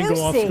He didn't you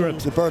go off see?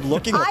 script. The bird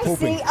looking or I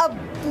pooping? see a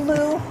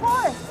blue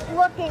horse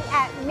looking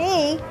at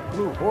me.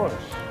 Blue horse.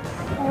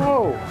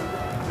 Oh.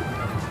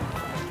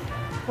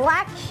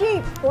 Black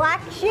sheep,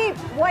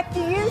 what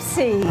do you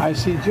see? I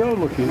see Joe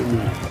looking at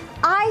me.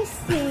 I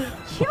see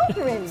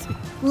children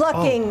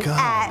looking God.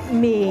 at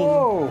me.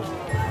 Oh.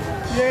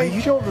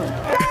 Yay, children.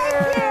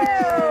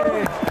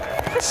 Thank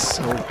you.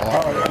 So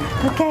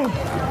awful. Okay,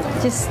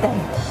 just stay.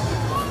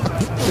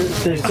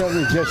 They said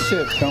me just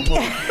sit, don't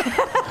worry.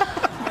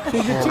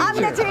 She's a teacher. I'm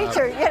the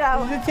teacher, you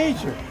know. She's a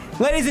teacher.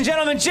 Ladies and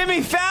gentlemen,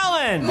 Jimmy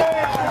Fallon.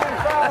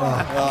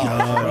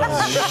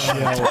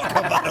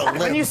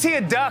 When you see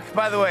a duck,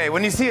 by the way,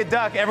 when you see a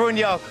duck, everyone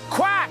yell,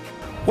 quack!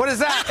 What is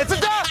that? It's a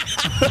duck!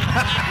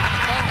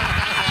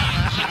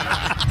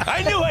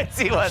 I knew I'd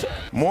see one.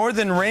 More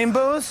than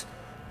rainbows,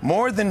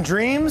 more than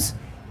dreams,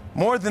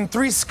 more than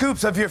 3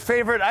 scoops of your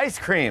favorite ice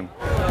cream.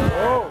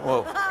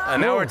 Whoa.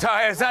 And now we're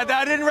tired.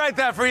 I didn't write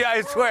that for you,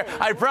 I swear.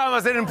 I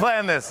promise I didn't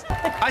plan this.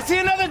 I see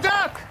another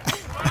duck!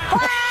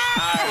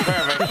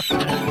 Perfect.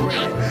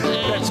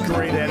 that's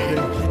great editing.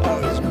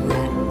 That was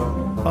great.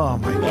 Oh,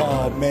 my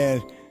God. Oh,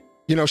 man.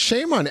 You know,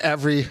 shame on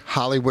every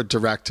Hollywood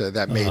director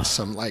that made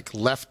some like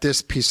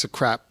leftist piece of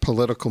crap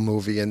political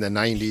movie in the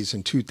 90s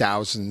and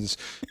 2000s,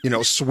 you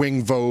know,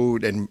 Swing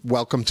Vote and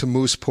Welcome to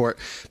Mooseport,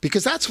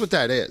 because that's what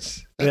that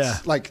is.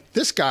 That's, like,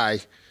 this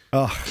guy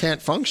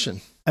can't function.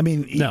 I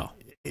mean, no.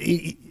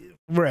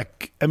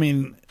 Rick, I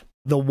mean,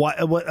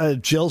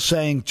 what Jill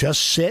saying,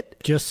 just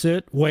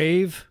sit,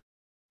 wave.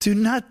 Do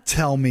not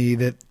tell me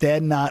that they're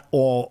not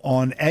all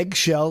on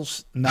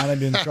eggshells. Not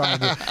even trying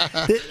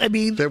to. I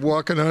mean, they're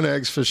walking on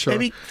eggs for sure. I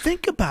mean,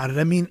 think about it.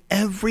 I mean,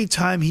 every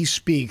time he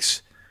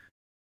speaks,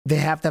 they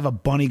have to have a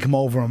bunny come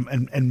over him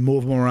and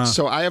move him around.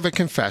 So I have a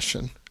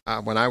confession.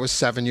 When I was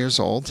 7 years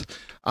old,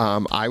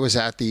 I was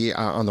at the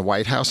on the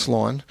White House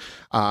lawn,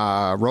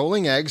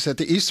 rolling eggs at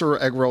the Easter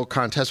egg roll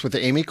contest with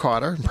Amy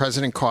Carter,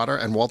 President Carter,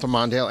 and Walter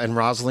Mondale, and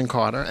Rosalind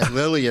Carter, and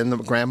Lillian, the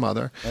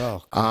grandmother.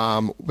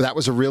 That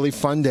was a really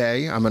fun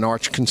day. I'm an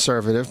arch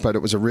conservative, but it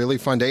was a really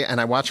fun day.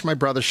 And I watched my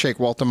brother shake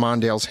Walter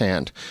Mondale's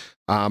hand.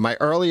 My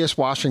earliest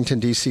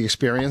Washington, D.C.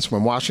 experience,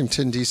 when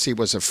Washington, D.C.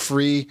 was a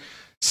free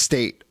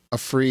state, a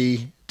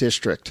free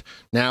district.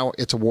 Now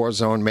it's a war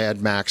zone,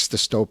 Mad Max,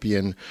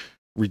 dystopian,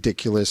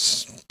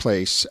 ridiculous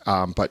place,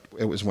 but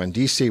it was when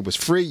DC was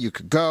free. You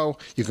could go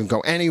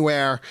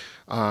anywhere,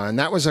 and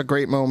that was a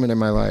great moment in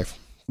my life.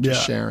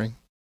 Just sharing.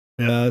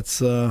 Yeah,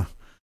 it's when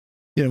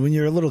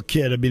you're a little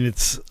kid. I mean,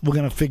 we're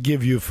gonna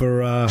forgive you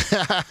for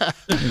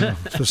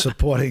for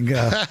supporting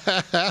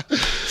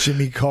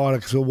Jimmy Carter,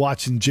 because we're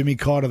watching Jimmy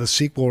Carter the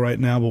sequel right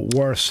now, but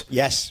worse.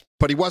 Yes.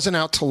 But he wasn't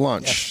out to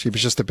lunch. Yes. He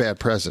was just a bad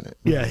president.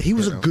 Yeah, he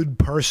was a good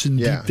person.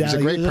 Yeah, he was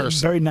a great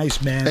person. Very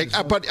nice man.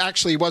 But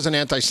actually, he was an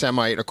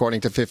anti-Semite,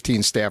 according to 15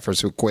 staffers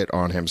who quit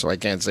on him. So I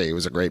can't say he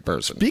was a great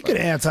person. Speaking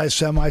of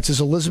anti-Semites, is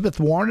Elizabeth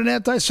Warren an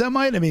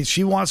anti-Semite? I mean,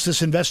 she wants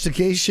this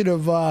investigation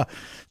of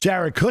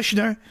Jared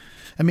Kushner.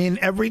 I mean,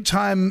 every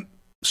time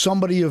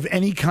somebody of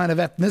any kind of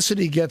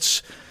ethnicity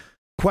gets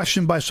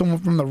questioned by someone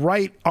from the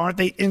right, aren't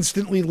they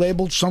instantly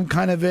labeled some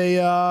kind of a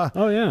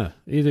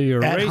either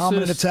you're ad racist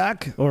hominem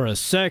attack or a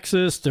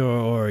sexist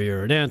or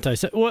you're an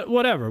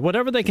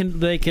whatever they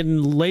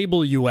can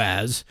label you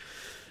as,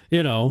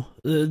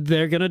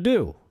 they're gonna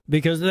do,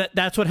 because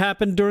that's what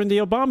happened during the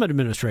Obama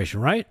administration,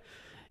 right?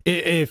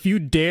 If you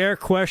dare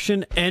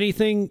question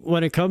anything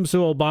when it comes to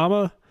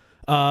Obama,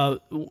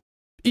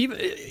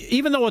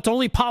 even though it's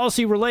only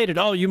policy related,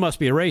 you must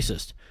be a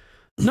racist.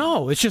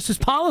 No, it's just his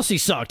policy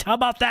sucked. How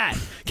about that?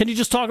 Can you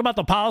just talk about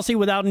the policy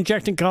without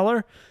injecting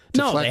color?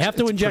 No, they have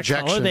to inject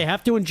color. They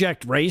have to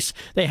inject race.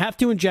 They have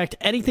to inject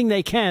anything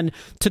they can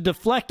to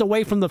deflect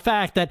away from the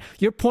fact that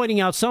you're pointing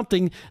out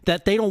something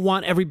that they don't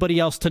want everybody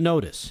else to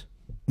notice.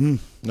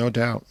 No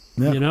doubt.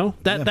 Yeah.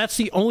 That's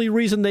the only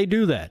reason they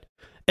do that.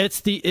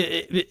 It's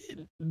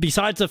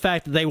besides the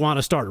fact that they want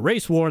to start a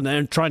race war and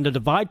then trying to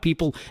divide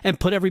people and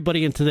put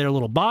everybody into their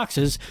little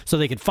boxes so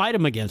they could fight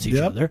them against each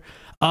other.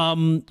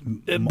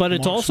 But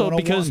it's also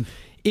because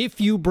if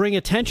you bring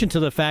attention to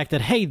the fact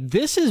that, hey,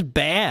 this is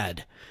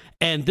bad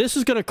and this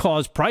is going to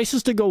cause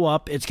prices to go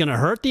up, it's going to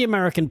hurt the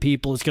American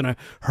people, it's going to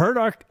hurt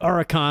our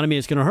economy,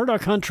 it's going to hurt our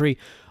country.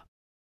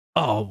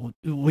 Oh,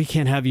 we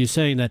can't have you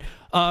saying that.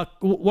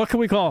 What can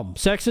we call them?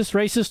 Sexist,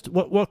 racist?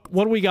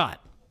 What do we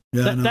got?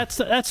 Yeah, that's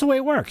the way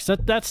it works.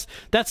 That's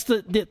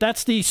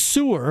the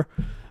sewer.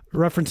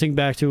 Referencing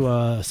back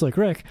to Slick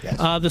Rick,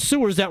 the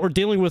sewers that we're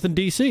dealing with in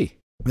D.C.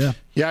 Yeah.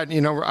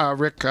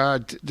 Rick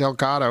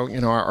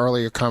Delgado. Our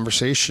earlier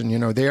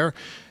conversation.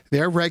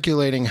 They're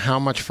regulating how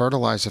much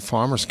fertilizer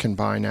farmers can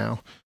buy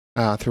now.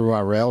 Through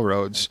our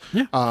railroads.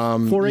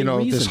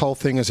 This whole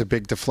thing is a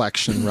big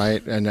deflection,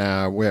 right? And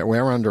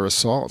we're under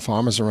assault.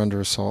 Farmers are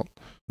under assault.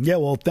 Yeah,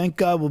 well, thank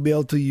God we'll be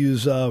able to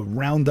use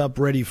Roundup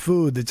ready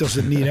food that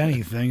doesn't need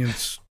anything.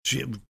 It's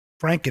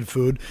Franken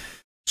food.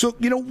 So,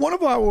 one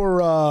of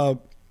our,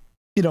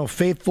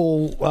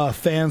 faithful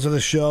fans of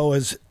the show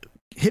has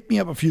hit me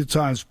up a few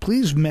times.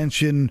 Please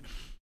mention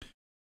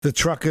the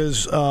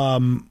truckers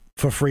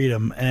for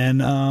freedom,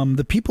 and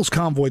the People's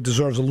Convoy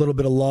deserves a little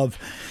bit of love.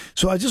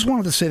 So I just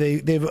wanted to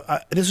say they've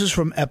this is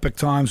from Epic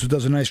Times, who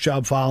does a nice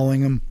job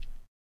following them.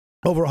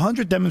 Over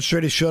 100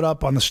 demonstrators showed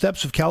up on the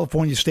steps of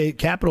California State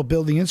Capitol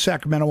building in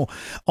Sacramento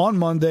on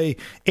Monday,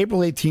 April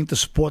 18th, to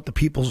support the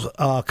People's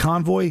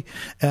Convoy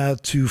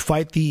to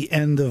fight the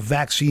end of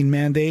vaccine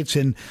mandates.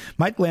 And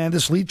Mike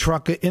Landis, lead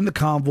trucker in the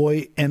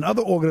convoy, and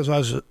other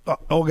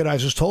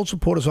organizers told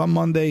supporters on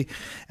Monday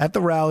at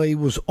the rally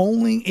was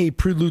only a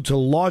prelude to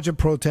larger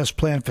protests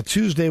planned for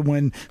Tuesday,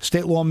 when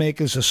state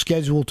lawmakers are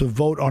scheduled to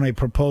vote on a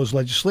proposed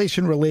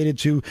legislation related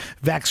to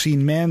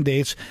vaccine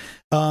mandates.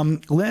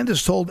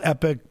 Landis told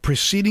Epic,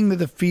 preceding the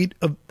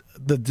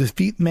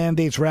defeat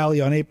mandates rally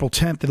on April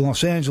 10th in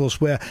Los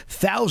Angeles, where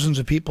thousands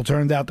of people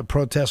turned out to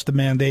protest the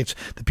mandates,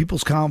 the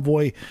People's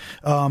Convoy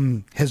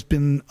has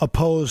been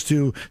opposed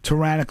to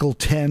tyrannical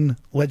 10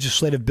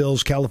 legislative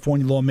bills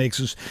California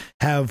lawmakers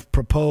have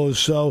proposed.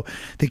 So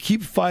they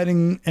keep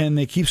fighting and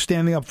they keep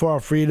standing up for our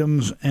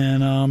freedoms.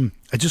 And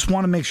I just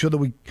want to make sure that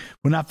we're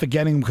not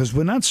forgetting them, because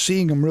we're not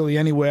seeing them really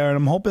anywhere. And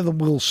I'm hoping that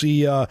we'll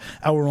see our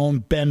own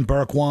Ben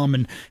Bergquam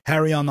and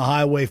Harry on the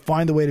Highway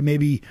find a way to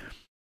maybe,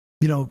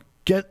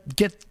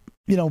 get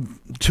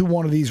to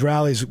one of these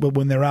rallies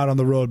when they're out on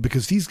the road,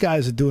 because these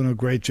guys are doing a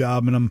great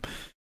job, and I'm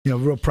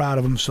real proud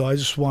of them. So I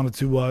just wanted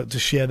to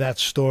share that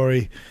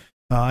story.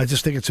 I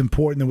just think it's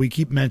important that we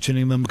keep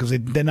mentioning them, because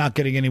they're not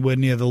getting anywhere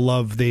near the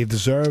love they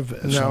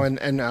deserve. No,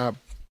 and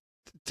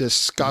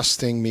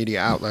disgusting media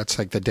outlets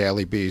like the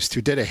Daily Beast,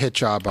 who did a hit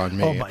job on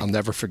me. I'll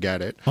never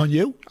forget it. On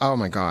you? Oh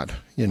my God!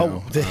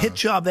 The hit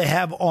job they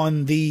have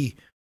on the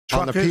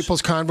truckers, on the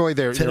People's Convoy.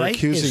 They're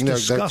accusing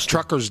the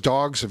truckers'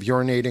 dogs of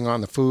urinating on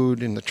the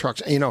food in the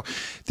trucks.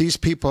 These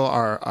people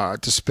are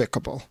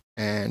despicable.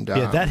 And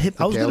that hit.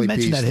 I was going to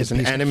mention that hit piece. Is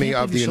an enemy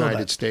of the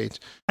United States.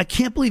 I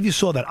can't believe you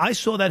saw that. I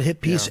saw that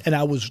hit piece and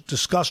I was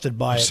disgusted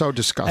by it. So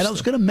disgusted. And I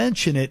was going to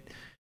mention it,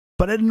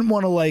 but I didn't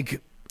want to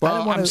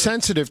Well, I'm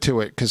sensitive to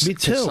it because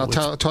I'll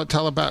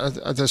tell about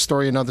the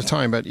story another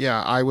time. But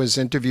yeah, I was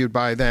interviewed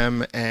by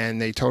them,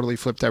 and they totally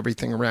flipped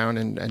everything around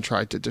and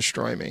tried to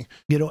destroy me.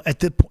 We're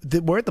at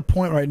the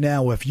point right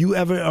now where if you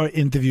ever are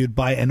interviewed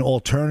by an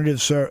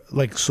alternative source,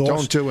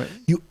 don't do it.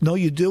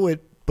 You do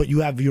it, but you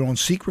have your own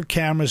secret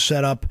cameras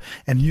set up,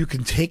 and you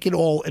can take it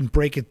all and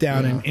break it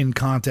down in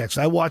context.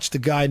 I watched a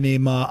guy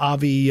named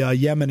Avi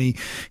Yemeni.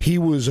 He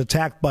was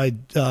attacked by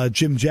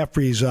Jim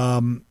Jeffries,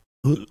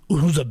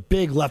 who's a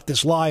big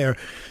leftist liar,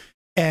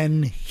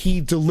 and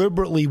he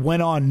deliberately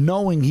went on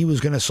knowing he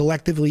was going to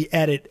selectively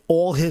edit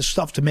all his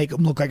stuff to make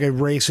him look like a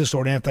racist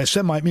or an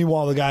anti-Semite.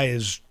 Meanwhile, the guy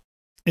is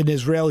an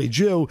Israeli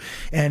Jew,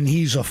 and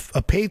he's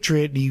a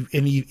patriot,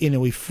 and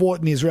he fought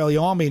in the Israeli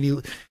army,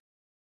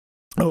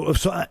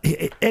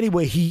 and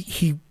anyway,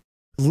 he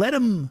let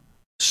him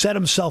set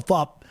himself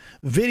up,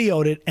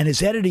 videoed it, and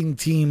his editing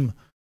team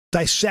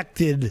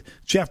dissected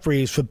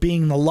Jeffries for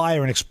being the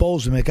liar and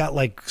exposed him. It got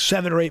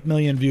 7 or 8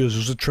 million views. It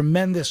was a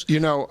tremendous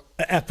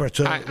effort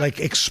to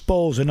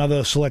expose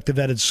another selective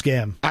edit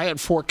scam. I had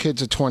 4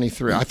 kids at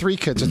 23. I had 3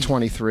 kids at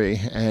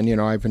 23,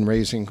 and I've been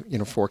raising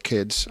 4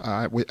 kids,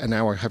 and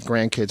now I have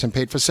grandkids, and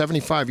paid for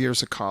 75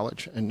 years of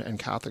college and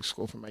Catholic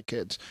school for my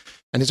kids,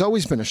 and it's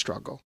always been a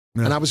struggle.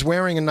 Yeah. And I was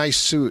wearing a nice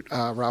suit,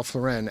 Ralph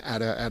Lauren,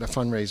 at a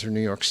fundraiser in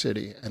New York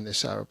City, and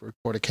this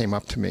reporter came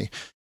up to me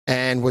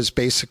and was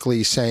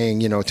basically saying,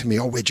 to me,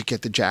 "Oh, where'd you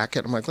get the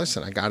jacket?" I'm like,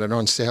 "Listen, I got it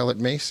on sale at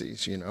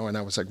Macy's," and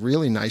I was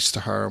really nice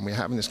to her, and we're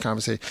having this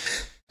conversation.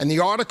 And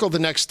the article the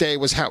next day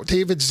was how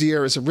David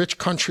Zier is a rich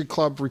country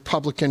club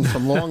Republican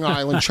from Long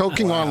Island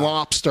choking on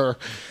lobster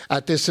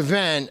at this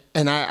event.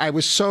 And I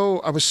was so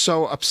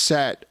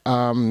upset.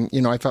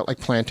 I felt like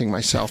planting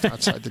myself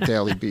outside the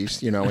Daily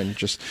Beast, and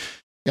just...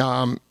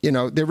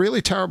 they're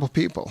really terrible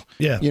people.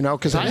 Yeah.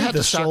 Because I had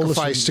to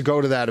sacrifice to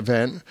go to that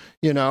event.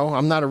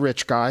 I'm not a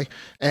rich guy.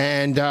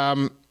 And,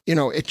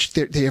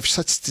 they have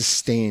such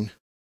disdain.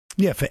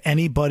 Yeah, for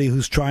anybody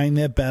who's trying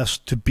their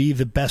best to be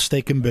the best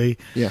they can be.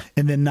 Yeah.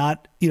 And then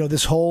not,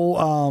 this whole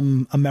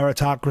a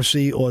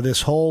meritocracy or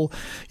this whole,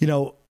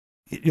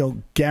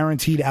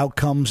 guaranteed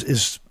outcomes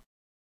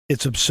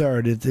it's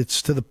absurd.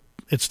 It's to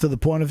the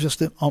point of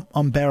just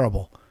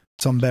unbearable.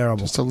 It's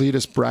unbearable. Just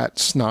elitist brat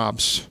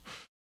snobs.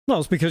 Well,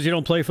 it's because you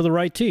don't play for the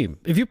right team.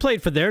 If you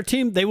played for their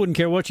team, they wouldn't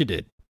care what you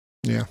did.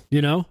 Yeah.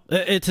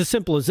 It's as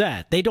simple as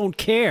that. They don't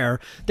care.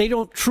 They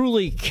don't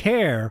truly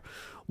care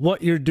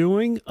what you're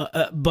doing.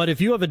 But if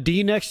you have a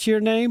D next to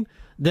your name,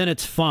 then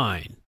it's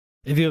fine.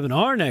 If you have an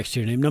R next to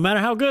your name, no matter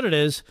how good it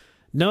is,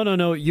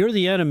 no, you're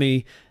the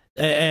enemy,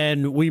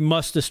 and we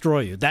must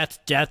destroy you. That's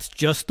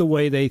just the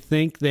way they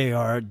think. They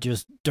are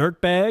just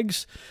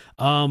dirtbags.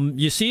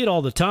 You see it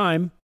all the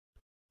time.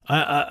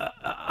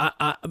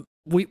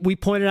 We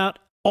point it out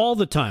all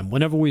the time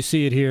whenever we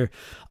see it here.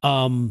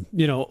 When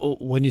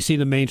you see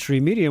the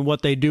mainstream media and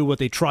what they do, what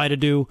they try to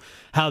do,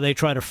 how they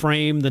try to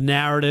frame the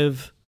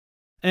narrative.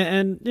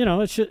 And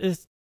it's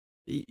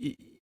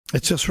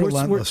just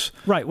relentless.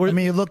 Right.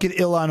 You look at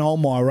Ilhan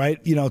Omar, right?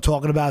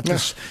 Talking about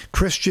this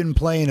Christian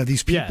plane of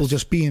these people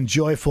just being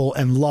joyful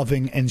and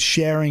loving and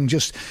sharing.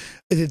 Just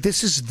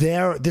this is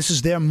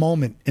their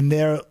moment, and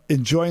they're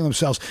enjoying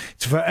themselves.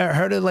 For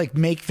her to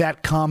make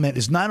that comment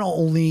is not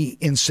only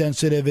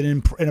insensitive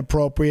and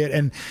inappropriate,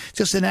 and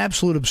just an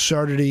absolute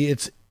absurdity.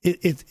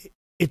 It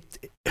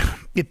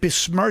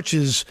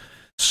besmirches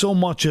so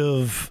much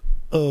of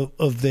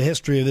the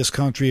history of this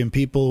country and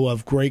people who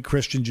have great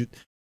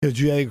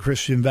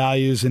Judeo-Christian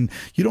values. And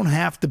you don't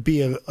have to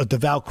be a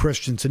devout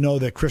Christian to know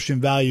that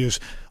Christian values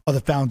are the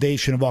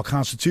foundation of our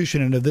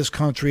Constitution and of this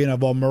country and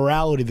of our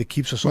morality that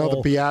keeps us all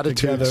the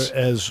Beatitudes together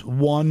as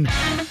one.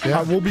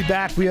 Yeah. We'll be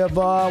back. We have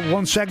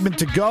one segment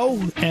to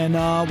go, and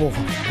we'll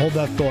hold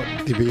that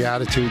thought. The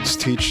Beatitudes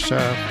teach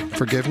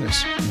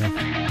forgiveness.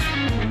 Yeah.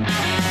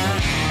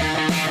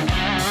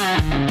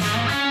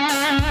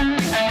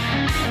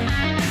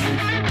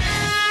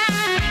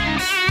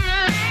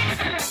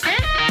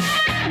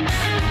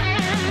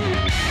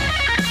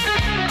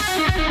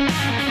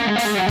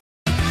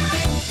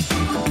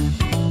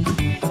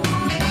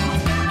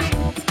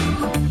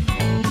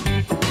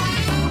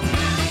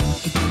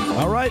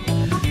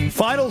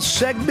 Final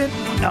segment.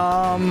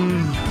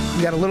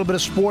 We got a little bit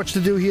of sports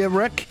to do here,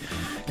 Rick.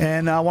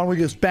 And why don't we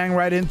just bang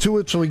right into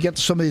it so we get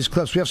to some of these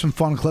clips. We have some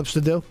fun clips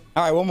to do.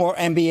 All right, one more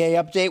NBA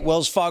update.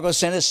 Wells Fargo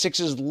Center,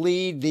 Sixers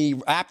lead the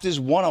Raptors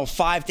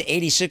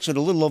 105-86 with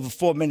a little over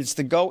 4 minutes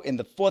to go in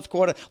the fourth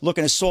quarter.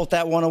 Looking to salt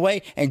that one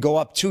away and go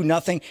up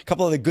 2-0. A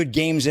couple of the good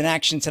games in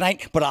action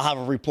tonight, but I'll have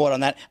a report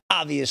on that,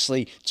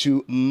 obviously,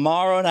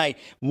 tomorrow night.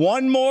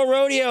 One more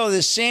rodeo,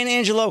 the San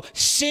Angelo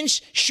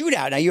Cinch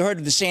Shootout. Now, you heard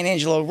of the San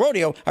Angelo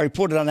Rodeo. I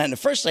reported on that in the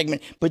first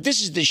segment, but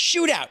this is the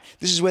shootout.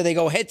 This is where they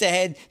go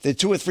head-to-head, the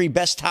 2 or 3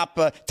 best top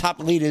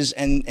leaders,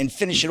 and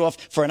finish it off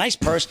for a nice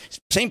purse.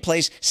 Same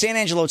place, San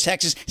Angelo,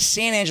 Texas,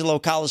 San Angelo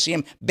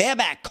Coliseum.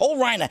 Bareback, Cole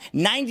Reiner,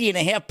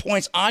 90.5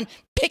 points on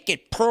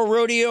Pickett Pro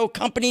Rodeo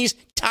Company's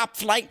Top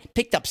Flight.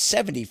 Picked up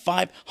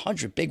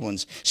 7,500 big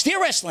ones. Steer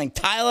Wrestling,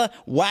 Tyler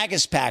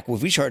Wagaspack.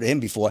 We've heard of him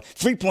before.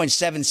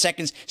 3.7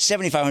 seconds,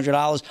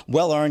 $7,500.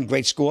 Well earned,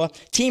 great score.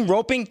 Team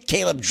Roping,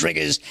 Caleb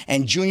Driggers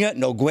and Junior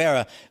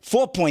Noguera.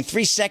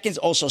 4.3 seconds,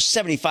 also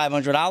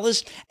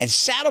 $7,500. And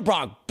Saddle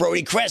Bronc,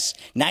 Brody Kress,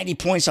 90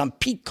 points on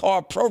Pete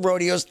Carr Pro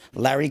Rodeos,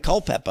 Larry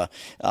Culpepper.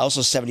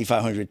 Also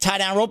 $7,500. Tie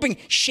down roping,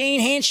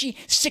 Shane Hanshey,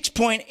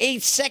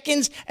 6.8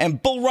 seconds.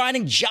 And bull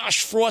riding,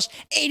 Josh Frost,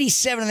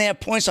 87.5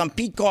 points on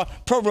Pete Carr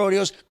Pro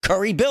Rodeos,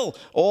 Curry Bill,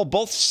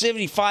 both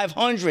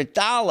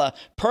 $7,500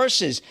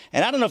 purses.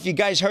 And I don't know if you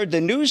guys heard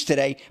the news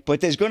today, but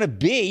there's going to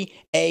be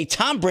a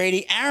Tom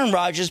Brady, Aaron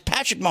Rodgers,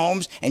 Patrick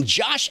Mahomes, and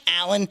Josh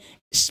Allen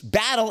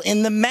battle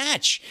in the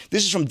match.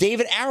 This is from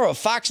David Arrow of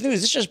Fox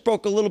News. This just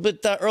broke a little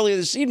bit earlier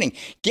this evening.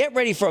 Get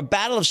ready for a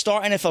battle of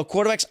star NFL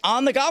quarterbacks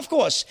on the golf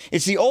course.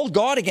 It's the old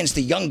guard against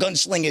the young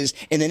gunslingers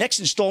in the next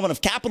installment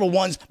of Capital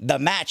One's The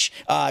Match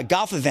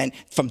golf event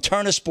from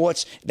Turner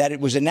Sports that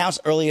it was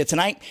announced earlier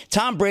tonight.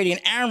 Tom Brady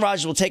and Aaron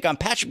Rodgers will take on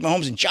Patrick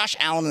Mahomes and Josh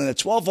Allen in a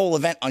 12-hole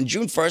event on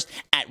June 1st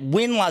at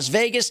Wynn Las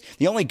Vegas,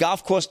 the only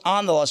golf course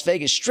on the Las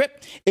Vegas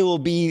Strip. It will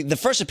be the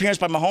first appearance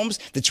by Mahomes,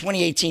 the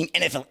 2018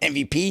 NFL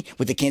MVP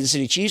with the Kansas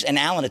City Chiefs, and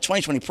Allen, a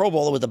 2020 Pro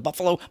Bowler with the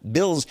Buffalo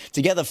Bills.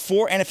 Together,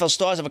 4 NFL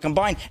stars have a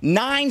combined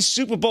 9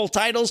 Super Bowl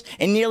titles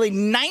and nearly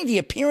 90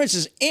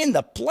 appearances in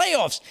the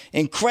playoffs.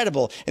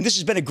 Incredible. And this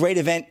has been a great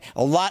event.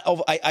 A lot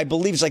of, I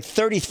believe it's like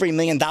 $33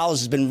 million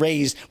has been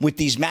raised with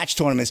these match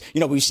tournaments.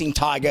 We've seen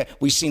Tiger,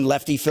 we've seen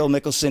lefty Phil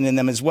Mickelson in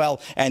them as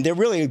well, and they're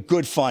really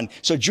good fun.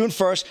 So June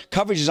 1st,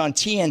 coverage is on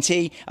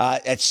TNT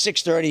at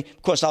 6:30.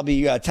 Of course, I'll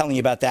be telling you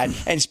about that.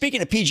 And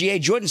speaking of PGA,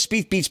 Jordan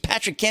Spieth beats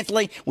Patrick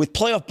Cantlay with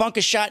playoff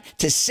bunker shot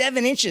to 7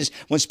 inches.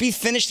 When Spieth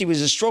finished, he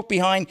was a stroke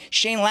behind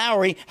Shane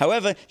Lowry.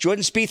 However,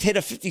 Jordan Spieth hit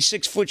a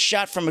 56-foot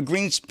shot from a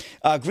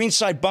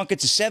greenside bunker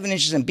to 7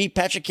 inches and beat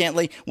Patrick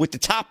Cantlay with the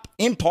top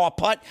in-par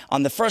putt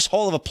on the first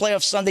hole of a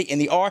playoff Sunday in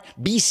the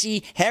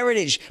RBC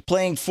Heritage,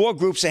 playing 4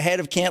 groups ahead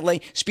of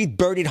Cantlay. Spieth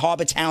birdied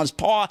Harbour Town's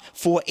par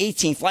 4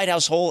 18th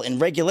Lighthouse hole in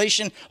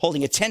regulation,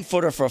 holding a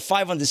 10-footer for a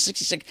 5 under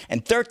 66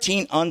 and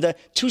 13 under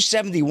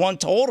 271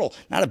 total.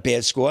 Not a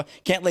bad score.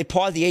 Cantlay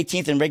parred the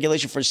 18th in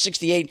regulation for a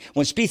 68.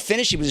 When Spieth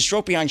finished, he was a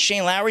stroke behind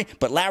Shane Lowry,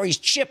 but Lowry's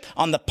chip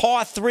on the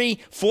par 3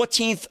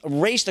 14th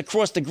raced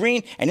across the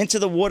green and into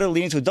the water,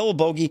 leading to a double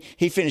bogey.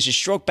 He finished a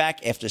stroke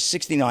back after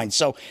 69.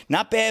 So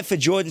not bad for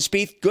Jordan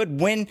Spieth. Good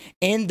win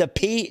in the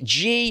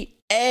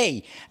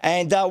PGA.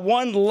 And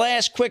one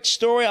last quick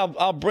story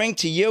I'll bring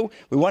to you.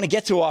 We want to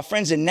get to our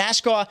friends in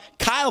NASCAR.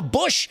 Kyle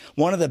Busch,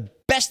 one of the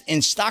best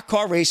in stock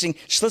car racing,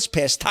 slips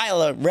past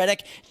Tyler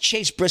Reddick,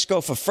 Chase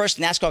Briscoe for first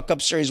NASCAR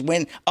Cup Series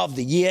win of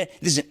the year.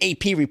 This is an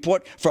AP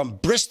report from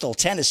Bristol,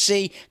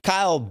 Tennessee.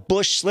 Kyle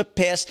Busch slipped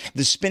past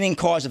the spinning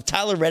cars of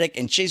Tyler Reddick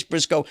and Chase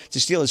Briscoe to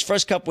steal his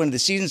first Cup win of the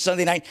season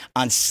Sunday night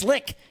on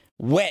slick,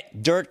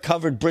 wet,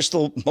 dirt-covered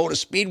Bristol Motor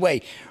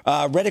Speedway.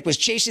 Reddick was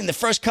chasing the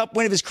first Cup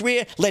win of his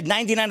career, led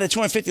 99 to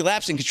 250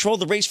 laps, and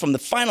controlled the race from the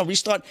final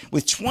restart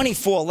with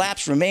 24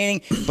 laps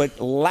remaining. But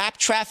lap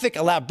traffic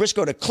allowed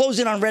Briscoe to close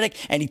in on Reddick,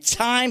 and he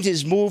timed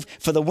his move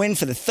for the win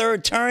for the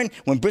third turn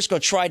when Briscoe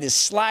tried to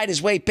slide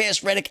his way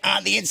past Reddick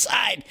on the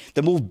inside.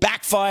 The move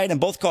backfired, and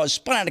both cars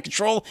spun out of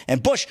control,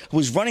 and Busch, who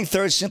was running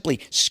third,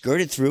 simply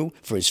skirted through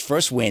for his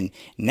first win.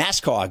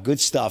 NASCAR, good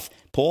stuff.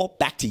 Paul,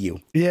 back to you.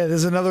 Yeah,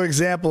 there's another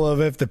example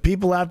of if the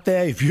people out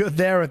there, if you're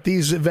there at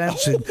these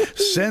events, and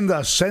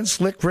send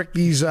Slick Rick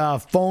these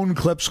phone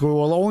clips. We're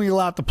only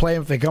allowed to play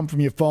them if they come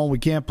from your phone. We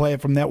can't play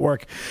it from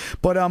network.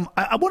 But I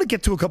want to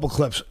get to a couple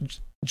clips.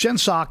 Jen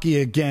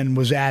Psaki, again,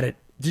 was at it.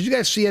 Did you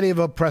guys see any of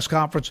her press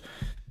conference?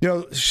 You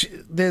know,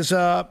 there's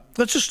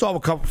let's just start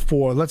with cut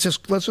 4. Let's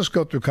just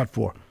go through cut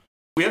 4.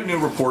 We have new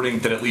reporting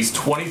that at least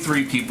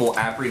 23 people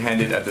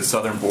apprehended at the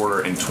southern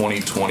border in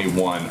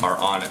 2021 are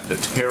on the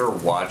terror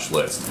watch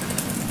list.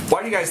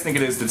 Why do you guys think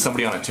it is that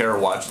somebody on a terror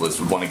watch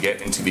list would want to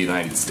get into the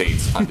United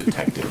States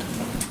undetected?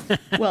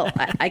 Well,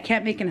 I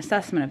can't make an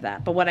assessment of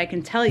that, but what I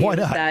can tell you is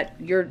that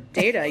your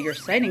data you're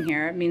citing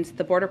here means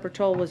the Border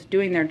Patrol was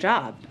doing their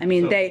job. I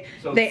mean, they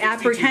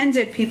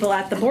apprehended people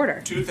at the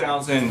border.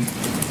 2,000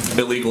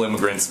 illegal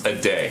immigrants a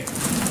day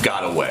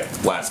got away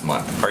last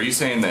month. Are you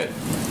saying that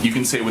you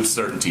can say with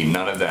certainty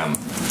none of them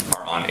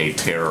are on a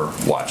terror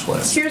watch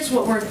list? Here's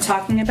what we're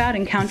talking about.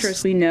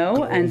 Encounters we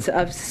know and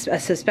of a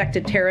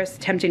suspected terrorists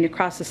attempting to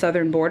cross the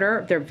southern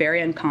border. They're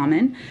very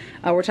uncommon.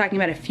 We're talking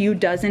about a few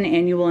dozen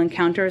annual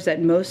encounters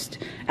at most,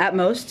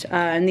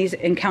 and these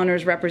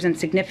encounters represent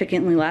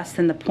significantly less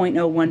than the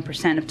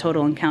 0.01% of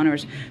total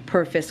encounters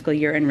per fiscal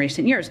year in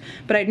recent years.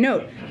 But I'd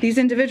note, these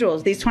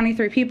individuals, these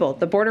 23 people,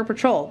 the Border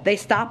Patrol, they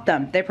stopped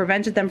them. They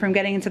prevented them from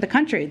getting into the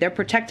country. They're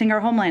protecting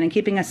our homeland and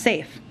keeping us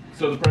safe.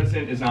 So the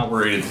president is not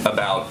worried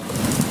about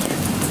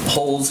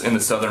holes in the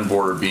southern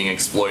border being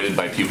exploited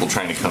by people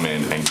trying to come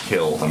in and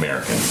kill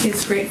Americans.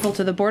 He's grateful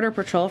to the Border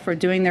Patrol for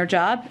doing their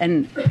job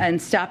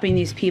and stopping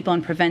these people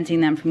and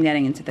preventing them from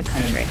getting into the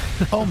country.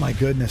 Oh, my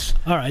goodness.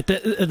 All right.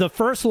 The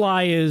first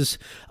lie is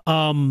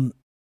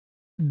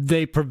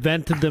they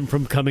prevented them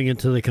from coming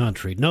into the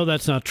country. No,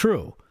 that's not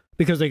true,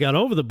 because they got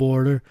over the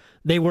border.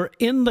 They were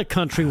in the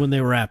country when they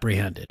were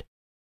apprehended.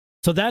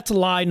 So that's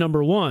lie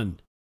number one.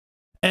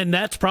 And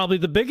that's probably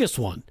the biggest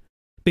one,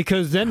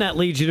 because then that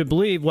leads you to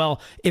believe, well,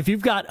 if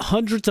you've got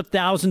hundreds of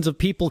thousands of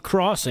people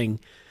crossing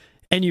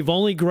and you've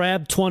only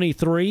grabbed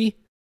 23,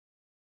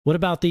 what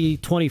about the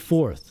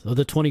 24th or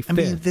the 25th? I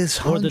mean, there's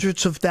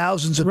hundreds of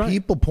thousands of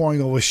people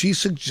pouring over. Her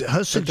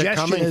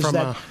suggestion is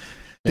that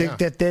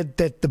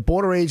that the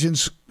border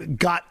agents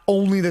got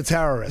only the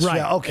terrorists. Right.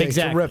 Yeah, okay,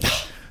 exactly.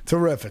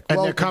 Terrific.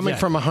 And they're coming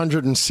from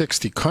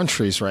 160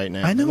 countries right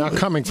now. I know. They're not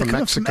coming from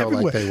Mexico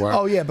like they were.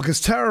 Oh, yeah, because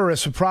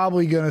terrorists are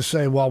probably going to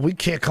say, well, we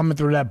can't come in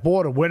through that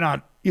border. We're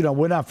not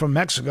from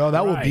Mexico.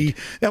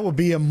 That would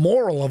be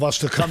immoral of us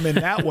to come in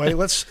that way.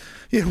 Are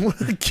you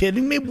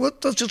kidding me?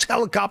 Let's just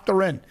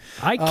helicopter in.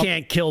 I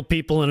can't kill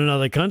people in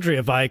another country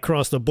if I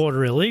cross the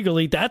border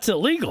illegally. That's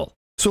illegal.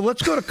 So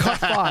let's go to cut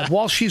 5.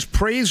 While she's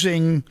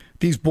praising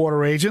these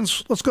border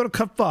agents, let's go to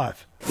cut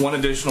 5. One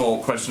additional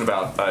question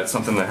about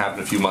something that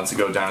happened a few months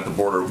ago down at the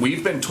border.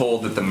 We've been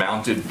told that the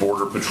mounted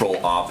Border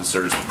Patrol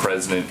officers the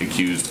president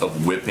accused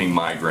of whipping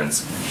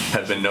migrants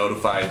have been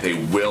notified they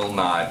will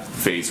not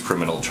face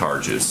criminal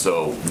charges.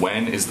 So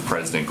when is the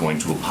president going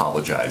to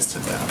apologize to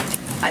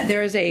them?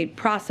 There is a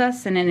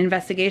process and an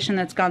investigation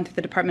that's gone through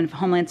the Department of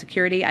Homeland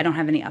Security. I don't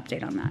have any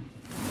update on that.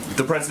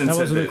 The president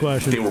said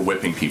that they were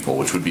whipping people,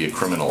 which would be a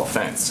criminal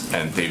offense,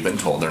 and they've been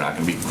told they're not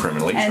going to be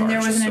criminally charged. And there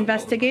was an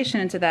investigation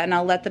into that, and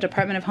I'll let the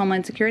Department of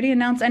Homeland Security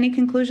announce any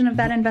conclusion of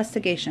that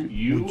investigation.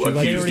 You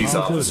accuse these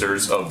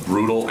officers of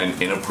brutal and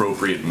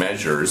inappropriate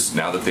measures.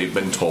 Now that they've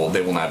been told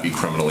they will not be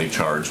criminally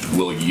charged,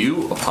 will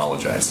you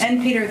apologize?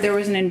 And Peter, there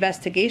was an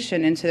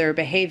investigation into their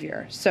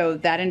behavior, so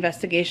that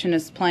investigation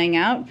is playing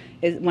out.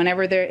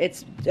 Whenever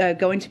it's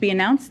going to be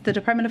announced, the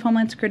Department of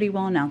Homeland Security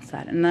will announce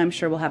that, and I'm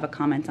sure we'll have a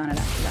comment on it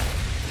after that.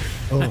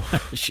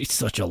 Oh. She's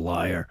such a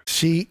liar.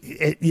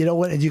 You know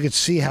what? And you could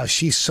see how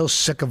she's so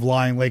sick of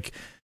lying. Like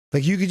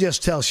you could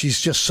just tell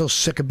she's just so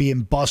sick of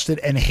being busted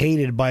and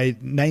hated by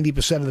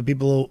 90% of the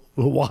people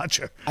who watch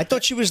her. I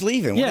thought she was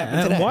leaving.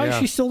 Yeah, and why is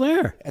she still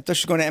there? I thought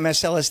she was going to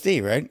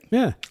MSLSD, right?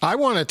 Yeah. I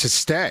want her to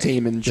stay.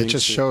 It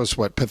just shows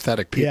what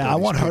pathetic people. Yeah, I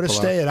want her to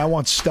stay, and I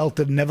want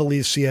Stelter to never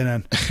leave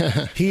CNN.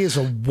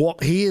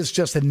 He is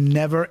just a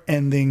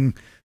never-ending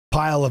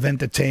pile of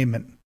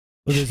entertainment.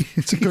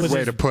 It's a good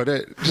way to put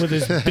it. With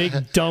his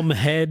big dumb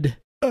head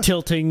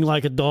tilting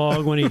like a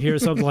dog when he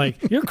hears something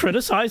like, "You're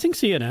criticizing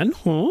CNN,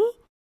 huh?"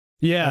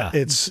 Yeah,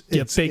 it's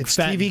big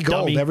fat TV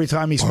gold dummy. every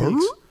time he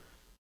speaks.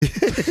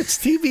 It's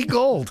TV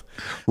gold.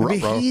 I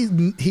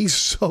mean, he's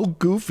so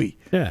goofy.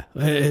 Yeah,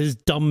 his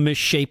dumb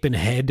misshapen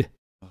head.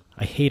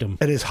 I hate him.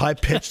 And his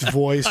high-pitched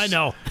voice. I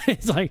know.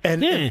 It's like,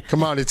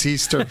 come on, it's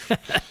Easter.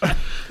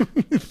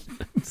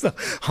 It's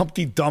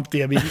Humpty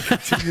Dumpty. I mean,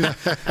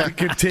 he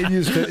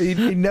continues to. He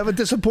never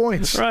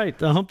disappoints. Right,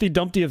 the Humpty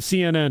Dumpty of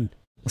CNN.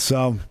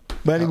 So,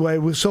 but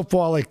anyway, so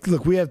far,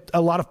 look, we had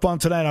a lot of fun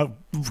tonight. I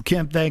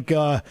can't thank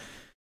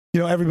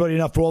everybody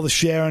enough for all the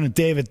sharing. And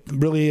David,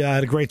 really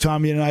had a great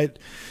time here tonight.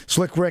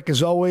 Slick Rick,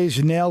 as always,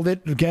 you nailed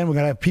it. Again, we're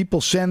gonna have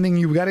people sending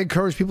you. We got to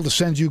encourage people to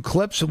send you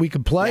clips that we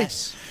can play.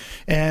 Yes.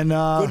 And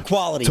good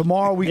quality.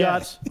 Tomorrow we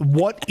got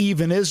What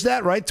Even Is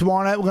That, right?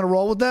 Tomorrow night we're going to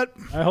roll with that?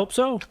 I hope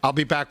so. I'll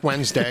be back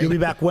Wednesday. You'll be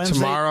back Wednesday?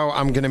 Tomorrow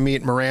I'm going to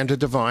meet Miranda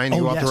Devine,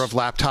 the author of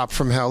Laptop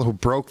from Hell, who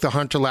broke the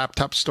Hunter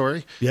laptop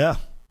story. Yeah.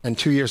 And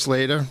 2 years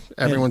later,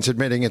 everyone's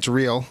admitting it's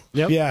real.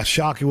 Yep. Yeah,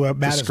 shocking where it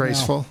matters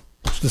disgraceful. Now.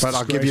 But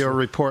I'll give you a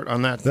report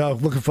on that. No,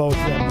 looking forward to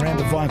that.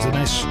 Miranda Devine's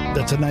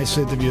that's a nice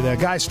interview there.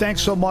 Guys,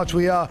 thanks so much.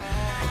 We are,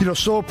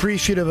 so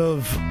appreciative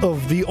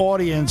of the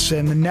audience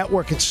and the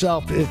network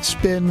itself. It's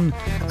been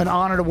an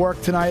honor to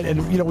work tonight,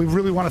 and we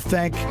really want to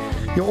thank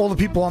all the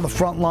people on the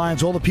front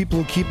lines, all the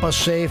people who keep us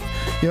safe,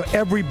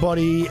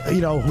 everybody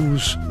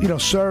who's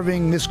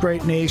serving this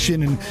great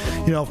nation, and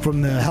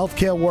from the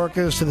healthcare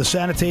workers to the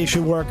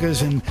sanitation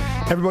workers and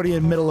everybody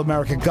in Middle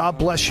America. God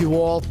bless you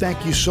all.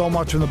 Thank you so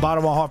much from the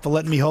bottom of my heart for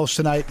letting me host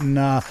tonight, and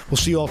we'll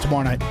see you all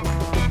tomorrow night.